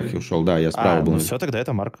 я наверх ушел, да, я справа был. Ну все, тогда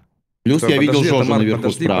это Марк. Плюс я видел Жожо наверху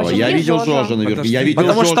справа. Я видел Жожо наверху. Я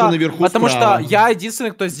видел Жожо наверху справа. Потому что я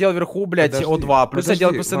единственный, кто сделал вверху, блядь, О2. Плюс я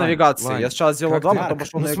делал после навигации. Я сначала сделал О2, потом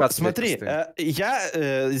пошел на навигацию. Смотри,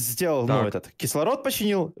 я сделал, кислород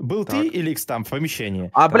починил. Был ты и Ликс там в помещении.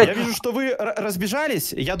 Я вижу, что вы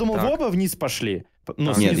разбежались. Я думал, вы оба вниз пошли.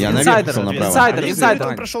 Нет, я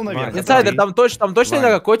наверх пошел направо. Инсайдер, там точно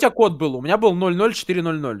какой у тебя код был? У меня был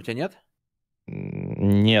 00400, у тебя нет?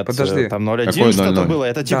 Нет, подожди. Там 0-1 что-то было.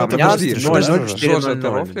 Это типа ты подожди, Жожо, ты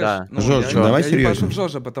рофлишь? Жожо, давай серьезно.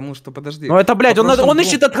 Жожо, потому что, подожди. Ну это, блядь, он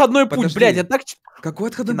ищет отходной путь, блядь, это так... Какой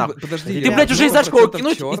отходной путь? Подожди. Ты, блядь, уже из-за школы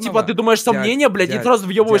кинуть, и типа ты думаешь сомнения, блядь, и сразу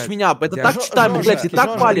въебываешь меня. Это так читаем, блядь, и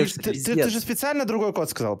так палишь. Ты же специально другой код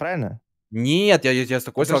сказал, правильно? Нет, я с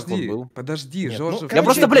такой срок был. Подожди, Жожо. Я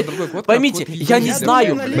просто, блядь, поймите, я не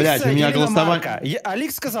знаю. Блядь, у меня голосование.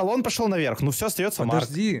 Алекс сказал, он пошел наверх. Ну все, остается Марк.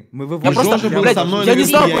 Подожди, мы выводим. Я просто, блядь, я не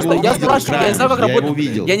знаю просто, я спрашиваю, я не знаю, как работает.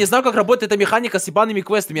 Увидел. Я не знаю, как работает эта механика с ебаными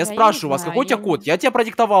квестами. Я спрашиваю вас, какой у тебя код? Я тебе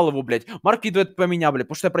продиктовал его, блядь. Марк кидывает по меня, блядь,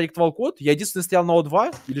 потому что я продиктовал код. Я единственный стоял на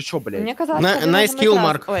О2 или что, блядь? Мне казалось, что Nice kill,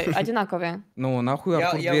 Марк. Ой, одинаковые. Ну, нахуй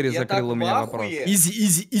Артур двери закрыл, у меня вопрос.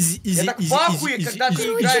 Изи. Я так в ахуе, когда ты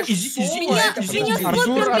играешь в соло.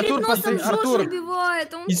 Артур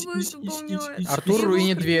убивает, он квест выполняет. Артур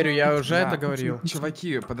руинит дверью, я уже это говорил.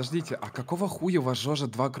 Чуваки, подождите, а какого хуя у вас Жожо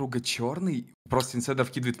 2 круга черный? Просто инсайдер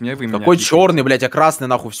вкидывает меня, вы меня. Какой черный, блядь, а красный,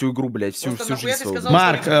 нахуй, всю игру, блядь, всю жизнь.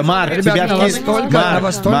 Марк, тебя на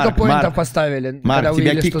вас столько поинтов поставили. Марк,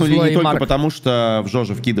 тебя кикнули не только потому, что в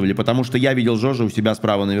Жожо вкидывали, потому что я видел Жожо у себя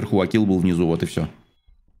справа наверху, а килл был внизу, вот и все.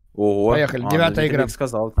 Ого. Поехали, 9-я игра.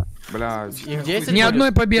 Сказал-то. Бля, ни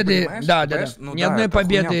одной победы, да. Ни одной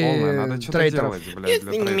победы трейдеров.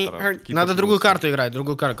 Надо другую карту играть,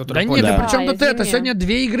 другую карту, которая... Да нет, да при чем тут это? Сегодня 2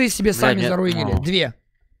 игры себе сами заруинили. 2.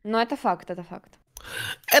 Ну это факт, это факт.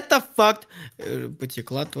 Это факт.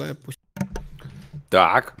 Потекла твоя пусть.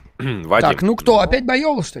 Так, Вадим. Так, ну кто, опять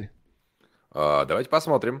боёвал, что ли? Давайте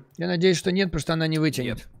посмотрим. Я надеюсь, что нет, потому что она не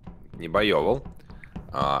вытянет. Нет, не боёвал.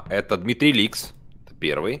 Это Дмитрий Ликс.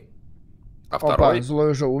 Первый. А второй? Опа, Злой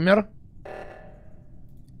уже умер.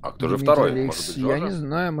 А кто же второй? Может быть, Жожо? Я не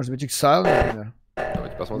знаю, может быть, Эксайл, например.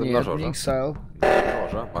 Давайте посмотрим Нет, на Жожо. не Эксайл.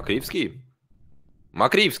 Жожо. Мокривский.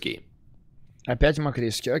 Мокривский. Опять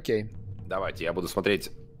Мокривский, окей. Давайте, я буду смотреть...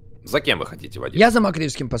 За кем вы хотите, Вадим? Я за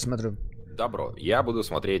Мокривским посмотрю. Добро. Я буду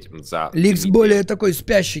смотреть за... Ликс более такой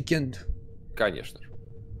спящий кент. Конечно же.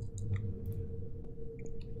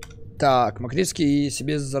 Так, Мокривский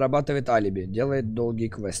себе зарабатывает алиби, делает долгий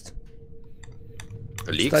квест.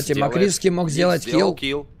 Ликс кстати, делает... Мокривский мог сделать килл.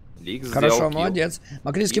 Хорошо, молодец.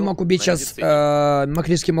 Мокривский мог убить сейчас...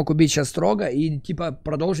 Мокривский мог убить сейчас Строго и типа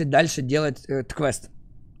продолжить дальше делать квест.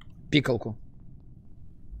 Пикалку.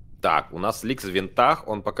 Так, у нас Ликс в винтах,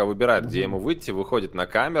 он пока выбирает, где ему выйти, выходит на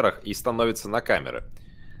камерах и становится на камеры.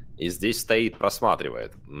 И здесь стоит,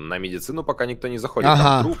 просматривает. На медицину пока никто не заходит.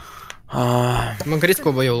 Ага.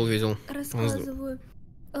 Мокривского боёл увидел. Рассказываю.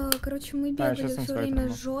 Короче, мы бегали все время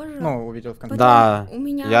с Жожо. Ну, увидел в конце. Да,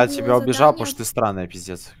 я тебя убежал, потому что ты странная,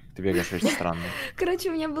 пиздец. Ты бегаешь очень странно. Короче,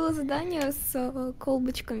 у меня было задание с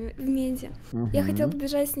колбочками в меди. Я хотела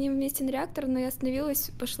побежать с ним вместе на реактор, но я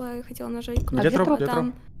остановилась, пошла и хотела нажать кнопку.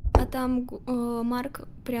 А там Марк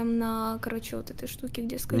прям на, короче, вот этой штуке,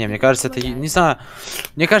 где сказать. Не, мне кажется, это, не знаю,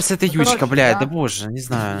 мне кажется, это Юечка, блядь, да боже, не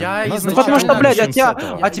знаю. Ну, потому что, блядь, от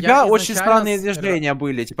тебя очень странные движения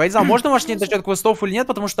были. Типа, я не знаю, можно ваш не дождет квестов или нет,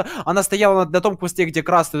 потому что она стояла на том квесте, где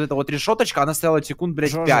красная вот эта вот решеточка, она стояла секунд,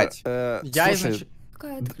 блядь, 5.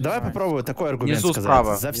 Давай попробую такой аргумент сказать.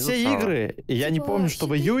 Справа. За все игры я не помню,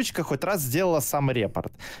 чтобы Юечка хоть раз сделала сам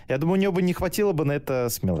репорт. Я думаю, у нее бы не хватило бы на это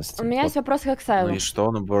смелости. У меня есть вопрос к Эксайлу. Ну и что,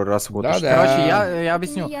 ну раз в год. Короче, я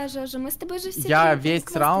объясню. Я Жожо, мы с тобой же все. Я весь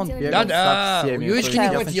раунд бегал со всеми. Юечки не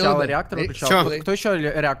хватило. Реактор выключал. Кто еще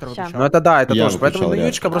реактор выключал? Ну это да, это тоже. Поэтому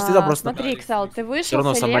Юечка просто Смотри, Эксайл, ты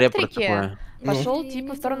вышел с электрики, пошел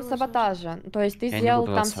типа в сторону саботажа. То есть ты сделал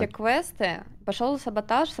там все квесты, пошел в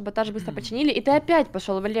саботаж быстро починили, и ты опять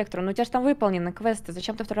пошел в электру. Ну у тебя же там выполнены квесты,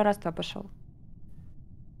 зачем ты второй раз туда пошел?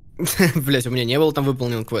 Блять, у меня не было там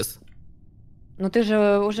выполнен квест. Ну ты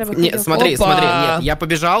же уже выходил. Нет, смотри, нет, я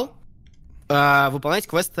побежал выполнять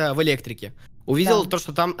квест в электрике. Увидел то,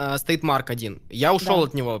 что там стоит Марк один. Я ушел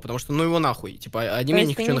от него, потому что ну его нахуй. Типа, одним я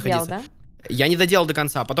не хочу находиться. Я не доделал до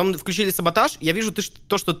конца. Потом включили саботаж. Я вижу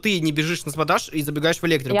то, что ты не бежишь на саботаж и забегаешь в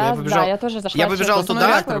электрику. Я побежал. Я тоже зашла. Я побежал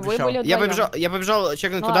туда. Я побежал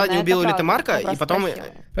чекнуть туда, не убил ли ты Марка, и потом.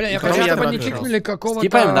 Бля, я хочу, чтобы они чекнули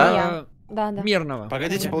какого-то мирного.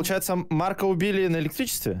 Погодите, получается, Марка убили на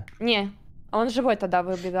электричестве? Не. Он живой тогда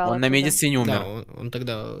выбегал. Он на медицине умер. Да, он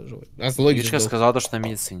тогда живой. А Злой Юечка сказала, что на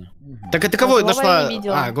медицине. Так это кого нашла?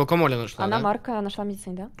 А, Гуакамоле нашла, она Марка нашла в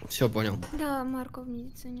медицине, да? Все, понял. Да, Марка в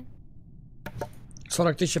медицине.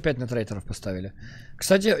 40 тысяч опять на трейтеров поставили.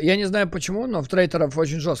 Кстати, я не знаю почему, но в трейтеров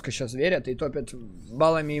очень жестко сейчас верят и топят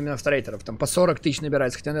баллами именно в трейтеров. Там по 40 тысяч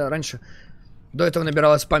набирается, хотя раньше до этого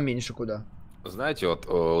набиралось поменьше куда. Знаете, вот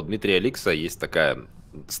у Дмитрия Ликса есть такая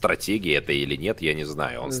стратегия, это или нет, я не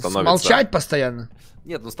знаю. Он становится... Молчать постоянно?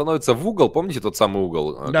 Нет, он становится в угол, помните тот самый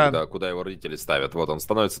угол, да. куда его родители ставят? Вот он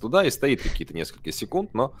становится туда и стоит какие-то несколько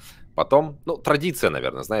секунд, но потом, ну, традиция,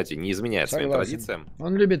 наверное, знаете, не изменяет своим традициям.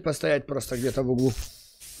 Он любит постоять просто где-то в углу.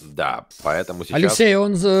 Да, поэтому сейчас... Алексей,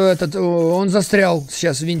 он застрял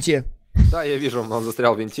сейчас в винте. Да, я вижу, он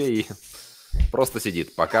застрял в винте и просто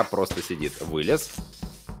сидит, пока просто сидит. Вылез,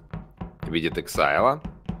 видит Эксайла.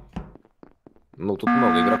 Ну, тут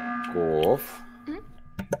много игроков.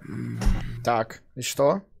 Так, и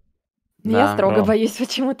что? Я строго боюсь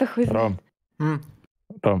почему-то хуй. Ром,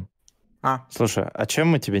 слушай, а чем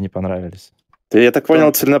мы тебе не понравились? Ты, я так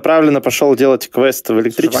понял, целенаправленно пошел делать квест в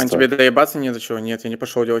электричество? Вань, тебе доебаться не до чего? Нет, я не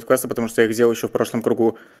пошел делать квесты, потому что я их сделал еще в прошлом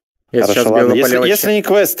кругу. Я Хорошо, сейчас ладно. Если не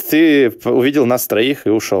квест, ты увидел нас троих и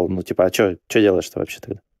ушел. Ну, типа, а что делаешь-то вообще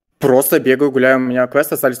тогда? Просто бегаю, гуляю, у меня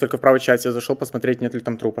квесты остались только в правой части. Я зашел посмотреть, нет ли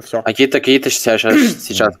там трупа, все. А какие-то сейчас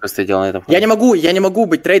квесты делал на этом? Я не могу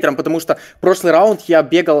быть трейдером, потому что прошлый раунд я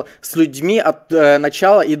бегал с людьми от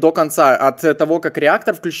начала и до конца, от того, как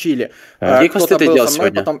реактор включили. Какие квесты ты делал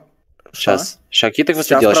сегодня? Потом... Сейчас. Какие ты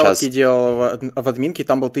квесты делал сейчас? Я делал в админке,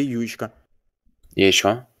 там был ты и Юечка. И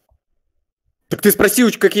еще? Так ты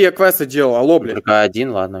спроси, какие я квесты делал, алло, блин. Только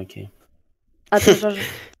один, ладно, окей. А ты Жожо?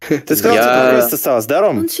 Ты сказал, что квест осталось, да,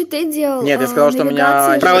 Ром? Он щиты делал. Нет, я сказал, что у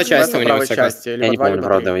меня правая часть у него Я не помню,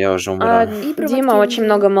 правда, я уже умираю. Дима очень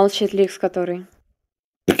много молчит, Ликс, который...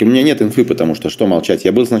 Так у меня нет инфы, потому что молчать?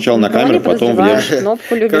 Я был сначала на камеру, потом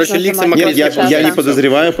Короче, Ликса Нет, я не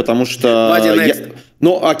подозреваю, потому что...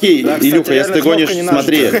 Ну, окей, Илюха, если ты гонишь,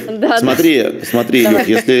 смотри, Илюх,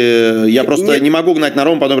 если... Я просто не могу гнать на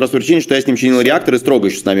Рому по одной простой причине, что я с ним чинил реактор, и Строго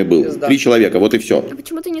еще с нами был. 3 человека, вот и все. А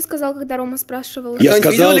почему ты не сказал, когда Рома спрашивал? Я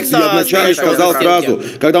вначале сказал сразу,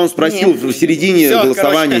 когда он спросил в середине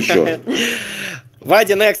голосования еще.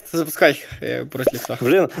 Вадя, next, запускай. Просто лица.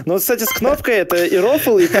 Блин, ну, кстати, с кнопкой это и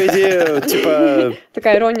рофл, и, по идее, типа...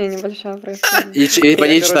 Такая ирония небольшая происходит. И по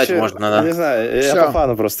ней читать можно, да. Не знаю, я по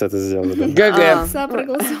фану просто это сделал. ГГ.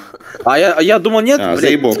 А я думал, нет,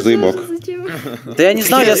 заебок. Да я не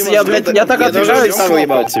знаю, я так отвечаю.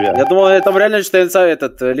 Я думал, это реально, что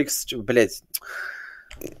этот Ликс, блядь.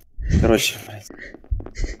 Короче, блядь.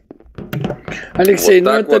 Алексей,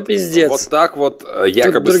 ну это пиздец. Вот так вот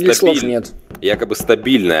якобы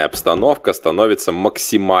стабильная обстановка становится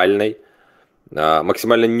максимально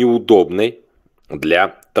неудобной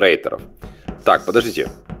для трейдеров. Так, подождите.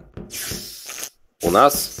 У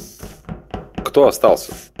нас кто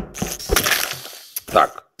остался?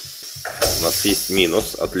 Так, у нас есть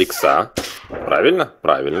минус от Ликса. Правильно?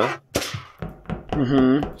 Правильно.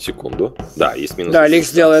 Секунду. Да, есть минус. Да,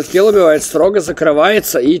 Ликс делает килл, убивает Строго,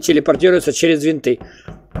 закрывается и телепортируется через винты.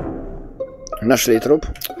 Нашли труп.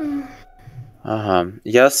 Ага,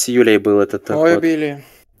 я с Юлей был этот. Ой, убили.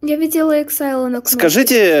 Я видела Эксайла на кнопке.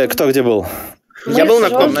 Скажите, кто где был? Я был на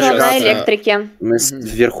кнопке. На электрике. Мы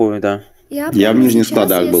вверху, да. Я в нижних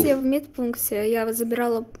складах был. Я в медпункте, я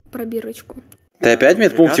забирала пробирочку. Ты опять в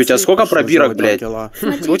медпункте? У тебя сколько пробирок, блядь?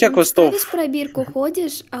 Смотри, у тебя квестов? Ты пробирку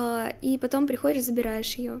ходишь, и потом приходишь,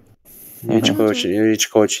 забираешь ее.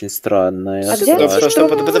 Юечка очень странная.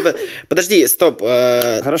 Подожди, стоп.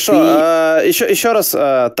 Хорошо, еще раз.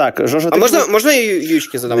 Так, Жожо, а можно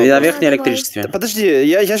Юечке задам вопрос? На верхнее электричество. Подожди,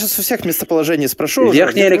 я сейчас у всех местоположений спрошу.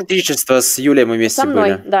 Верхнее электричество с Юлей мы вместе были. Со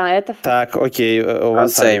мной, да, это... Так, окей, у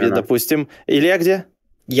вас, допустим. Илья где?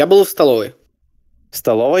 Я был в столовой. В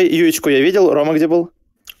столовой. Юечку я видел. Рома где был?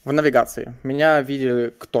 В навигации. Меня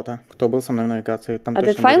видели кто-то, кто был со мной в навигации. Там а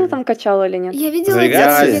ты файлы там качал или нет? Я видела.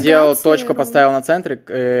 Я сделал точку, поставил на центре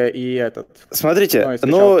и этот. Смотрите,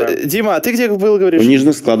 ну, Дима, а ты где был, говоришь? В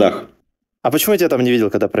нижних складах. А почему я тебя там не видел,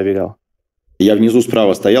 когда пробегал? Я внизу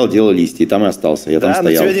справа стоял, делал листья, и там и остался. Я там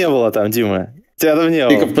стоял. Но тебя не было там, Дима. Тебя там не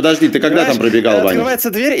было. Подожди, ты когда там пробегал, Ваня? Открывается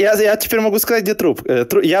дверь, я теперь могу сказать, где труп.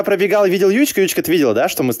 Я пробегал и видел Юечку. Юечка, ты видела, да,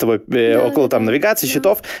 что мы с тобой около там навигации,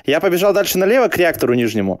 щитов. Я побежал дальше налево к реактору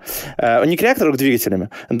нижнему. Не к реактору, к двигателям.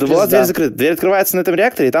 Была дверь закрыта. Дверь открывается на этом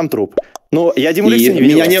реакторе, и там труп. Ну, я Диму Ликса не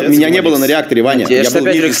видел. Меня не было на реакторе, Ваня. Я был в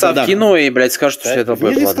нижних складах. Кину и, блядь, скажут, что это было.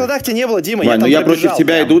 В нижних складах тебя не было, Дима. Вань, ну я против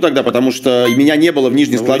тебя иду тогда, потому что меня не было в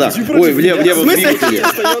нижних складах. Ой, в левом двигателе.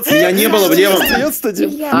 Меня не было в левом...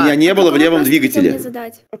 Меня не было в левом двигателе.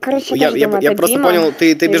 Короче, я просто понял,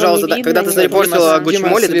 ты бежал, когда ты зарепортила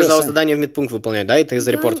Гучмоли, ты бежал задание в медпункт выполнять, да, и ты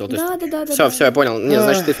зарепортил. Да. Все, я понял. Не,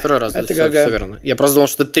 значит, ты второй раз. Все верно. Я просто думал,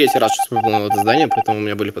 что ты третий раз сейчас выполнил это задание, поэтому у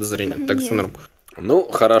меня были подозрения. Так все норм. Ну,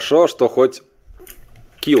 хорошо, что хоть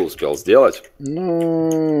килл успел сделать.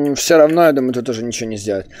 Ну, все равно, я думаю, тут уже ничего не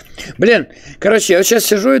сделать. Блин, короче, я вот сейчас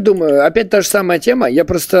сижу и думаю, опять та же самая тема, я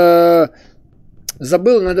просто...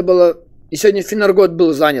 Забыл, надо было... И сегодня Финаргот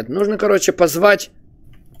был занят. Нужно, короче, позвать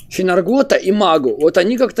Финаргота и Магу. Вот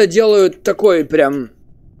они как-то делают такой прям...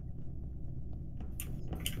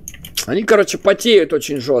 Они, короче, потеют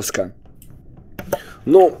очень жестко.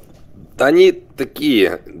 Ну, они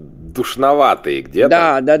такие душноватые где-то.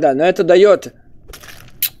 Да, но это дает...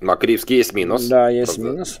 Мокривский есть минус. Да, есть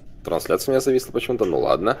минус. Трансляция у меня зависла почему-то, ну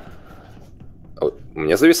ладно. У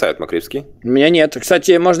меня зависает Мокривский. У меня нет.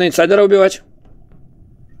 Кстати, можно инсайдера убивать.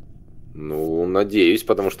 Ну, надеюсь,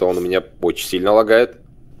 потому что он у меня очень сильно лагает.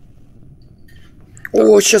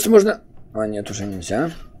 О, сейчас можно... А, нет, уже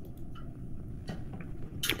нельзя.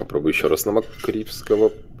 Попробую еще раз на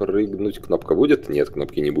Мокривского прыгнуть. Кнопка будет? Нет,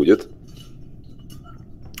 кнопки не будет.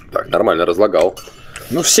 Так, нормально разлагал.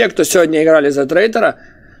 Ну, все, кто сегодня играли за трейдера,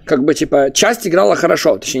 как бы, типа, часть играла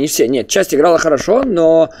хорошо. Точнее, не все. Нет, часть играла хорошо,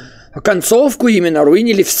 но концовку именно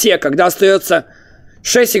руинили все. Когда остается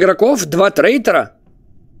 6 игроков, 2 трейдера.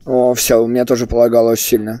 О, все, у меня тоже полагало очень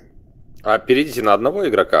сильно. А перейдите на одного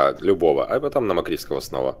игрока, любого, а потом на Мокривского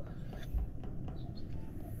снова.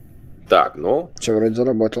 Так, ну... Все, вроде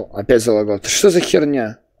заработал. Опять залагал. Что за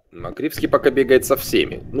херня? Мокривский пока бегает со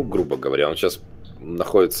всеми. Ну, грубо говоря, он сейчас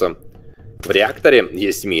находится в реакторе.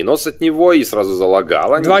 Есть минус от него и сразу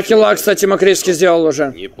залагало. 2 килла, кстати, Мокривский сделал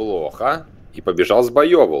уже. Неплохо. И побежал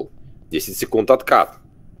сбоевал. 10 секунд откат.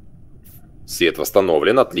 Свет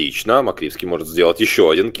восстановлен, отлично. Мокривский может сделать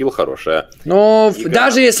еще один килл, хорошая. Но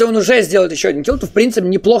даже если он уже сделает еще один килл, то в принципе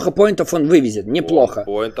неплохо поинтов он вывезет. Неплохо.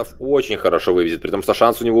 Поинтов очень хорошо вывезет. При том, что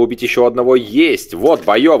шанс у него убить еще одного есть. Вот,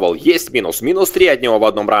 боевал, есть минус. Минус 3 от него в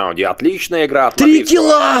одном раунде. Отличная игра от 3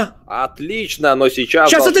 килла! Отлично, но сейчас...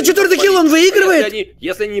 Сейчас это 4-й килл, он выигрывает!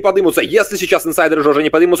 Если они не подымутся, если сейчас инсайдеры Жожо не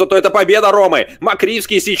подымутся, то это победа Ромы.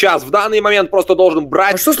 Мокривский сейчас в данный момент просто должен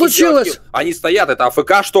брать... А что случилось? Они стоят, это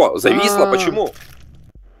АФК что? Зависло, почему?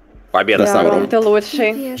 Победа, да, Ром, ты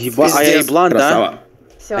лучший. А я Эблан, да?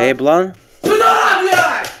 А Эблан?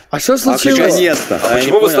 А что случилось? Наконец-то.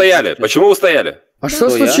 Почему вы стояли? Почему вы стояли? А что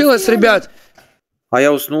случилось, ребят? А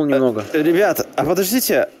я уснул немного. Ребят, а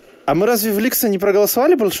подождите, а мы разве в Ликса не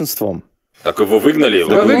проголосовали большинством? Так его выгнали.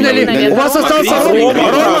 Вы выгнали? У вас остался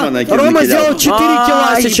Рома сделал 4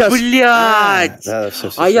 килла сейчас. Блядь.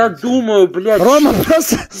 А я думаю, блядь. Рома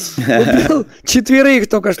просто убил 4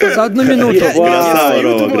 только что за 1 минуту.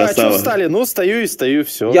 Думаю, а что встали? Ну, стою и стою,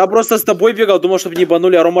 все. Я просто с тобой бегал, думал, чтобы не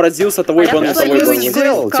ебанули, а Рома родился, того ебанул, того ебанул. Не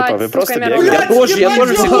сделал, типа, вы просто бегали. Я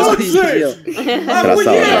тоже всегда сидел.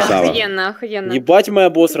 Красава. Охуенно. Ебать моя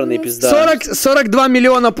обосранная пизда. 42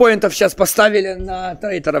 миллиона поинтов сейчас поставили на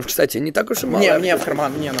трейтеров, кстати. Не так уж и мало. Не, в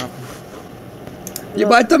карман, не на.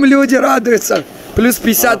 Ебать, там люди радуются. Плюс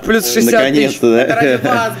 50, плюс 60 Наконец-то, да? Ради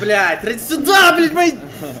вас, блядь! Ради сюда, блядь, мои...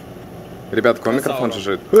 Ребят, какой микрофон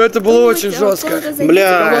жужжит? Это было очень жестко.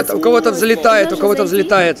 Бля. У кого-то взлетает, у кого-то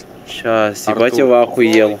взлетает. Сейчас, ебать его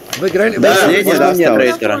охуел. Вы играли? Можно мне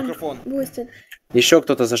трейтера? Еще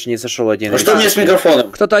кто-то не зашел один. Что у меня с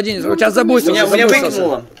микрофоном? Кто-то один. У тебя забустился. Меня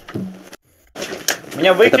выкинуло.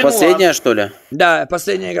 Меня выкинуло. Это последняя, что ли? Да,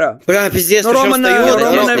 последняя игра. Бля, пиздец, Ну, причем Рома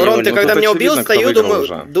стою, Ром, ты когда меня убил, стою,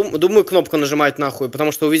 думаю, думаю кнопку нажимать нахуй,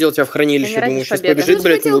 потому что увидел тебя в хранилище, думаю, сейчас побежит,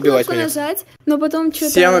 блядь, и убивать меня. Нажать, но потом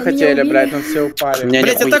что-то Все мы хотели, блядь, но все упали.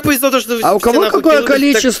 Блядь, я так повезло, что... А у кого какое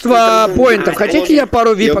количество поинтов? Хотите, я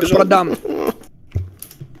пару випок продам?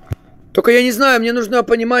 Только я не знаю, мне нужно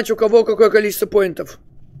понимать, у кого какое количество поинтов.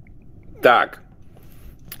 Так.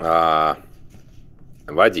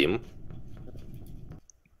 Вадим.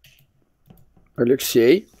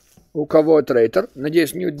 Алексей. У кого трейтер?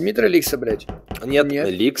 Надеюсь, не у Дмитрия Ликса, блядь? Нет,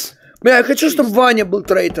 Ликс. Бля, я хочу, чтобы Ваня был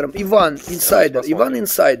трейтером. Иван, инсайдер. Иван,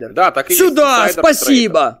 инсайдер. Да, так и сюда, есть.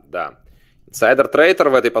 Спасибо. Да. Инсайдер трейтер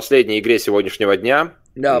в этой последней игре сегодняшнего дня.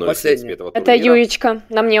 Да, последняя. Это Юечка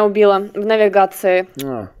на мне убила в навигации.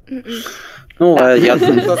 Ну, я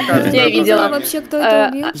видела. Вообще, кто это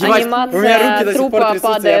убил? Анимация трупа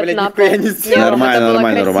падает на пол.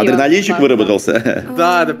 Нормально, Рома. Адреналинчик выработался.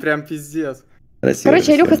 Да, да прям пиздец.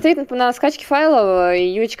 Короче, Илюха стоит на скачке файлов, и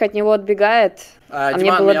Юечка от него отбегает. А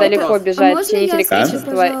мне было далеко бежать, чинить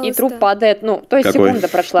электричество, и труп падает. Ну, то есть секунда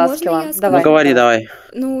прошла с килла. Ну, говори, давай.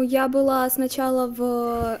 Ну, я была сначала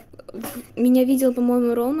в... Меня видел,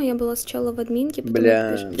 по-моему, Рома, я была сначала в админке.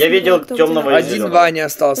 Бля. Я видел темного. Один Ваня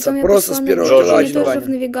остался, просто с первого килла. Джожо. Тоже в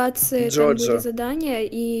навигации там были задания,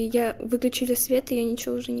 и я выключили свет, и я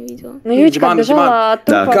ничего уже не видела. Ну, Юечка бежала от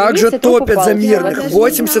трупа. Как же топят за мирных?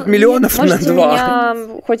 80 миллионов на 2.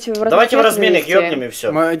 Давайте в разменных ёбнем и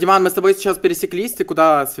все. Диман, мы с тобой сейчас пересеклись, ты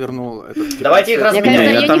куда свернул? Давайте их разменим.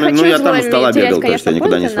 Я там у стола бегал, то есть я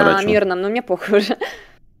никуда не сворачивал. На мирном, но мне похуй уже.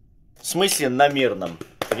 В смысле на мирном?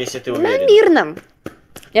 Если ты уверен. На мирном.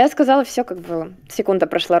 Я сказала все, как было. Секунда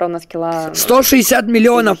прошла ровно с килла. 160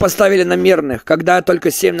 миллионов поставили на мирных, когда только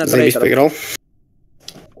 7 на трейдеров.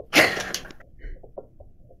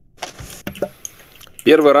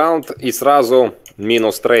 Первый раунд и сразу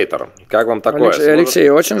минус трейдер. Как вам такое? Алексей,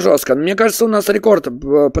 очень жестко. Мне кажется, у нас рекорд,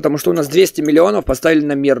 потому что у нас 200 миллионов поставили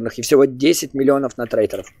на мирных и всего 10 миллионов на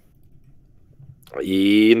трейдеров.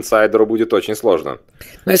 И инсайдеру будет очень сложно.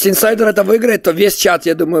 Но если инсайдер это выиграет, то весь чат,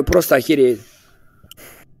 я думаю, просто охереет.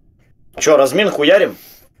 Че, размин хуярим?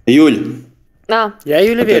 Юль. А. Я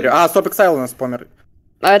Юле верю. А, стоп, Эксайл у нас помер.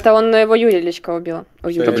 А это он его Юлечка убила.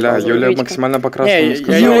 Бля, Юля максимально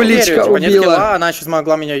покрасила. Юлечка убила. Она сейчас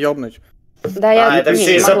могла меня ёбнуть. Да, я это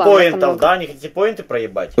все из-за поинтов, да? Не хотите поинты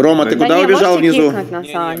проебать? Рома, ты куда убежал внизу? На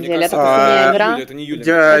самом деле, это просто не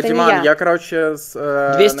игра. Диман, я, короче, с...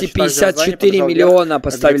 254 миллиона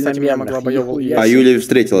поставили на мирных. А Юля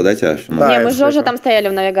встретила, да, тебя? Не, мы с Жожо там стояли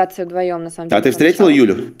в навигации вдвоем, на самом деле. А ты встретила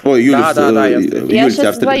Юлю? Ой, Юлю. Да, я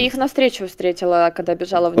сейчас двоих навстречу встретила, когда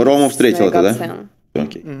бежала вниз. Рому встретила, да?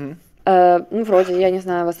 Окей. Ну, вроде, я не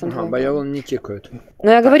знаю, вас там Боевон не кикают. Ну,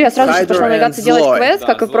 я говорю, я сразу же пошла навигацию делать квест,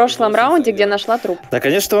 как и в прошлом раунде, где нашла труп. Да,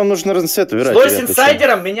 конечно, вам нужно разцвет убирать. Злой с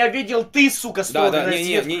инсайдером, меня видел ты, сука, Строго. Да,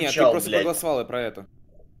 не, ты просто проголосовал про это.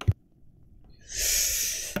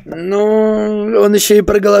 Ну, он еще и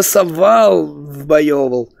проголосовал в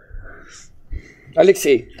боевал.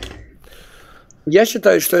 Алексей, я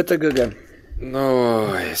считаю, что это ГГ. Ну,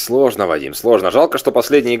 сложно, Вадим, сложно. Жалко, что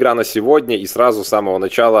последняя игра на сегодня и сразу с самого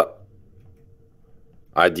начала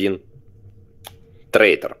один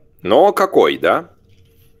трейдер. Но какой, да?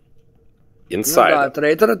 Инсайдер.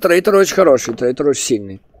 Ну да, трейдер очень хороший, трейдер очень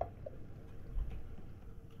сильный.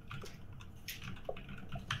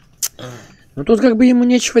 Ну тут как бы ему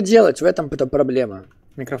нечего делать, в этом-то проблема.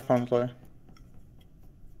 Микрофон Злой.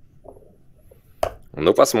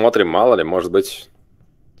 Ну, посмотрим, мало ли, может быть,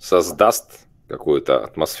 создаст какую-то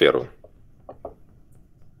атмосферу.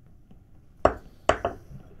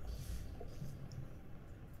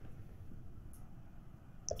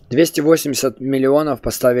 $280 миллионов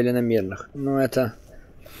поставили на мирных. Ну, это...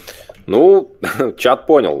 Ну, чат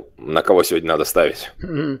понял, на кого сегодня надо ставить.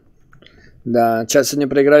 Да, чат сегодня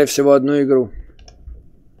проиграли всего одну игру.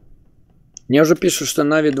 Мне уже пишут, что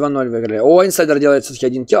Нави 2-0 выиграли. О, инсайдер делает все-таки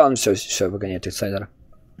 1 килл, он все выгоняет инсайдера.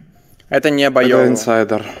 Это не боёвый. Это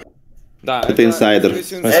инсайдер. Да, это инсайдер.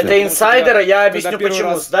 Это инсайдер, я объясню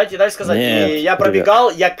почему. Дайте сказать. Я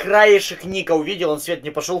пробегал, я краешек ника увидел, он свет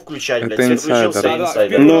не пошел включать, блядь. Свет включился,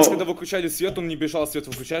 инсайдер. Первый раз, когда вы включали свет, он не бежал, свет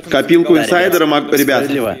выключать. Копилку инсайдера, ребят.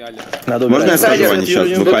 Можно я скажу, Ваня,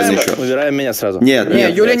 сейчас буквально еще? Убираем меня сразу. Нет,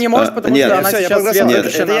 Юля не может, потому что она сейчас свет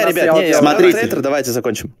выключена. Это я, ребят, смотрите. Давайте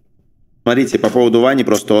закончим. Смотрите, по поводу Вани,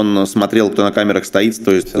 просто он смотрел, кто на камерах стоит,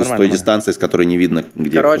 то есть с той дистанции, с которой не видно,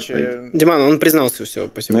 где. Короче, Диман, он признался, все,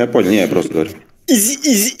 спасибо. Ну я понял, я просто говорю.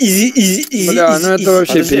 Бля, ну это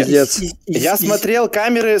вообще пиздец. Я смотрел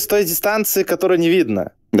камеры с той дистанции, которой не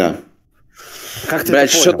видно. Да. Как ты, блядь,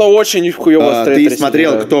 что-то очень хуёво ты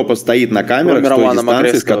смотрел, кто постоит на камерах с той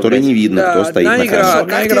дистанции, с которой не видно, кто стоит на камерах.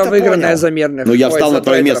 Одна игра выигранная за мирных. Ну я встал на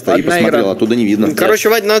твое место и посмотрел, оттуда не видно. Короче,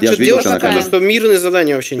 Вадь, надо что-то делать, потому что мирные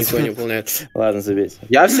задания вообще никто не выполняет. Ладно, забейте.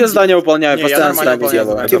 Я все задания выполняю, постоянно задания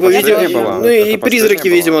делаю. Типа, видимо, ну и призраки,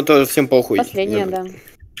 видимо, тоже всем похуй. Последняя, да.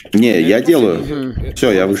 Не, я делаю.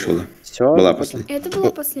 Все, я вышел. Все. Была последняя. Это было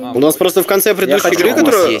последнее. У нас просто в конце предыдущей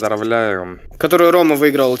игры, которую Рома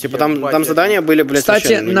выиграл, типа там задания были, блядь,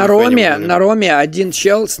 кстати, на Роме один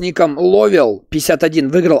чел с ником Ловел 51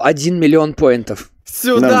 выиграл 1 миллион поинтов.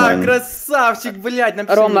 Сюда, нормально. Красавчик, блядь,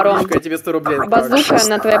 напиши Рома, я тебе 100 рублей. Базука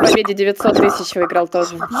на твоей победе 900 тысяч выиграл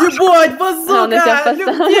тоже. Ебать, базука,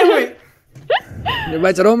 любимый!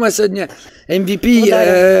 Ебать, Рома сегодня MVP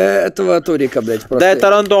этого турика, блядь, просто. Да это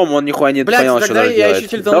рандом, он нихуя не понял, что делать. Я еще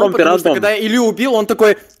тильтанул, потому что когда Илью убил, он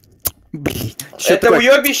такой... Это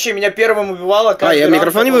уебище меня первым убивало. А, я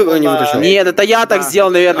микрофон не выключил? Нет, это я так сделал,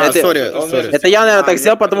 наверное. Это я, наверное, так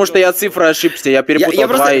сделал, потому что я цифры ошибся, я перепутал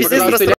 2 и 3.